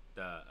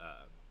 the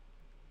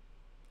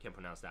can't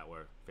pronounce that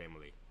word,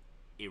 family,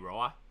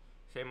 Iroa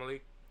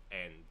family,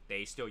 and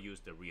they still use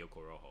the real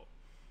Corojo.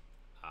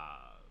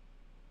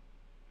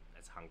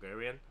 That's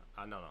Hungarian.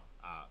 No.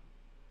 I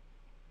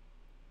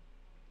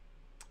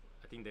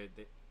think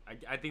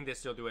I think they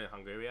still do it in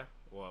Hungary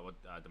or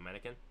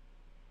Dominican.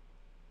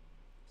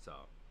 So,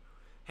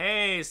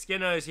 hey,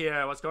 Skinner is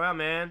here. What's going on,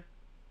 man?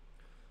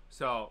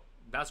 So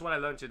that's what I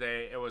learned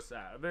today. It was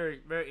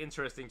very, very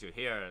interesting to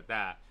hear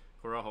that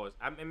Corojo.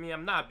 I mean,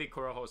 I'm not a big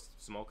Corojo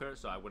smoker,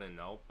 so I wouldn't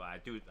know. But I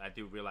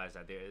do realize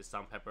that there is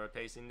some pepper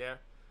taste in there.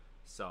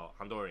 So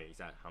Honduran,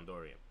 exactly,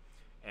 Honduran,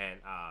 and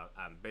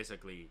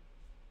basically,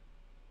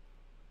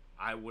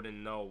 I wouldn't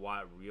know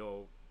what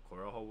real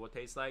Corojo would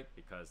taste like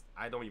because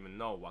I don't even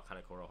know what kind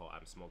of Corojo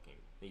I'm smoking.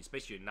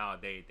 Especially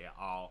nowadays, they're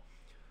all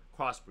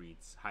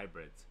crossbreeds,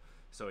 hybrids,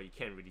 so you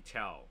can't really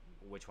tell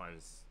which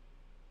ones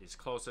is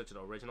closer to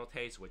the original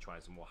taste, which one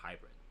is more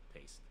hybrid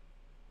taste.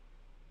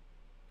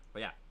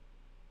 But yeah,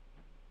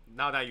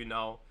 now that you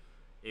know,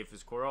 if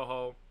it's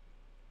Corojo,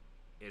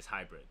 it's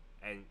hybrid,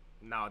 and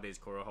nowadays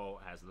Corojo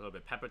has a little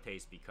bit pepper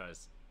taste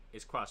because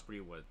it's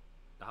crossbreed with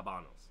the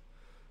Habanos.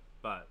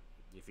 But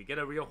if you get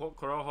a real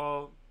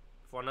Corojo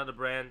for another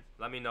brand,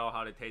 let me know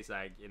how it tastes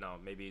like. You know,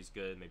 maybe it's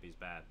good, maybe it's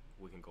bad.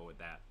 We can go with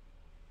that.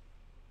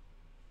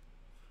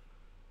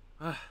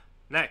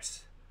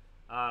 Next,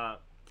 I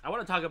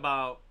want to talk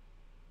about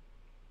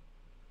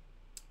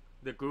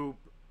the group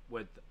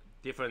with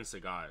different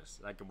cigars.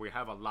 Like we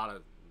have a lot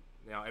of,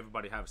 you know,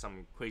 everybody have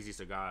some crazy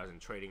cigars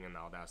and trading and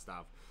all that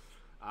stuff.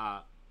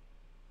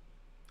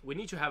 We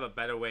need to have a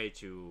better way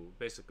to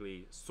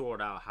basically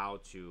sort out how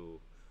to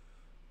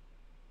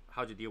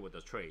deal with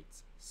the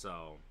trades.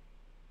 So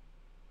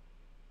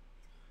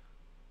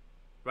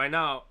right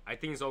now, I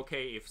think it's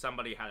okay if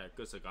somebody had a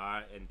good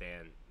cigar and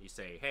then you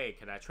say, hey,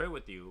 can I trade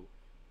with you?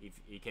 If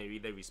you can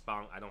either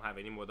respond, I don't have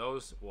any more of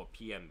those, or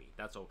PM me.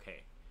 That's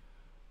okay.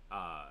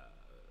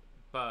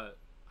 But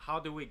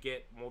how do we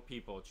get more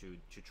people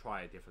to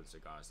try different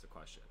cigars? The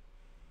question.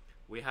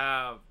 We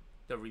have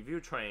the review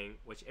train,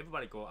 which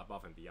everybody go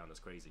above and beyond. That's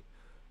crazy,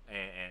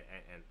 and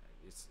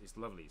it's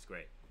lovely. It's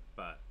great.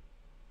 But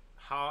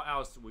how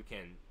else we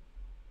can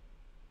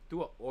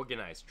do an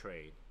organized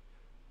trade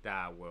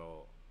that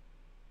will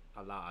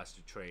allow us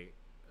to trade,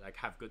 like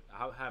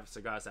have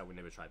cigars that we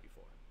never tried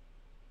before.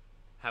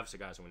 Have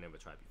cigars we never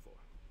tried before.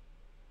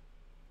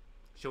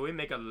 Should we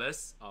make a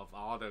list of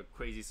all the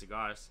crazy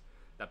cigars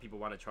that people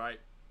want to try,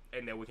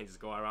 and then we can just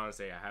go around and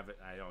say I have it,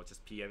 I don't know,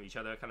 just PM each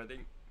other kind of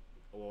thing,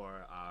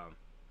 or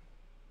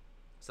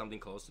something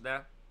close to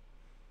that.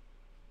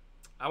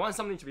 I want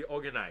something to be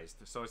organized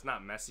so it's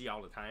not messy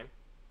all the time.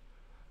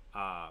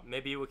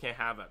 Maybe we can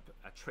have a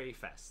trade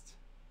fest.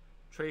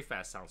 Trade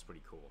fest sounds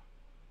pretty cool.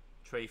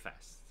 Trade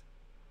fest.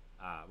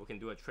 We can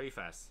do a trade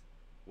fest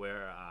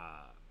where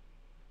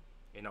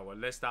we'll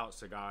list out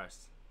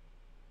cigars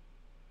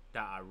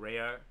that are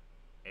rare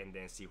and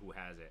then see who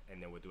has it,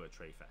 and then we'll do a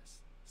trade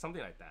fest.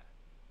 Something like that.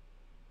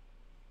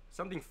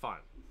 Something fun.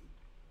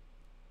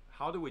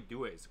 How do we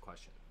do it is the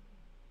question.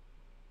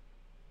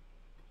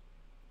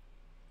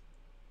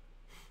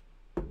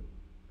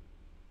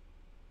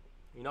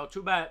 You know,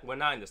 too bad we're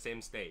not in the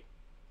same state.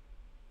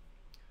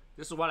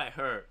 This is what I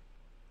heard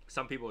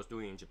some people was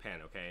doing in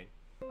Japan, okay?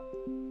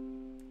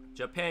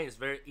 Japan is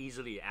very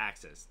easily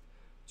accessed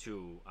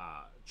to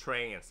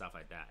train and stuff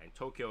like that. And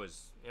Tokyo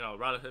is, you know, a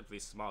relatively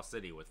small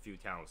city with few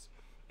towns.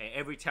 And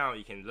every town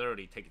you can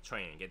literally take a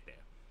train and get there.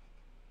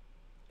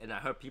 And I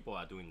heard people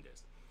are doing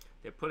this.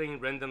 They're putting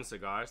random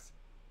cigars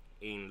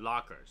in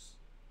lockers.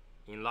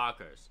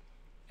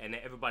 And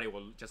then everybody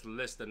will just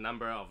list the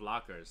number of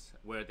lockers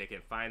where they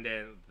can find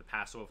it, the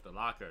password of the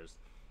lockers.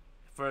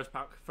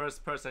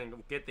 First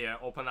person get there,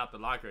 open up the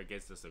locker,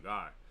 gets the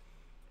cigar.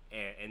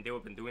 And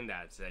they've been doing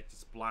that. It's like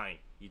just blind.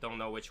 You don't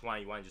know which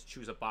one you want. Just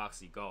choose a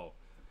box, you go,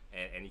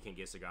 and you can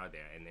get a cigar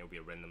there, and it'll be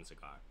a random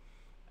cigar.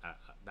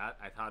 That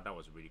I thought that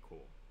was really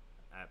cool.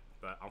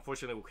 But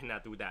unfortunately, we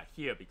cannot do that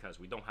here because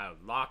we don't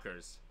have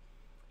lockers,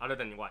 other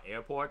than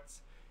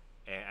airports.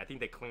 And I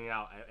think they clean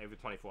out every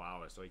 24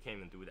 hours, so you can't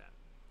even do that.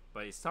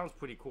 But it sounds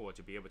pretty cool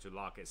to be able to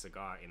lock a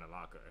cigar in a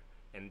locker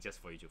and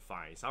just for you to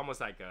find. It's almost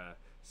like a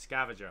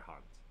scavenger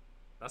hunt.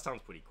 That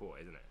sounds pretty cool,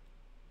 isn't it?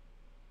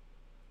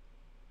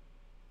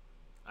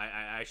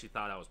 I actually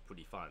thought that was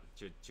pretty fun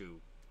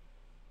to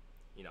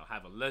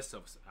have a list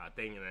of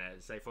things and then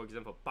say, for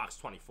example, box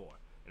 24.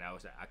 And I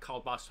was like, I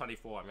called box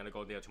 24. I'm gonna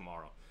go there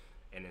tomorrow.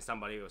 And then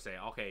somebody will say,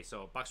 okay,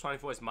 so box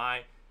 24 is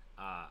mine.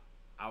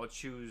 I would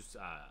choose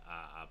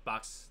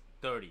box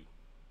 30.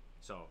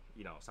 So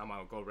someone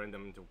will go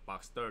random to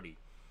box 30,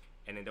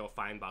 and then they'll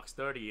find box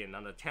 30 in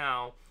another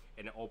town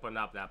and then open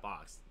up that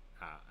box.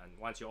 And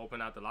once you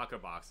open up the locker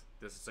box,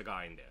 there's a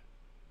cigar in there.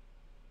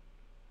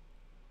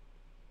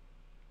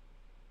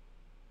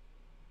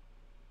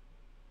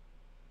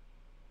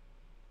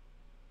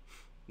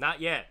 Not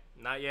yet.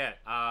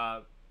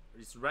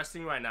 It's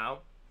resting right now.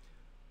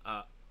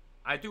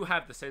 I do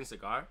have the same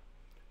cigar,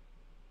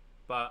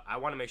 but I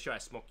want to make sure I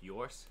smoke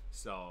yours.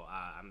 So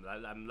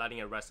I'm letting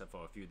it rest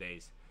for a few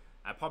days.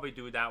 I probably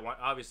do that one.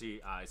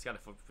 Obviously, it's got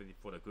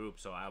for the group,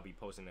 so I'll be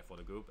posting it for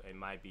the group. It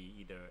might be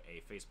either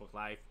a Facebook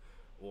Live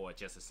or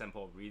just a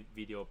simple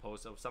video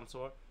post of some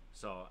sort.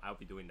 So I'll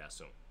be doing that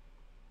soon.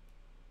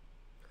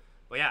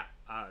 But yeah,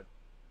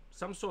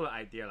 some sort of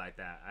idea like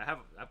that. I have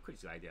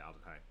crazy idea all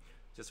the time.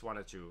 Just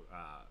wanted to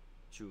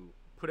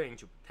put it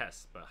into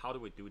test, but how do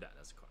we do that?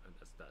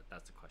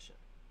 That's the question.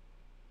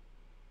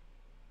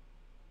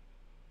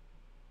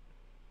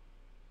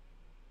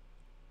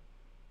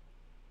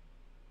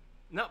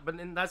 No, but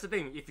then that's the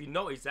thing. If you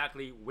know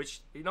exactly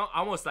which,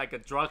 almost like a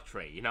drug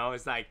trade.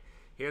 It's like,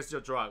 here's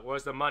your drug.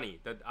 Where's the money?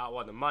 The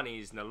money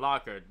is in the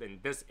locker in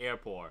this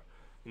airport,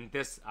 in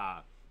this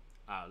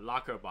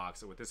locker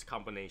box with this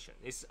combination.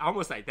 It's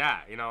almost like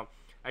that.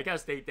 I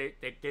guess they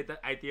get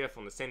the idea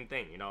from the same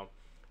thing.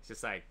 It's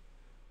just like,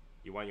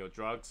 you want your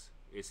drugs,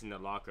 it's in the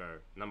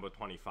locker number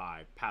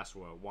 25,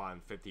 password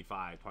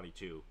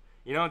 15522.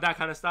 That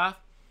kind of stuff.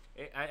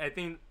 I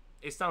think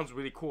it sounds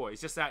really cool. It's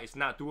just that it's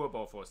not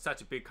doable for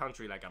such a big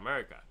country like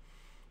America,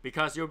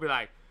 because you'll be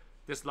like,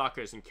 this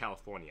locker is in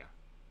California,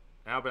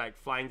 and I'll be like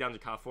flying down to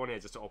California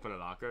just to open a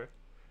locker,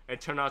 and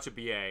turn out to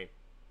be a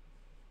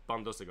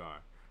bundle cigar.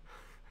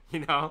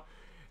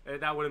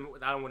 That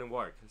wouldn't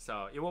work.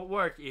 So it won't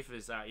work if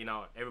it's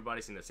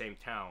everybody's in the same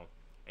town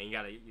and you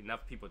got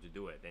enough people to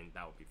do it. Then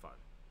that would be fun.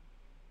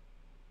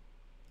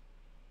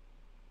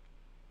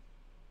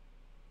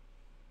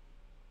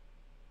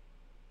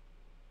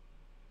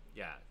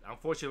 Yeah,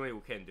 unfortunately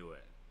we can't do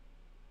it.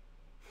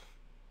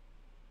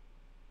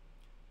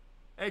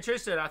 Hey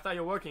Tristan, I thought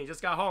you were working. You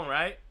just got home,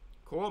 right?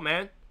 Cool,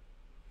 man.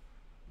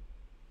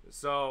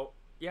 So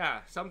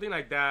yeah, something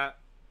like that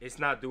is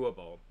not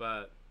doable,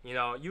 but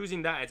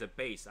using that as a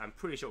base, I'm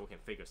pretty sure we can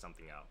figure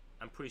something out.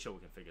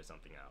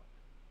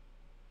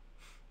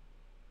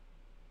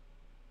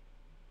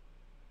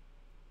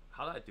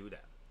 How do I do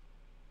that?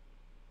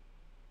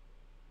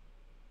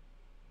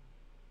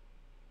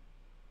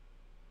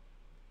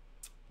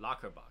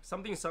 Locker box.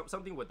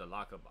 Something with the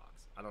locker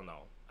box. I don't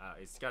know.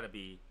 It's gotta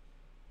be.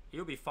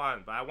 It'll be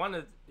fun, but I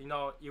wanted.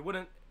 It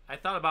wouldn't. I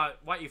thought about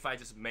what if I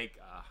just make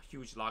a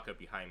huge locker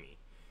behind me,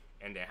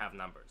 and they have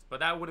numbers. But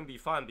that wouldn't be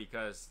fun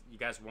because you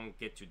guys won't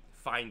get to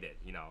find it.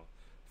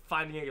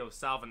 Finding it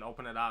yourself and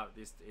open it out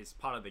is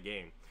part of the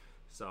game.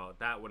 So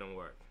that wouldn't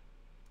work.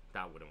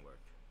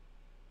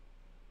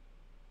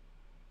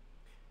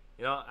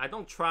 I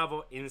don't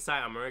travel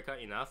inside America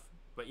enough,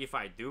 but if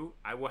I do,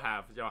 I will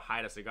have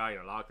hide a cigar in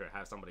a locker,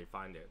 have somebody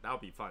find it. That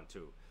would be fun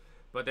too.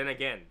 But then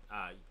again,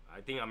 I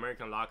think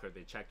American locker,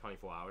 they check every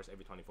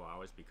 24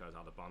 hours because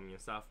of the bombing and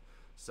stuff.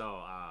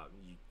 So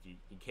you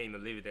can't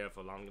even leave it there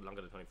for longer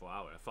than 24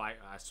 hours.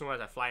 As soon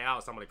as I fly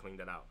out, somebody cleaned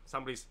it out.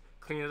 Somebody's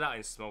cleaned it out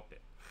and smoked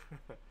it.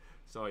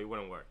 So it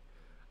wouldn't work.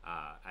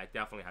 I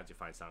definitely have to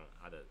find some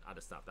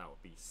other stuff that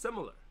would be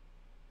similar.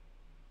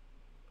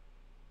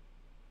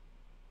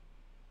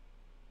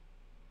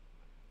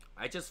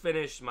 I just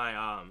finished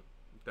my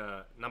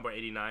the number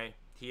 89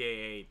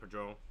 TAA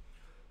Padron.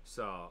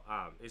 So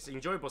it's an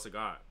enjoyable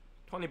cigar.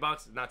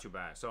 $20, not too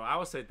bad. So I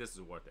would say this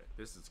is worth it.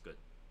 This is good.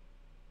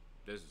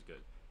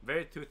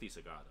 Very toothy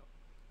cigar though.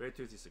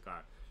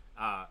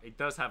 It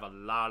does have a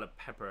lot of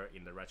pepper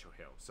in the retro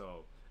hill,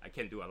 so I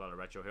can't do a lot of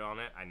retro hill on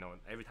it. I know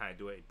every time I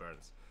do it, it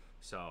burns.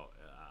 So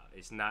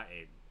it's not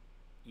a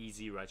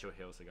easy retro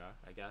hill cigar,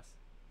 I guess.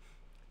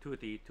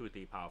 Toothy,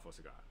 powerful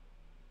cigar.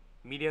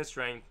 Medium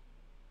strength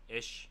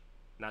ish,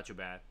 not too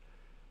bad.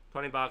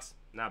 $20,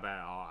 not bad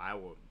at all. I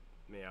would,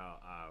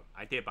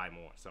 I did buy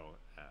more, so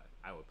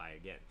I would buy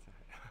again.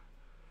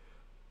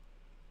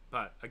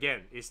 But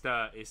again, it's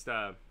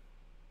the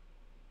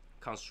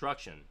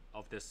construction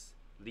of this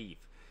leaf,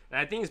 and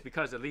I think it's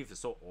because the leaf is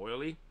so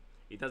oily,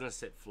 it doesn't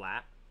sit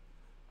flat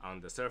on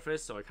the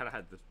surface, so it kind of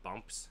has the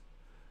bumps,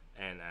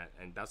 and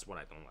that's what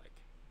I don't like.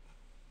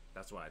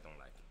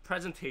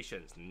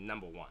 Presentation is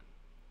number one.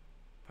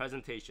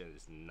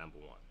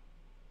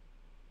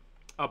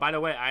 Oh, by the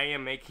way,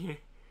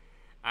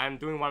 I'm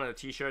doing one of the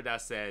t-shirt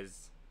that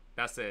says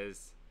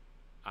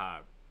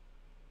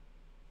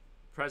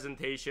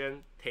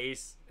presentation,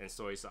 taste, and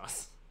soy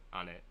sauce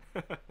on it.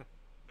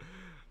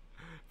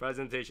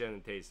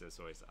 Presentation, taste, and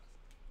soy sauce.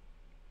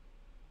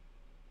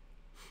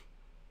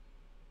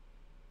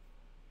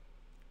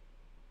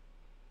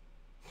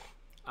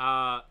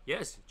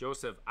 Yes,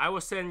 Joseph. I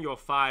will send your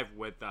 5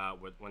 with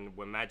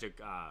when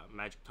Magic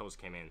Toast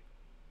came in,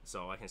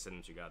 so I can send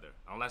them together.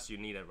 Unless you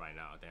need it right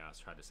now, then I'll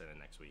try to send it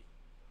next week.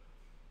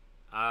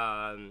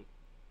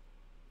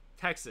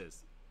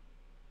 Texas.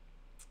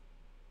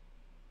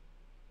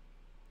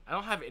 I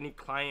don't have any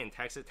client in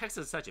Texas.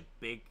 Texas is such a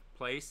big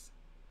place.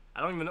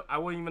 I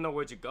wouldn't even know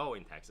where to go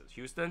in Texas.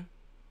 Houston?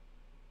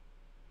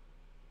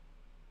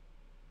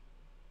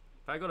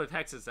 If I go to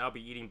Texas, I'll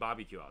be eating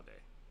barbecue all day.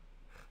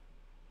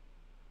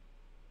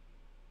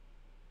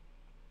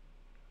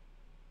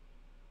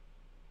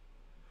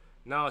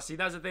 No, see,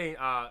 that's the thing.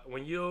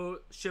 When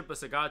you ship a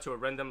cigar to a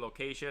random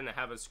location and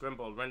have it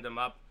scrambled random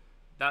up,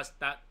 that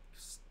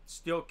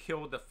still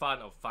kill the fun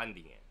of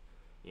finding it.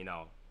 You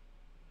know,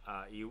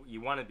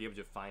 you want to be able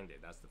to find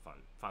it. That's the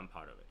fun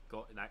part of it.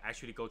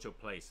 Actually go to a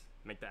place,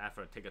 make the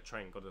effort, take a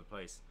train, go to the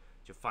place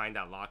to find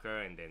that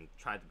locker, and then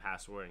try the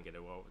password and get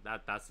it. Well,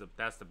 that's the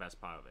best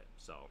part of it.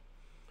 So,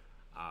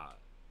 I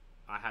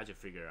had to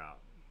figure it out,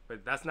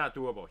 but that's not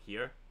doable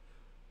here.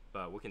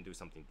 But we can do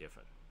something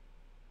different.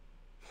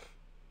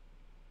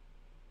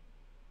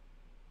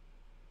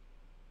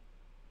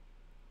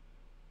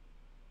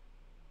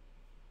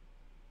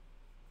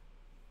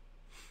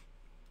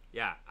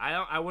 Yeah,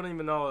 I wouldn't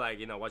even know, like,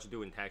 you know, what to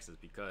do in Texas,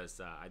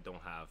 because I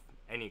don't have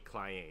any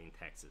client in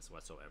Texas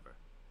whatsoever.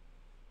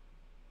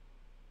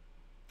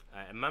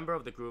 A member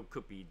of the group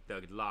could be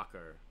the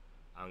locker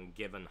on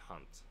given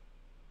hunt.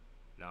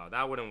 No,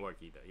 that wouldn't work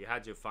either. You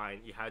had to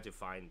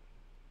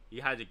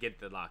get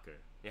the locker.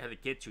 You had to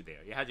get to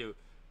there. You had to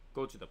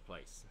go to the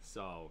place.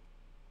 So,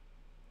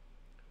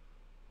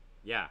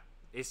 yeah,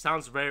 it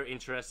sounds very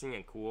interesting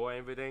and cool and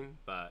everything,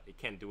 but it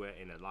can't do it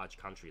in a large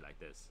country like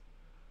this.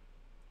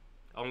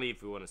 Only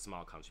if you want a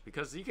small country,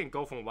 because you can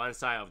go from one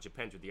side of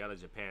Japan to the other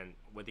Japan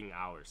within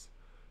hours.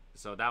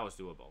 So that was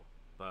doable,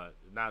 but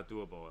not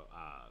doable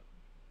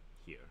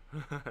here.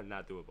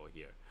 Not doable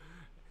here.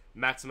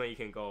 Maximum you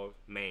can go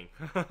Maine.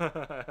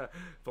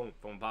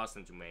 from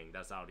Boston to Maine,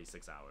 that's already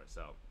 6 hours.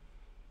 So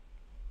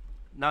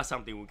not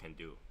something we can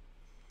do.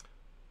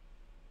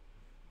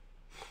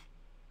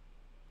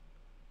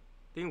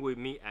 I think we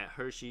meet at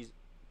Hershey's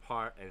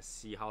Park and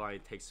see how long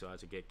it takes for us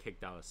to get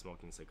kicked out of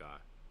smoking cigar.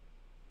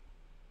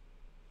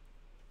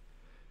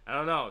 I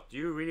don't know. Do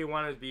you really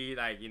want to be,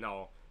 like, you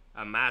know,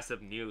 a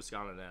massive news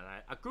scandal?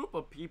 A group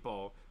of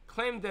people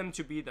claim them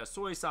to be the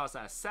soy sauce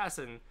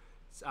assassin,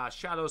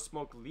 Shadow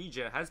Smoke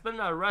Legion, has been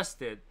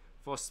arrested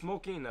for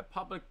smoking in a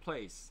public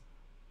place.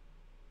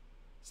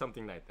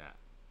 Something like that.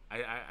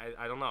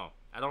 I don't know.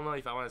 I don't know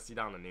if I want to see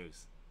that on the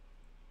news.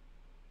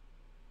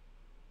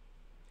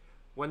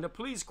 When the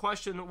police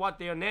questioned what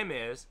their name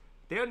is,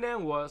 their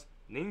name was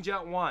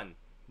Ninja 1,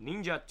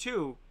 Ninja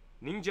 2,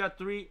 Ninja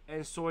 3,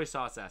 and Soy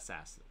Sauce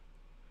Assassin.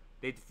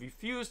 They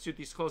refuse to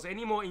disclose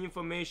any more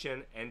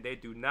information, and they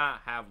do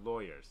not have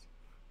lawyers.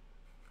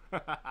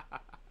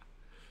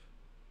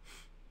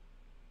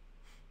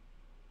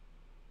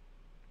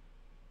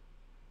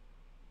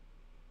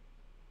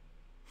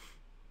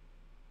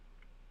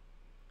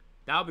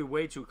 That would be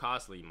way too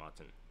costly,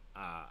 Martin.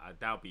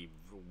 That would be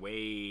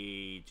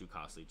way too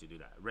costly to do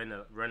that.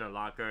 Rent a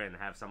locker and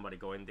have somebody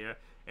go in there,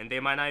 and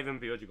they might not even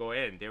be able to go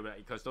in there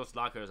because those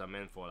lockers are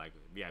meant for, like,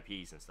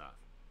 VIPs and stuff.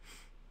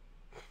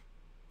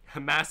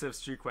 Massive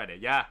street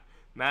credit, yeah,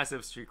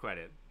 massive street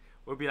credit.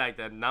 Would be like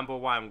the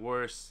 #1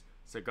 worst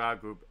cigar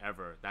group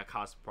ever that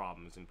caused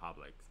problems in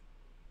public.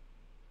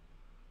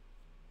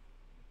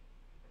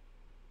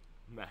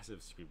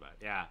 Massive street credit,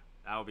 yeah,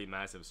 that would be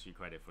massive street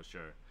credit for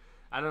sure.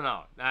 I don't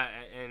know,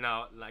 you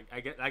know, like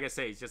I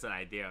say, it's just an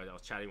idea. I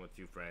was chatting with a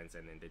few friends,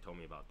 and then they told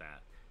me about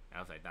that. And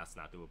I was like, that's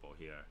not doable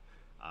here.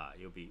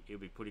 It'll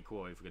be pretty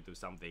cool if we could do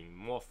something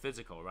more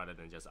physical rather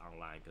than just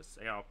online. Because,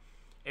 you know,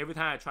 every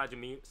time I try to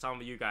meet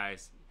some of you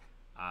guys,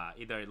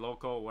 either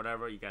local or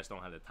whatever, you guys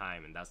don't have the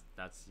time, and that's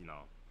you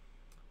know,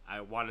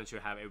 I wanted to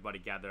have everybody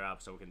gather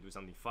up so we can do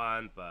something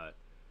fun, but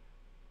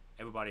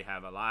everybody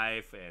have a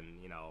life,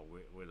 and, you know,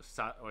 we're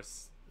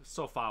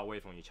so far away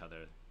from each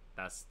other.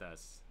 That's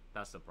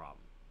the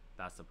problem.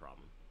 That's the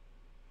problem.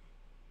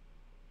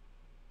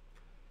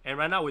 And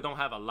right now we don't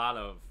have a lot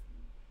of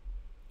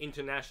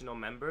international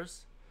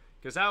members,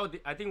 because I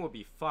think it would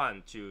be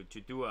fun to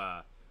do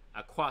a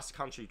cross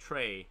country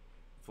trade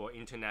for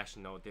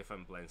international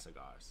different blend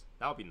cigars.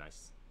 That would be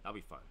nice. That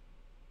would be fun.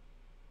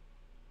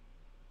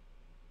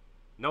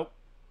 Nope.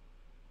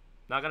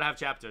 Not gonna have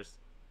chapters.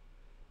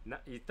 No,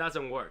 it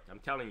doesn't work. I'm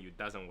telling you, it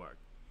doesn't work.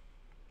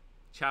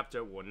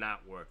 Chapter will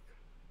not work.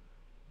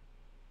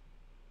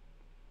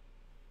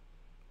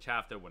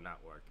 Chapter will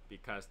not work,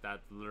 because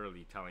that's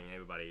literally telling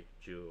everybody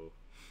to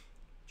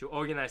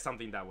organize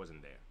something that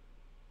wasn't there.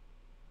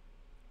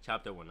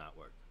 Chapter will not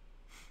work.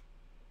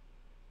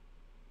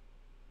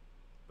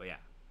 But yeah,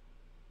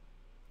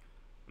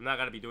 I'm not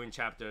gonna be doing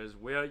chapters.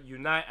 We're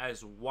unite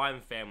as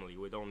one family.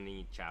 We don't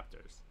need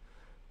chapters.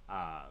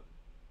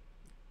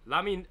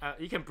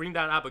 You can bring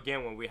that up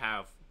again when we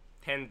have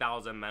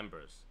 10,000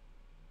 members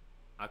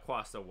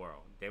across the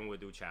world. Then we'll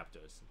do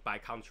chapters by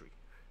country.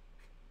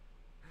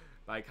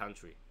 By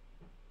country.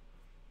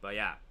 But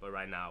yeah, but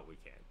right now we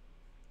can't.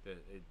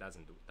 It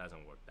doesn't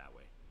work that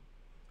way.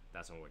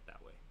 Doesn't work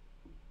that way.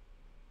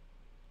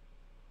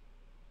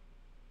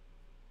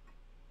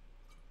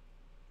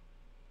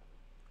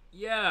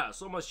 Yeah,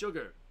 so much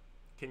sugar.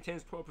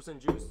 Contains 12%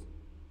 juice.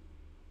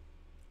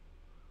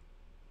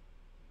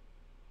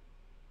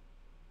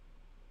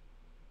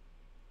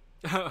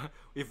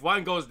 If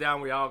one goes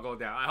down, we all go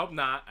down. I hope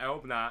not. I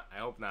hope not. I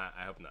hope not.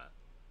 I hope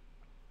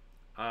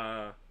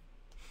not.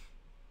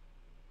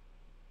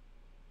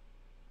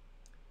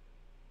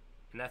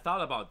 And I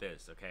thought about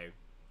this. Okay,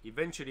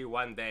 eventually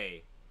one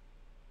day,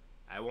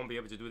 I won't be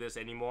able to do this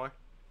anymore.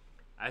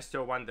 I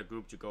still want the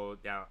group to go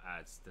down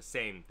as the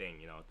same thing,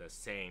 you know, the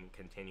same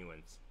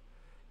continuance,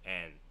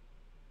 and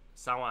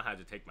someone had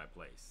to take my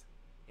place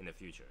in the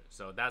future.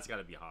 So that's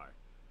gotta be hard.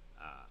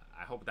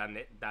 I hope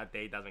that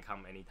day doesn't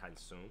come anytime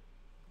soon.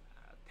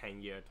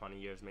 10 years, 20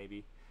 years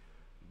maybe.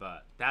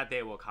 But that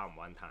day will come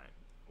one time.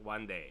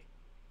 One day,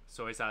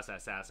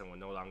 SoySauceAssassin will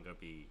no longer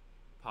be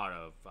part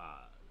of,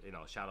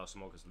 Shadow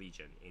Smokers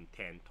Legion in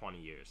 10, 20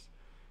 years.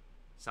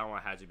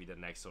 Someone had to be the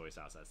next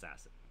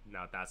SoySauceAssassin.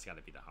 Now that's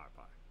gotta be the hard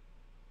part.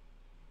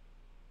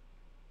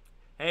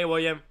 Hey,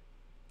 William.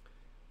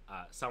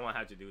 Someone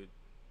had to do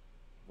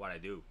what I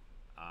do.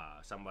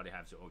 Somebody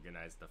has to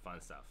organize the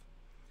fun stuff.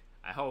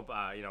 I hope,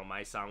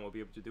 my son will be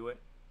able to do it.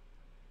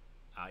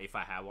 If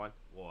I have one,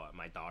 or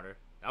my daughter.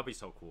 That'll be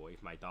so cool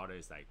if my daughter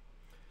is like,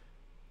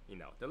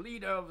 the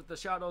leader of the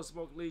Shadow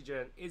Smoke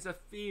Legion is a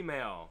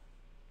female.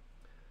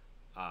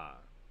 I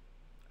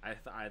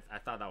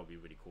thought that would be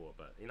really cool,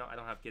 but I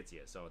don't have kids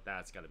yet, so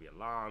that's gotta be a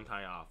long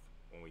time off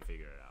when we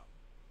figure it out.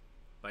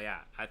 But yeah,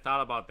 I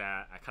thought about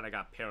that. I kind of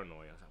got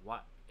paranoid. I was like,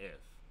 what if?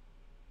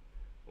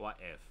 What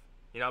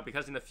if?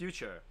 Because in the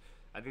future,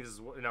 I think this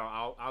is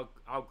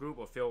our group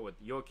will fill with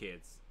your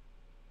kids,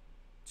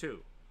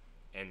 too,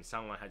 and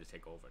someone had to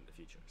take over in the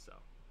future. So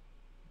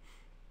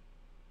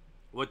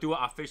we'll do an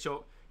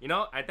official.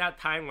 At that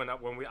time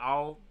when we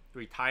all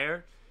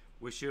retire,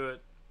 we should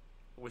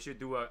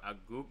do a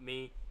group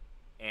me,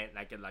 and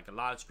like a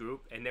large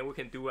group, and then we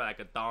can do like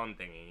a dawn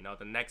thing.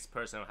 The next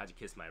person will have to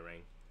kiss my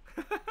ring.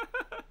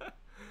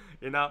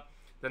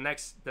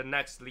 The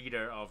next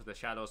leader of the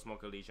Shadow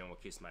Smoker Legion will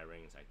kiss my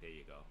ring. It's like, there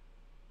you go.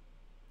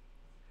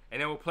 And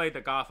then we'll play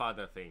the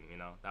Godfather thing.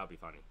 That would be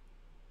funny.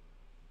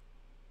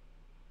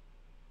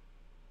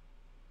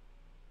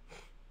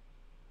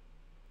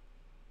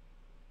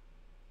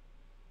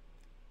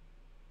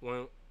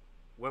 When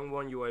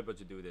weren't you able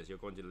to do this? You're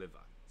going to live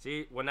on.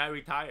 See, when I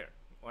retire.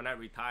 When I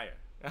retire.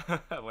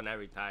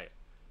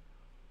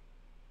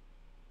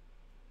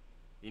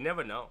 You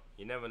never know.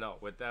 You never know.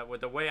 With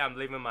the way I'm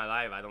living my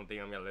life, I don't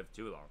think I'm gonna live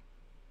too long.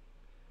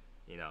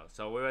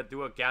 So we'll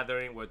do a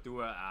gathering. We'll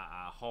do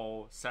a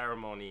whole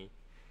ceremony.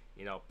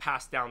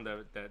 Pass down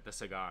the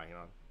cigar.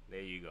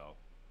 There you go.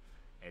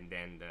 And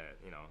then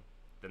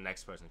the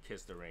next person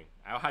kiss the ring.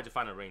 I'll have to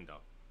find a ring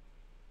though.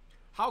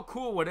 How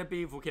cool would it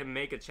be if we can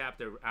make a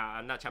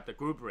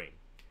group ring?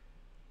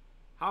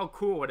 How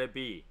cool would it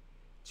be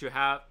to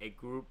have a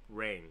group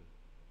ring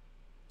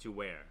to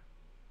wear?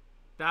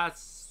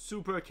 That's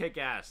super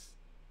kick-ass.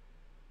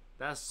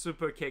 That's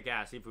super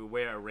kick-ass if we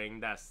wear a ring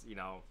that's,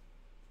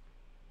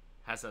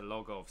 has a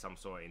logo of some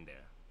sort in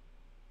there.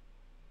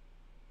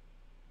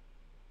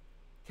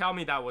 Tell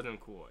me that wasn't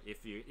cool. If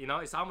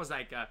it's almost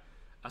like a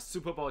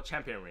Super Bowl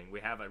champion ring. We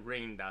have a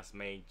ring that's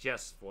made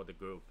just for the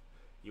group.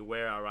 You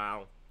wear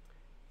around,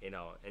 and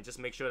just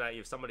make sure that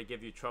if somebody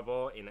give you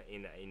trouble in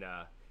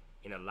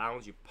a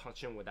lounge, you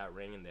punch them with that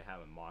ring and they have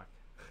a mark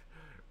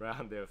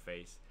around their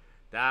face.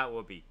 That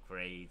would be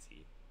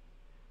crazy.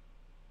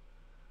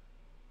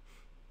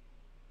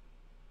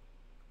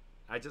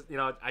 I just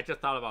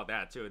thought about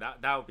that too.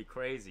 That would be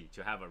crazy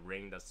to have a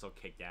ring that's so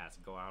kick-ass.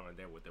 Go out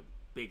there with a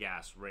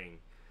big-ass ring,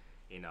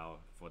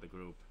 for the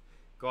group.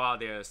 Go out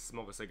there,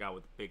 smoke a cigar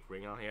with a big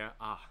ring on here.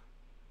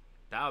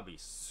 That would be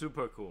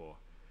super cool.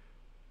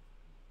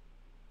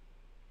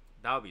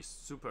 That would be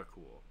super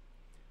cool.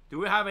 Do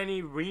we have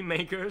any ring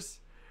makers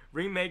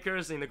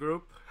in the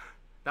group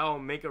that will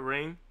make a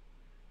ring?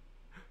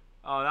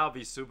 Oh, that would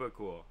be super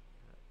cool.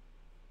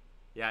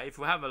 Yeah, if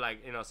we have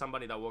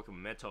somebody that works with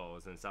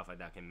metals and stuff like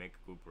that can make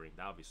a group ring,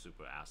 that would be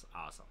super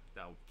awesome.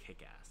 That would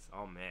kick ass.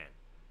 Oh man,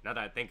 now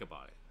that I think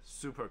about it,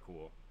 super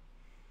cool.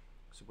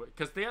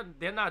 Because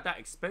they're not that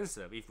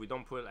expensive if we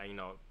don't put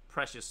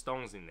precious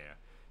stones in there.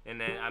 And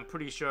then I'm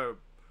pretty sure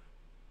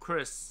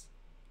Chris,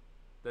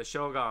 the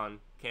Shogun,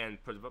 can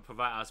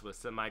provide us with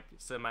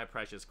semi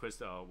precious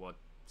crystal or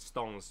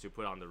stones to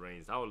put on the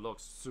rings. That would look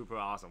super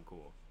awesome,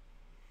 cool.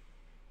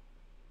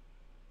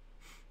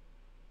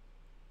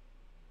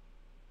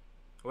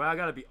 Well, I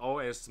gotta be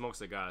old and smoke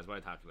cigars. What are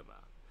you talking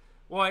about?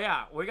 Well,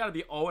 yeah, we gotta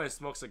be old and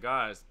smoke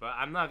cigars, but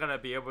I'm not gonna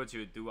be able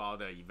to do all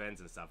the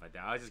events and stuff like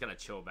that. I'm just gonna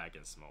chill back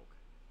and smoke.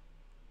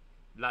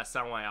 Let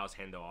someone else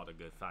handle all the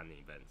good fun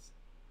events.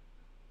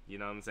 You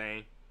know what I'm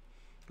saying?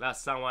 Let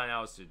someone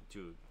else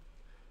to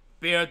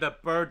bear the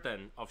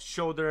burden of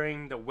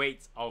shouldering the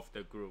weight of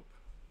the group.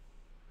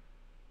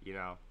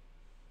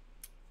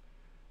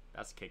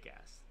 That's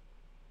kick-ass.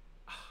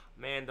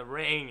 Man, the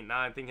ring. Now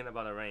I'm thinking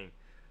about the ring.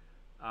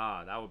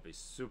 That would be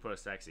super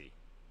sexy.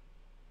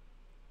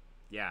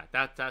 Yeah,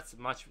 that's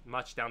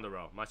much down the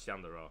road. Much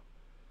down the road.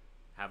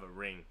 Have a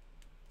ring.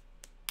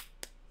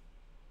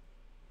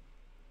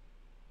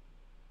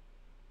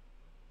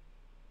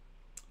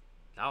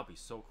 That would be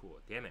so cool.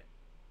 Damn it.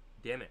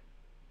 Damn it.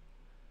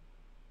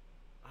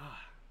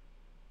 Ah.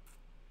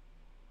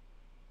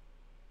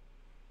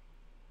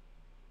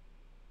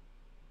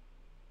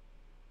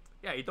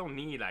 Yeah, you don't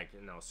need like,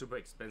 you know, super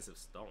expensive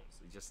stones.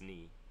 You just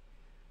need.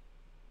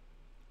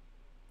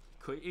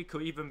 It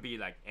could even be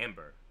like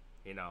amber,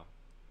 you know.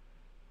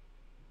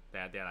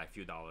 They're like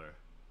few dollar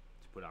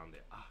to put on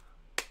there. Ah.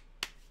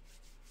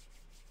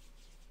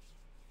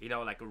 You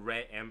know, like a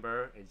red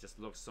amber. It just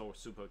looks so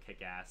super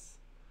kick-ass.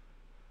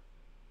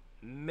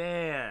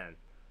 Man,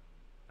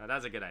 now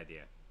that's a good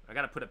idea. I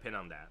gotta put a pin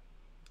on that.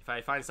 If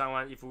I find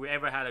someone, if we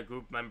ever had a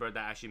group member that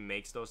actually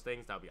makes those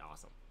things, that would be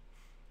awesome.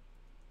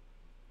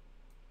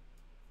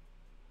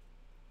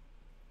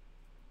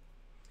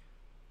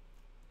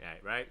 Yeah,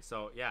 right?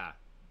 So, yeah,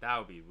 that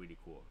would be really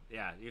cool.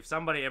 Yeah, if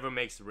somebody ever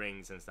makes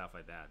rings and stuff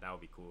like that, that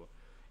would be cool.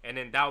 And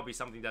then that would be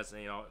something that's,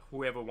 you know,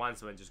 whoever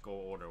wants one, just go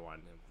order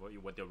one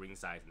with the ring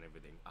size and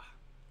everything.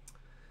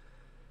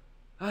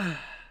 Ah.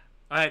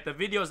 Alright, the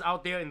videos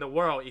out there in the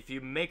world, if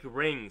you make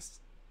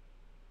rings,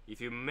 if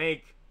you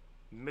make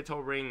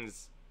metal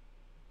rings,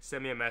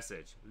 send me a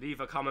message. Leave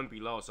a comment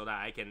below so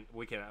that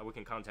we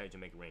can contact you to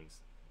make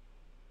rings.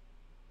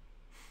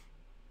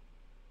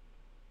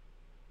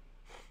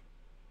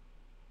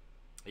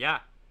 Yeah,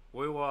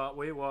 we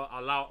will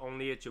allow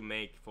only to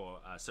make for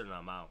a certain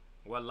amount.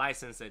 We'll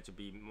license it to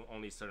be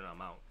only a certain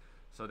amount,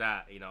 so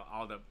that, you know,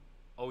 all the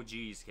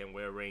OGs can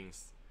wear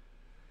rings.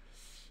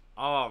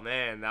 Oh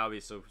man, that would be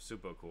so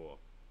super cool.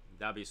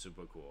 That'd be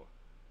super cool.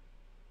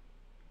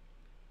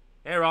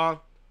 Hey Ron,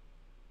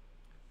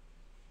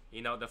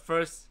 you know, the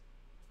first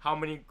how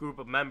many group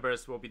of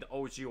members will be the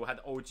OG, will have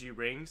the OG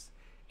rings,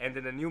 and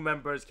then the new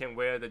members can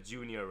wear the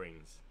junior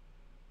rings.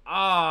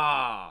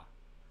 Ah,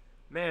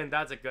 man,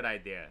 that's a good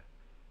idea.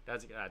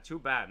 That's too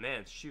bad,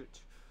 man.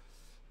 Shoot.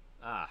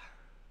 Ah.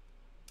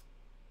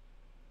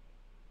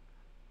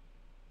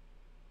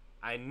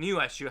 I knew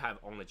I should have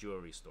owned a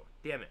jewelry store.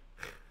 Damn it.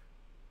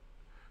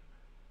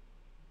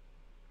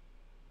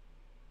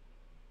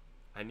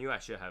 I knew I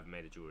should have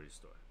made a jewelry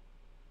store.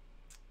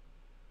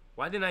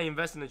 Why didn't I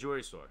invest in a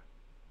jewelry store?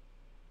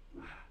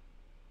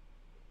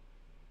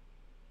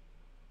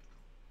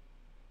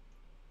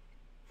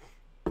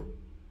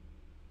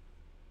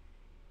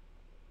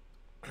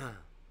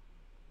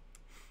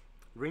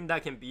 Ring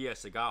that can be a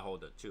cigar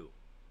holder too.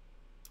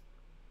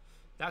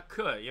 That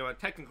could, you know,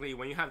 technically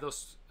when you have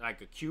those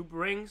like cube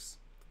rings,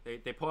 they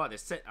pull out, they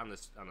sit on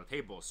the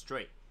table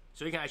straight,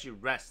 so you can actually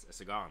rest a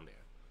cigar on there.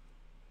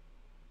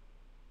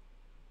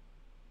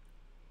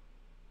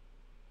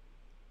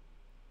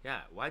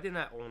 Yeah, why didn't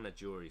I own a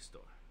jewelry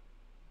store?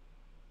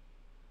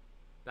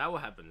 That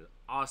would have been an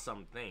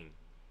awesome thing,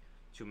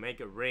 to make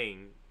a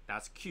ring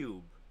that's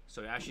cube,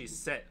 so it actually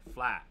sit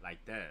flat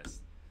like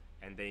this,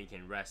 and then you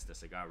can rest the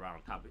cigar right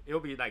on top.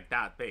 It'll be like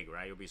that big,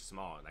 right? It'll be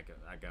small, like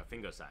a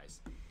finger size.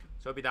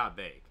 So it'll be that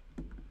big.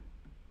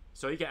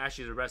 So you can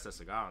actually rest the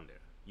cigar on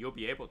there. You'll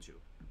be able to.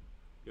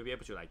 You'll be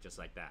able to, like, just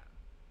like that.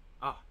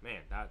 Oh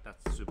man,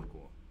 that's super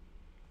cool.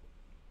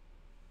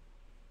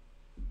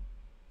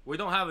 We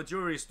don't have a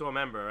jewelry store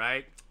member,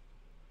 right?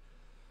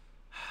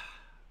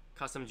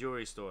 Custom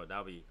jewelry store,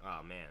 that'll be,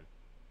 oh man.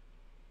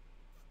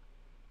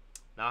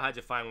 Now I had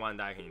to find one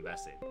that I can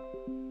invest in.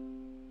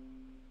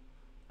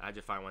 I had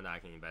to find one that I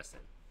can invest in.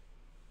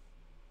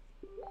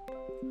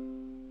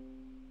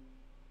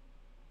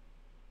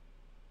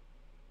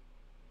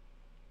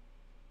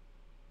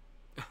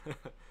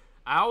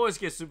 I always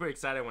get super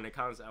excited when it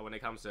comes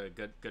to a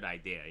good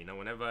idea. You know,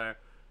 whenever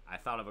I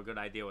thought of a good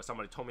idea or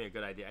somebody told me a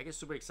good idea, I get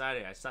super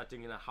excited. I start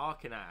thinking, how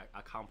can I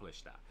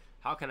accomplish that?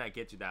 How can I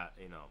get to that,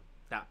 you know,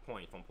 that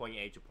point, from point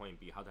A to point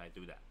B? How do I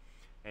do that?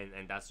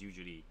 And that's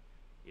usually,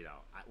 you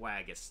know, why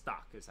I get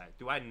stuck. It's like,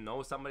 do I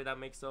know somebody that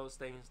makes those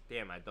things?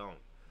 Damn, I don't.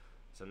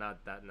 So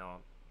not that, no.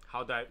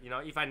 How do I, you know,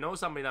 if I know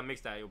somebody that makes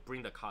that, it'll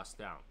bring the cost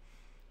down,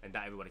 and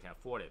that everybody can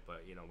afford it.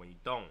 But, you know, when you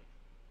don't,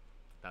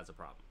 that's a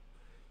problem.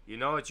 You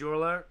know a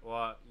jeweler?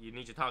 Well, you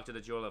need to talk to the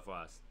jeweler for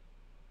us.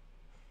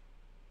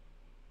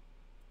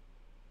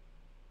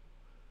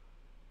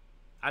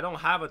 I don't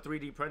have a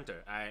 3D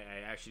printer. I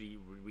actually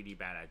really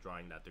bad at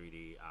drawing that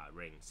 3D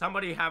ring.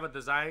 Somebody have a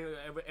design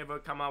ever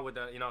come out with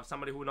a, you know,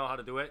 somebody who know how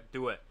to do it?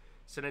 Do it.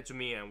 Send it to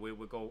me, and we'll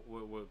go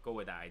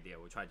with that idea.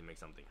 We'll try to make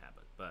something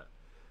happen. But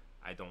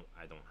I don't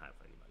have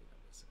anybody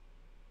that does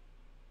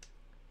it.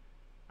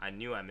 I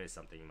knew I missed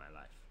something in my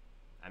life.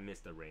 I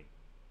missed the ring.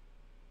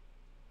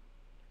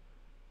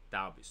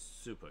 That would be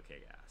super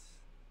kick-ass.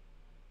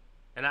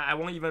 And I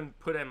won't even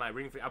put it in my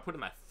ring finger. I'll put it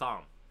in my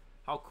thumb.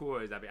 How cool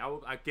is that?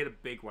 I get a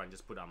big one,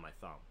 just put it on my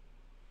thumb.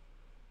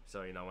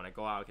 So, you know, when I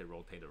go out, I can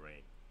rotate the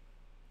ring.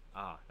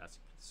 Ah, that's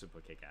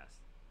super kick-ass.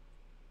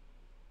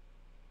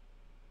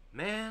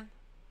 Man.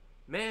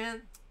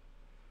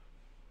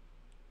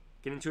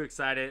 Getting too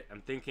excited.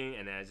 I'm thinking,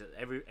 and then just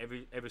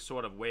every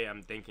sort of way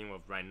I'm thinking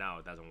of right now,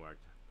 it doesn't work.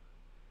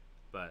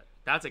 But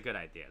that's a good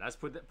idea. Let's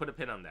put a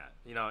pin on that.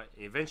 You know,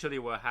 eventually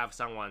we'll have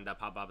someone that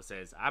pop up and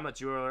says, I'm a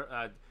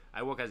jeweler,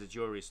 I work as a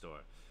jewelry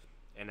store.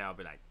 And I'll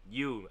be like,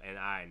 you and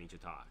I need to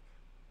talk.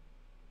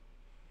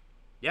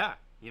 Yeah,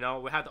 you know,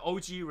 we have the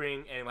OG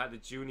ring and we have the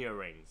junior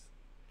rings.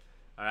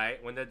 All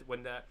right,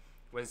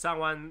 when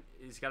someone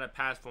is gonna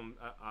pass from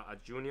a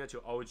junior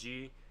to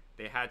OG,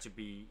 they had to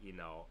be, you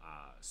know,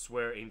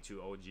 swear into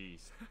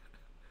OGs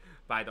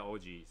by the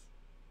OGs.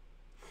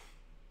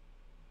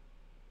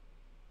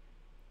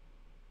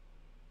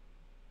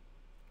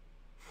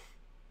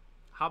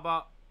 How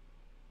about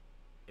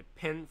a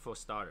pin for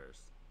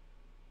starters?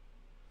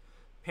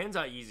 Pins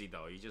are easy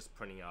though. You're just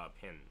printing out a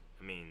pin.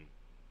 I mean,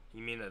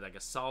 you mean like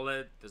a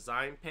solid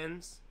design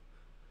pins?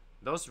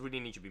 Those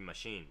really need to be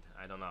machined.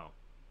 I don't know.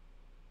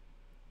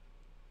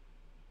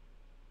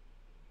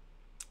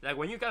 Like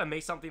when you gotta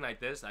make something like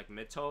this, like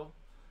metal,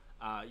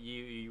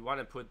 you want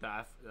to put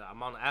the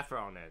amount of effort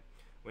on it.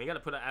 When you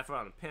gotta put an effort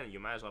on the pin, you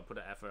might as well put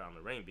an effort on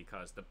the ring,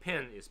 because the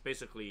pin is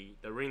basically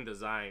the ring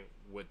design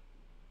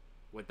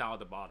without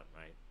the bottom,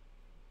 right?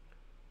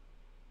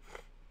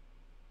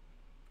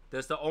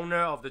 Does the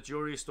owner of the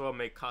jewelry store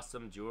make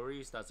custom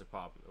jewelries? That's the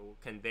problem.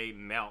 Can they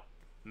melt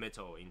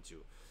metal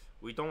into?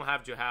 We don't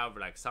have to have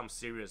like some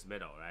serious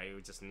metal, right?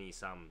 We just need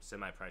some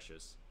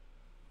semi-precious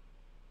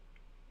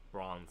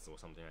bronze or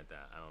something like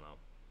that. I don't know.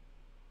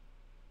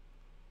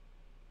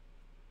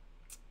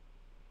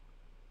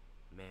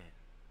 Man.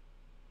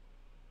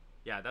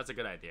 Yeah, that's a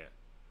good idea.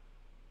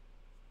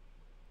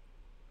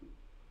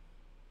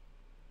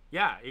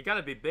 Yeah, it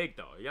gotta be big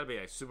though. It gotta be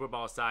like Super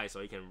Bowl size so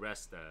you can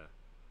rest the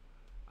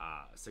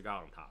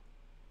cigar on top.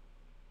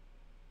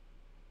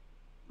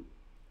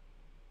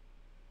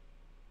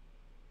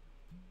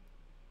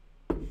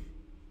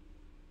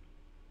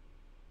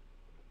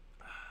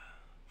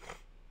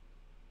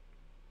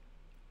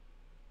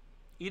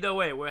 Either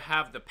way, we'll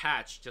have the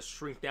patch just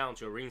shrink down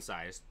to a ring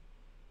size,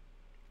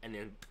 and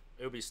then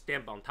it'll be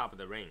stamped on top of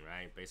the ring,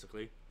 right?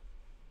 Basically.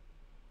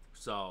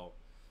 So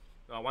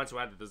once we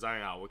have the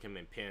design out, we can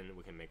make pin,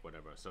 we can make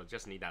whatever. So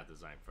just need that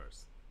design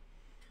first.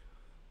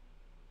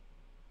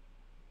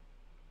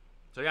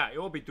 So yeah, it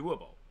will be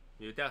doable.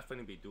 It will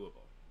definitely be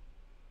doable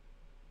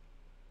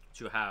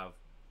to have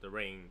the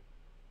ring.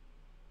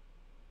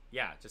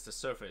 Yeah, just the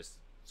surface.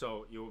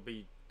 So it will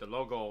be the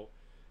logo.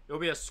 It will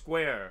be a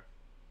square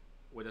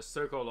with a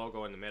circle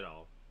logo in the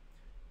middle,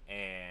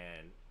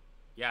 and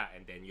yeah,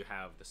 and then you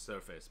have the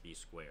surface be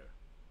square.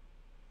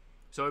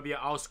 So it'll be an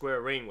all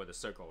square ring with a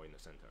circle in the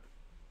center.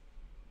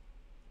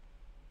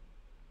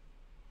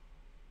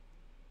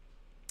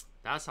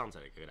 That sounds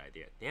like a good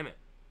idea. Damn it.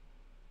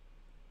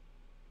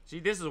 See,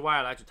 this is why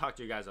I like to talk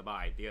to you guys about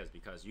ideas,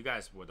 because you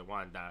guys were the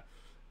one that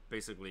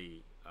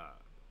basically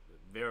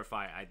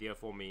verify idea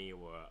for me,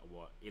 or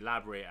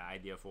elaborate an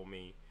idea for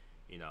me.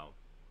 You know,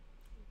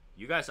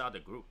 you guys are the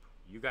group.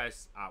 You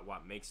guys are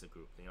what makes the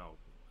group. You know,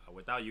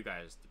 without you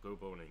guys, the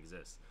group wouldn't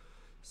exist.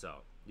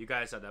 So you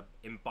guys are the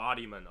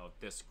embodiment of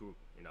this group.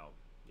 You know,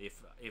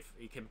 if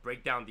you can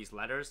break down these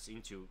letters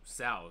into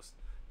cells,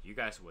 you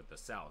guys were the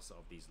cells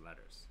of these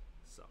letters.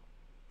 So.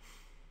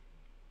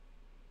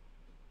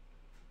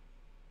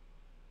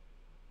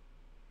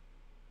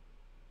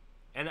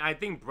 And I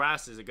think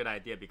brass is a good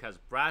idea, because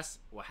brass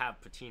will have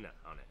patina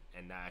on it,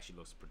 and that actually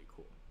looks pretty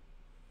cool.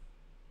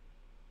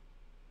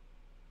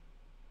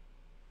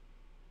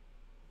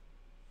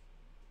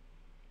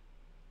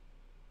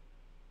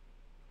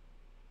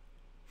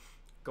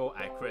 Go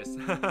at Chris.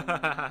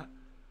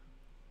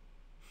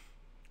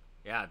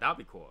 Yeah, that'd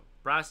be cool.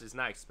 Brass is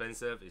not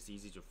expensive. It's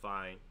easy to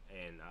find,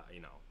 and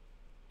you know,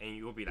 and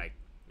it will be like,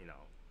 you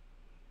know,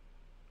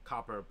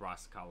 copper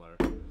brass color.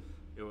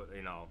 It will,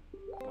 you know,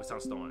 with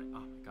some stone on it. Oh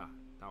my god,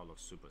 that would look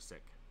super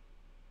sick.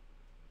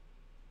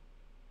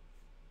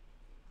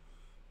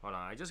 Hold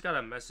on, I just got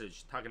a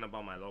message talking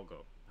about my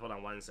logo. Hold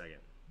on 1 second.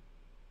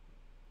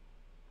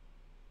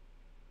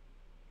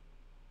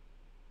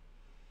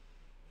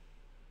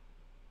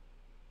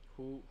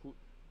 Who?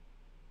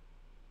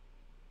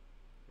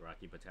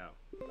 Rocky Patel.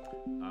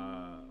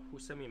 Who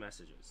sent me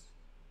messages?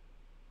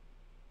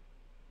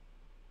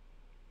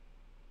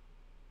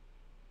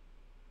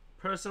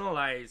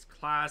 Personalized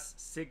class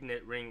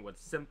signet ring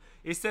with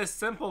it says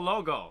simple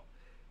logo.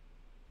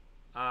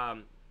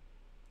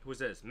 Who's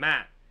this?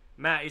 Matt.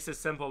 Matt, it's a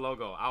simple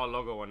logo. Our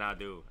logo will not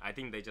do. I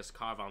think they just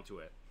carve onto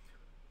it.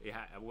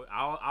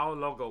 Our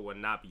logo will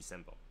not be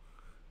simple.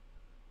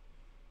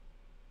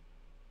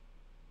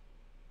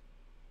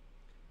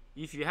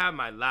 If you have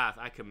my laugh,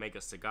 I could make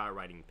a cigar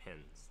writing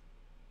pins.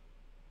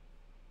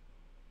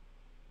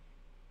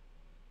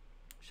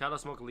 Shadow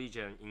Smoke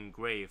Legion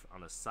engraved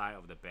on the side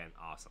of the band.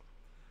 Awesome.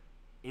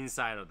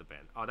 Inside of the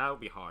band. Oh, that would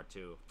be hard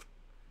too.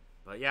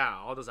 But yeah,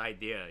 all those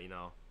ideas, you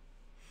know.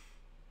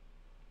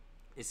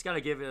 It's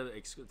gotta give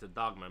it to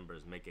dog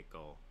members, make it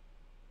go.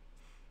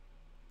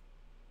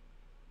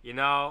 You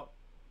know,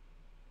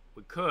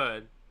 we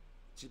could,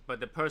 but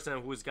the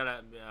person who's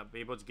gonna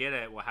be able to get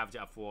it will have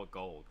to afford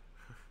gold.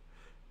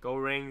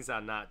 Gold rings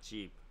are not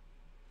cheap.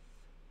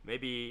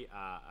 Maybe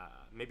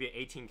maybe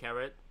 18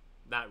 karat,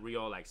 not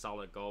real like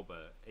solid gold,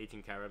 but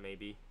 18 karat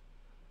maybe.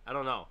 I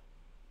don't know.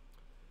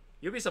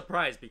 You'll be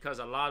surprised, because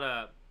a lot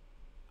of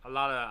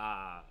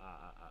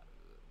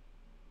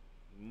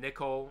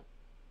nickel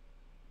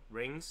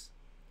rings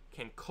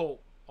can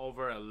coat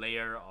over a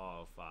layer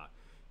of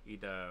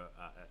either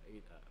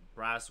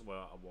brass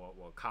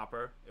or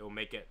copper, it will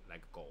make it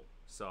like gold.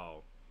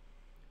 So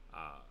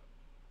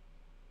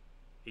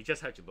it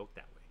just has to look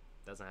that way.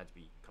 Doesn't have to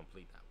be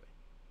complete that way.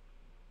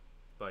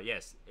 But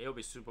yes, it'll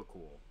be super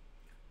cool.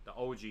 The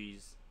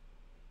OGs.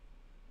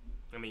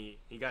 I mean,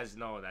 you guys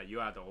know that you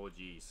are the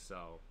OGs,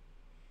 so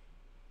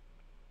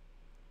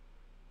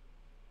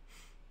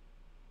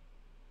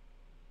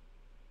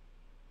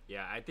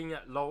yeah, I think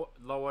that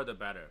lower the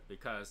better,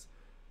 because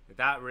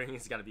that ring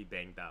is gonna be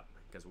banged up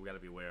because we're gonna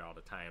be wearing all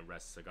the time.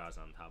 Rest cigars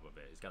on top of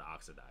it, it's gonna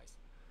oxidize.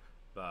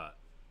 But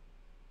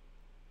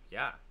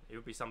yeah, it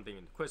would be something.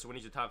 Chris, we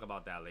need to talk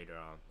about that later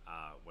on.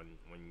 When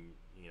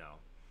you know,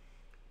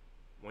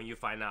 when you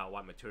find out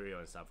what material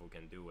and stuff we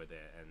can do with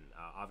it, and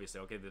obviously,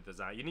 okay, the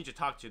design. You need to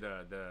talk to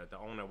the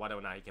owner whether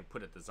or not he can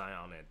put a design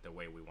on it the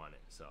way we want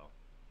it. So,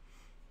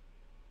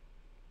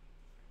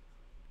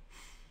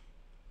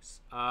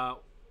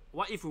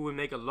 what if we would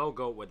make a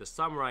logo with a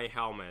samurai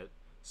helmet,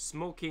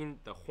 smoking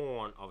the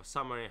horn of a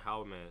samurai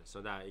helmet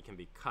so that it can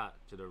be cut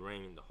to the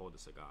ring to hold the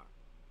cigar?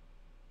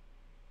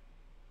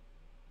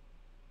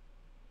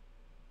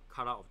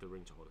 Cut out of the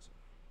ring to hold the cigar.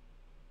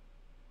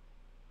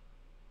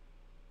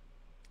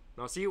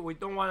 Now, see, we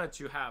don't want it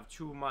to have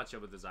too much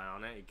of a design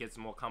on it. It gets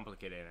more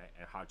complicated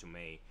and hard to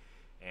make,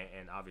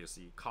 and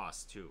obviously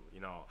cost too.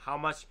 You know how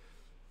much.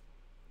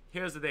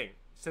 Here's the thing: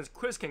 since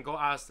Chris can go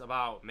ask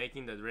about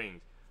making the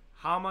rings,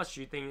 how much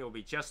do you think it will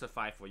be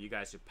justified for you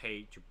guys to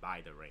pay to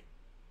buy the ring?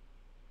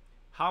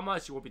 How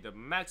much will be the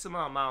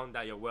maximum amount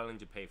that you're willing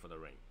to pay for the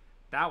ring?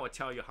 That will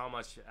tell you how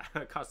much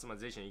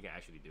customization you can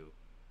actually do.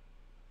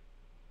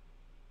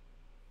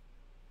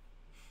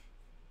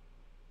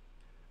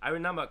 I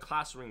remember a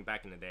class ring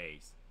back in the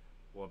days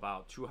were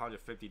about $250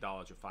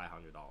 to $500,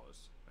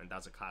 and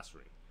that's a class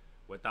ring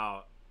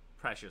without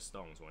precious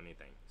stones or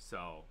anything.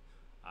 So,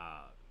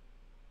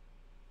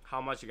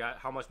 how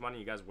much money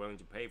you guys willing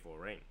to pay for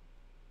a ring?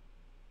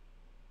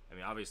 I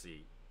mean,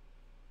 obviously,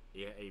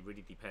 it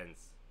really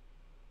depends.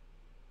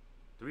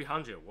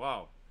 $300,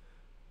 wow,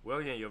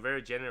 William, you're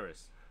very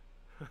generous.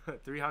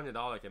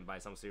 $300 can buy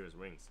some serious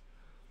rings.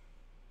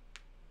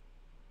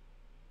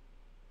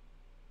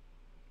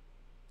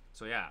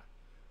 So yeah,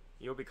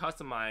 it'll be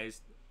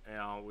customized.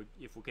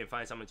 If we can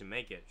find someone to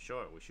make it,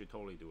 sure, we should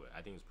totally do it.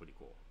 I think it's pretty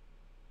cool.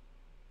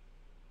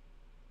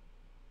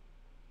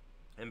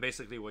 And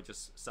basically, we'll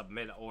just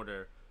submit an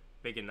order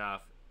big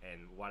enough.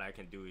 And what I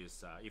can do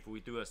is, if we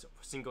do a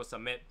single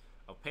submit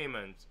of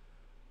payment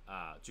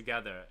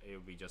together, it'll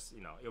be just,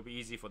 it'll be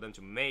easy for them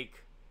to make,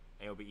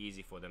 and it'll be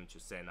easy for them to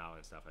send out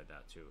and stuff like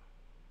that too.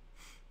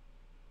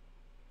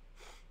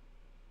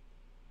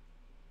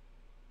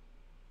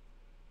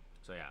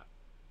 So yeah.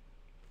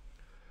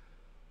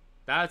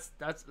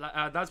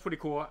 That's pretty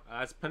cool.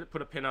 Let's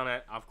put a pin on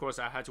it. Of course,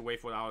 I had to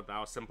wait for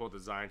our simple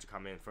design to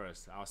come in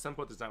first. Our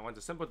simple design. Once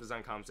the simple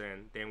design comes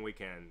in, then we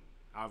can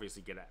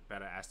obviously get a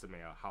better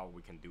estimate of how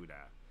we can do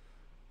that.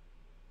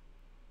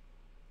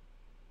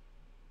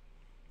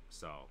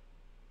 So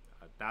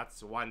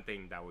that's one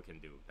thing that we can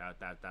do.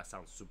 That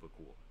sounds super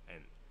cool,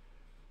 and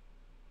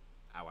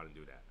I want to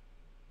do that.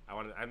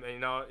 I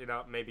mean,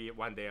 maybe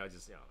one day I'll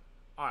just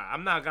all right.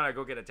 I'm not gonna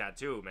go get a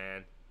tattoo,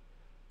 man.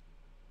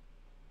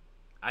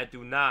 I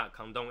do not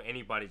condone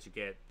anybody to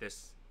get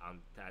this on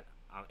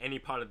any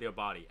part of their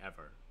body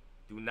ever.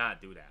 Do not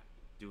do that.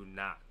 Do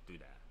not do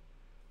that.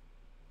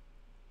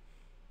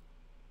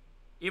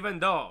 Even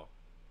though,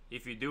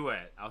 if you do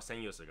it, I'll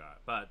send you a cigar.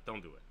 But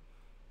don't do it.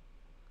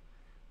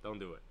 Don't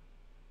do it,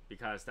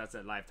 because that's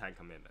a lifetime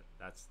commitment.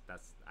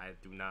 I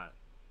do not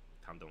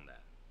condone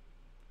that.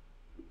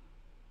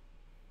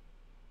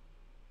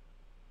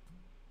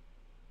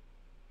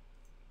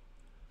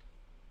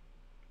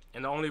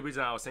 And the only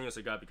reason I'll send you a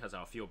cigar because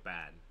I'll feel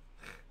bad.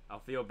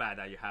 I'll feel bad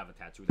that you have a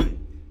tattoo that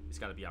it's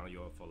gotta be on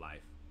you for life.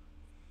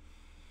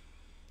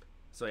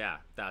 So yeah,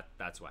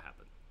 that's what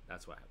happened.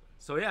 That's what happened.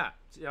 So yeah,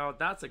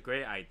 that's a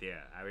great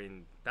idea. I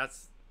mean,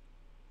 that's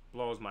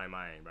blows my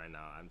mind right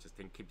now. I'm just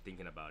keep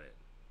thinking about it.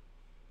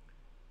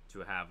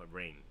 To have a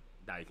ring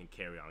that you can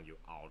carry on you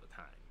all the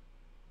time.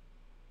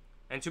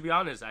 And to be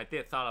honest, I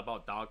did thought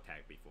about dog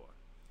tag before.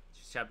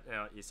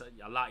 It's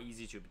a lot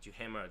easier to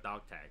hammer a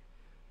dog tag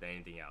than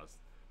anything else.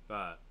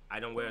 But I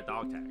don't wear a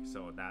dog tag,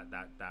 so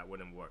that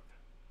wouldn't work.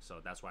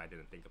 So that's why I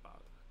didn't think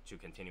about it, to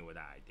continue with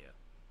that idea.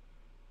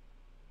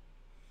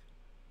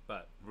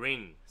 But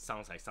ring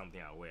sounds like something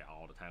I wear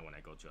all the time when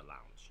I go to a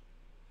lounge.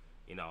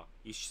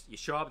 You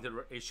show up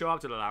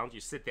to the lounge,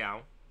 you sit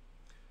down,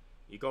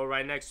 you go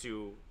right next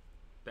to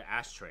the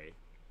ashtray,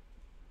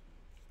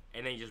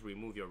 and then you just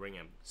remove your ring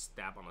and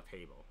stab on the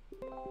table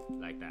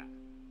like that.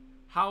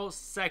 How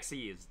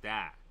sexy is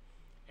that?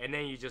 And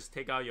then you just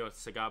take out your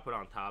cigar, put it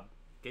on top,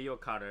 get your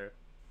cutter,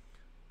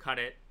 cut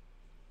it,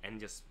 and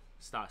just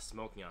start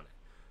smoking on it.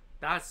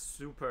 That's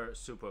super,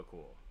 super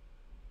cool,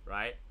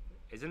 right?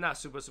 Isn't that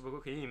super, super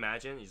cool? Can you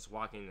imagine?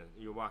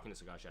 You're walking the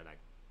cigar shop like,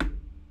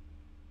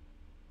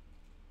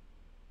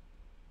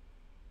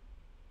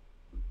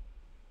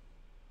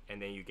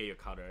 and then you get your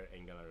cutter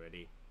and you're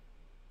ready.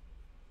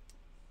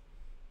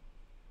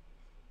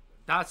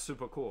 That's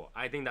super cool.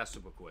 I think that's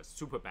super cool. It's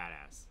super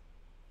badass.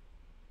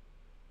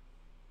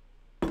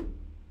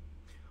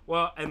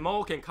 Well, a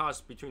mold can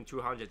cost between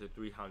 200 to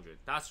 300.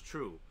 That's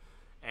true.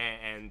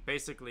 And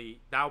basically,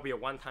 that will be a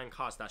one-time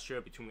cost that's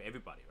shared between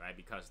everybody, right?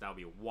 Because that will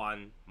be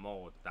one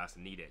mold that's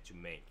needed to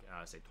make,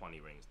 say, 20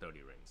 rings,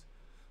 30 rings.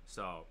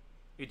 So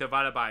you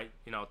divide it by,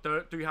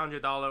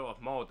 $300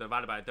 of mold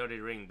divided by 30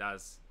 ring,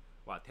 that's,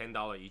 what,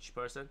 $10 each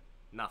person?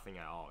 Nothing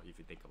at all, if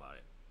you think about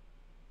it.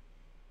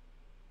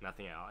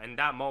 Nothing at all. And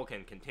that mold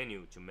can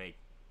continue to make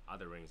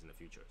other rings in the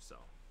future, so.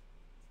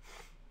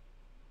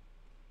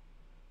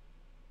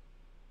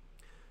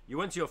 You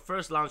went to your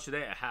first lounge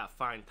today. I had a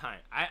fine time.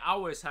 I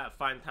always have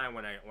fine time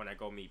when I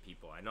go meet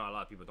people. I know a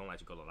lot of people don't like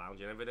to go to lounge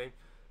and everything,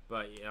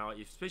 but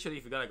especially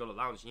if you gotta go to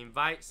lounge,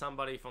 invite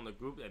somebody from the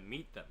group and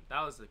meet them.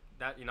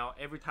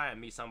 Every time I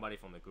meet somebody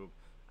from the group,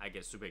 I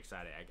get super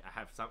excited. I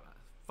have some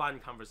fun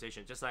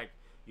conversation, just like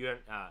you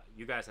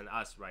guys and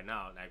us right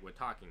now. Like we're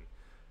talking,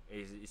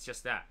 it's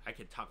just that I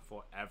can talk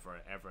forever,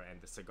 ever,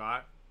 and the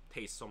cigar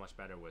tastes so much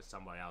better when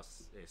somebody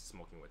else is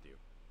smoking with you.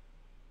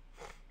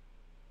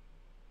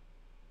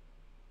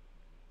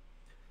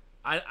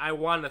 I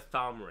want a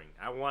thumb ring.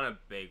 I want a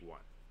big one.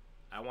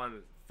 I want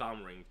a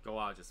thumb ring. Go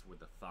out just with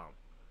the thumb,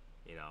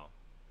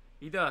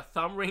 either a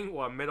thumb ring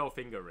or a middle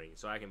finger ring,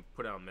 so I can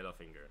put it on middle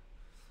finger.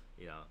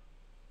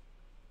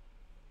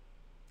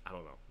 I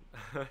don't know.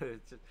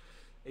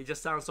 It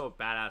just sounds so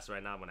badass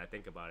right now when I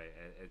think about it.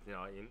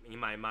 In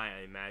my mind,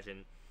 I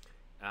imagine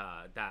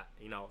that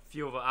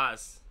few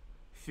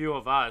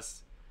of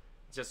us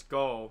just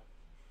go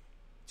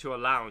to a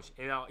lounge.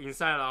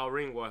 Inside our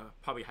ring we'll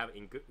probably have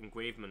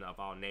engravement of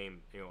our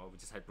name. We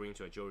just had to bring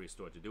to a jewelry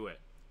store to do it.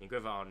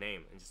 Engrave our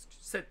name and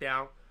just sit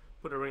down,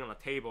 put a ring on the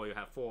table. You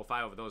have 4 or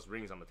 5 of those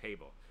rings on the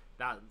table.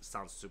 That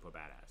sounds super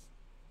badass.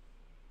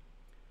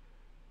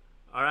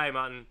 All right,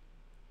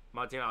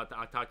 Martin, I'll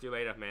talk to you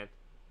later, man.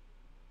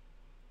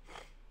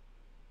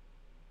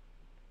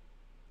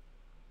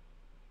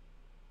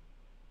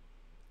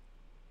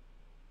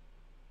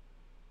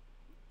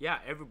 Yeah,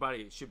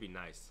 everybody should be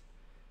nice.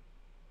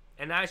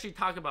 And I actually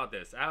talked about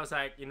this. I was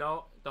like,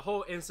 the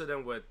whole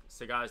incident with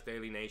Cigars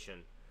Daily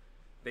Nation,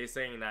 they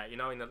saying that,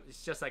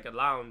 it's just like a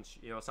lounge,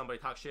 somebody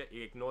talk shit,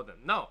 you ignore them.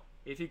 No,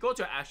 if you go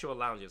to an actual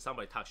lounge and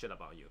somebody talk shit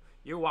about you,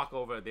 you walk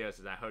over there and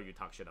say, I heard you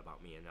talk shit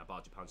about me, and I'm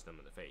about to punch them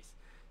in the face.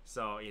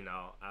 So,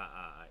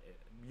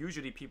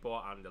 usually people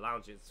on the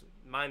lounges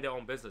mind their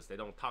own business. They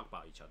don't talk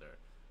about each other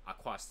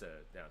across the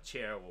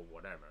chair or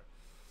whatever.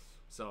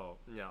 So,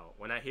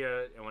 when I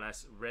hear and when I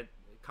read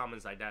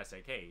comments like that, it's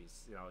like, hey,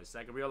 it's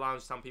like a real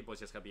lounge. Some people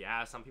just gonna be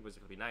ass, some people just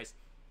gonna be nice.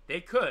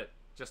 They could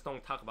just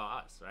don't talk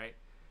about us, right?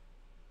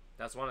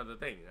 That's one of the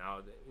things. Now,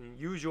 in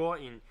usual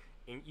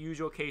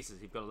cases,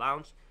 if you go to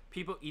lounge,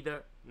 people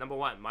either number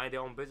one mind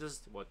their own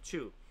business, or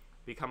 2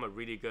 become a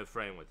really good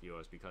friend with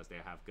yours because they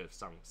have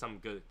some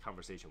good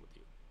conversation with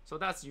you. So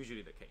that's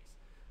usually the case.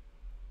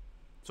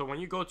 So when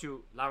you go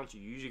to lounge, you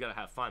usually gotta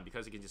have fun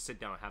because you can just sit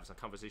down and have some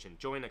conversation,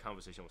 join the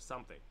conversation with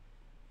something.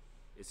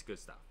 It's good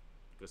stuff.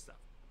 Good stuff.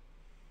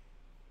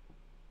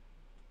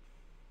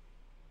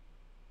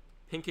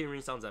 Pinky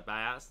ring sounds like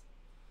badass.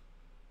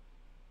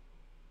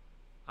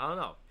 I don't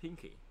know,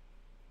 pinky.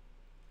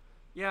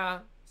 Yeah,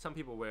 some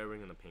people wear a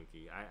ring on the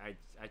pinky. I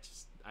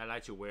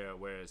like to wear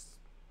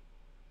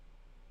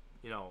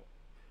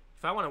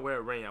if I want to wear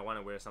a ring, I want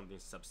to wear something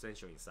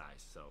substantial in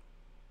size. So,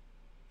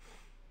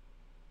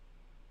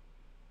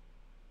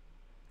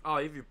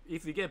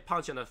 if you get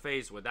punched in the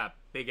face with that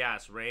big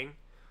ass ring,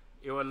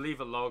 it will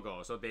leave a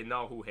logo so they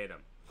know who hit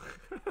him.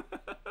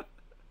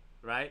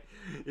 Right?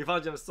 If I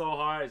jump so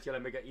hard, it's gonna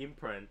make an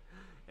imprint,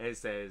 and it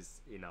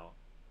says,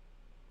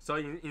 So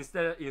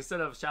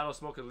instead of Shadow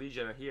Smoker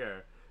Legion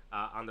here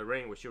on the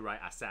ring, we should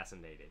write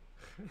assassinated.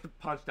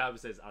 Punch down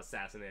says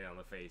assassinated on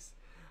the face.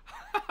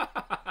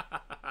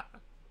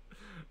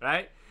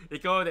 Right? You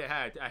go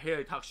there. I hear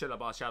you talk shit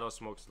about Shadow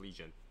Smoker's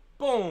Legion.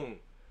 Boom.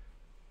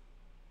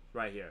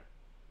 Right here.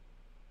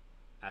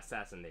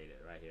 Assassinated.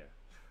 Right here.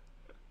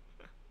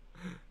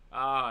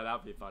 Oh, that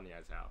would be funny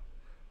as hell.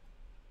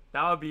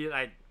 That would be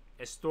like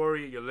a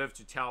story you live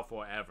to tell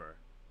forever.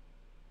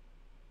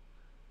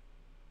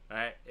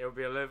 Right? It will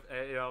be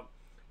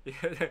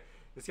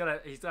he's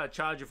gonna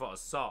charge you for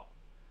assault.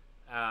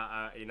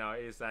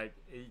 It's like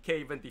you can't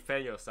even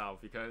defend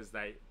yourself because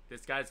like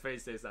this guy's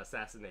face is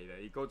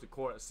assassinated. You go to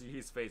court, see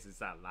his face, and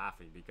start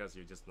laughing because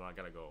you're just not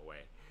gonna go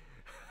away.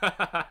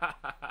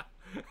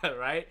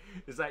 Right?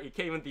 It's like you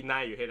can't even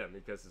deny you hit him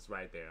because it's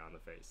right there on the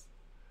face.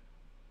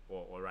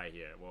 Or right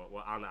here.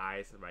 Or on the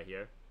eyes right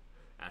here.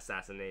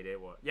 Assassinated.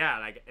 Or yeah,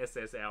 like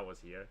SSL was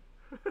here.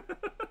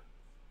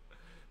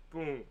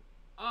 Boom.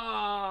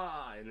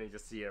 Ah, and then you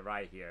just see it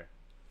right here.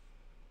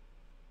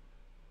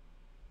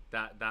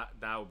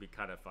 That would be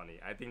kind of funny.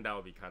 I think that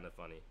would be kind of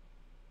funny.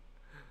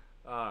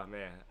 Oh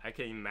man, I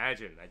can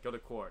imagine. I go to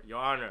court. Your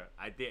Honor,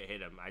 I did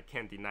hit him. I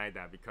can't deny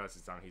that because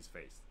it's on his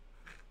face.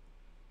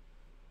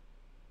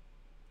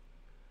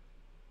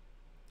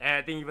 And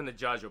I think even the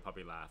judge will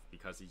probably laugh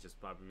because he just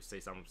probably say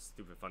some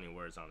stupid funny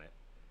words on it.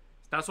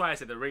 That's why I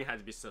said the ring has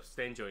to be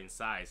substantial in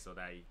size so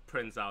that it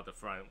prints out the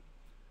front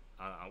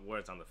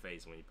words on the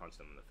face when you punch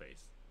them in the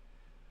face.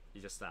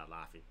 You just start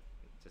laughing.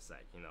 Just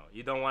like, you know,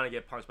 you don't want to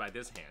get punched by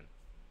this hand.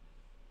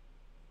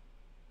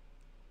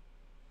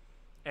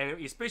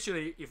 And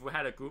especially if we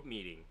had a group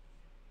meeting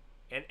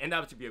and end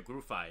up to be a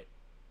group fight,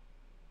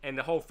 and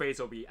the whole face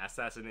will be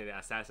assassinated,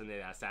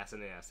 assassinated,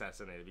 assassinated,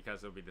 assassinated,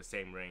 because it'll be the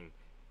same ring,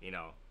 you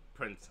know,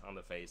 print on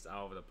the face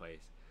all over the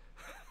place.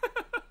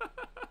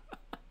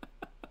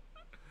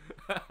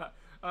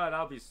 Oh,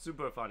 that'll be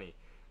super funny.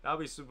 That'll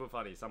be super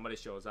funny. Somebody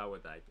shows up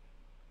with like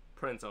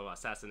prints of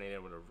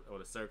assassinated with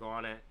a circle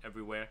on it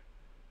everywhere.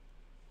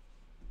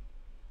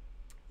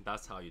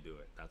 That's how you do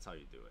it. That's how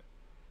you do it.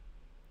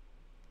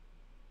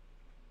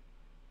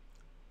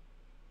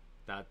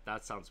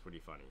 That sounds pretty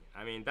funny.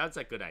 I mean, that's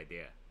a good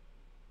idea.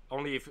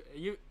 Only if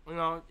you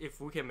know, if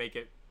we can make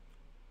it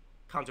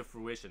come to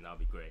fruition, that'll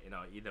be great. You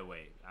know, either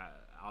way,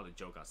 all the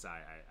joke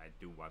aside, I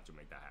do want to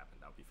make that happen.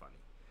 That'll be funny.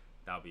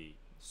 That'll be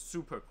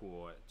super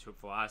cool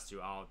for us to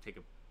all take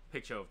a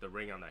picture of the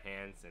ring on the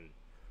hands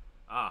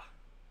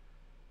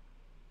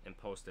and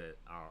post it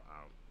on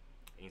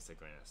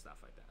Instagram and stuff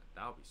like that.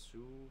 That'll be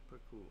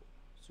super cool.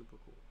 Super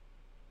cool.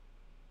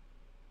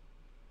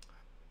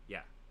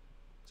 Yeah.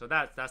 So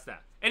that's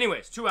that.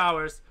 Anyways, 2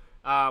 hours.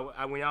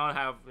 We now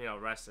have, you know,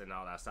 rest and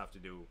all that stuff to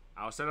do.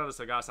 I'll send out the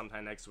cigar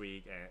sometime next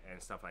week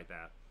and stuff like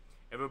that.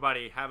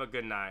 Everybody, have a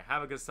good night.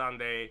 Have a good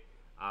Sunday.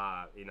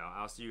 You know,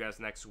 I'll see you guys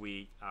next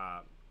week.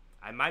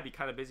 I might be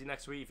kind of busy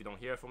next week. If you don't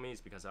hear from me,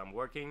 it's because I'm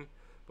working.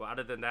 But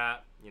other than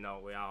that, you know,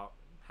 we all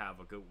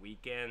have a good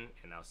weekend,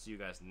 and I'll see you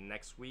guys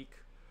next week.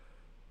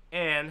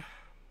 And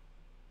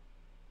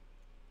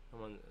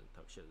someone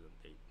talk shit.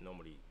 They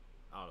normally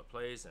out of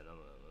place and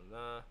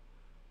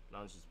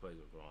lounge is plays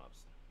with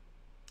grown-ups.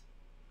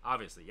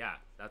 Obviously, yeah,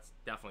 that's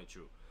definitely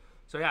true.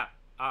 So yeah,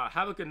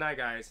 have a good night,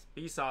 guys.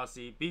 Be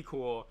saucy, be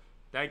cool.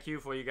 Thank you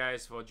for you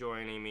guys for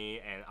joining me,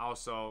 and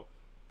also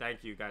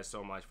thank you guys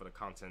so much for the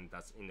content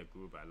that's in the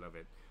group. I love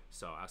it.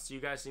 So I'll see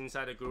you guys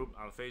inside the group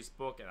on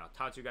Facebook, and I'll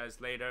talk to you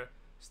guys later.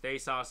 Stay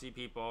saucy,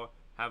 people.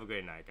 Have a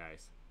great night,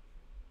 guys.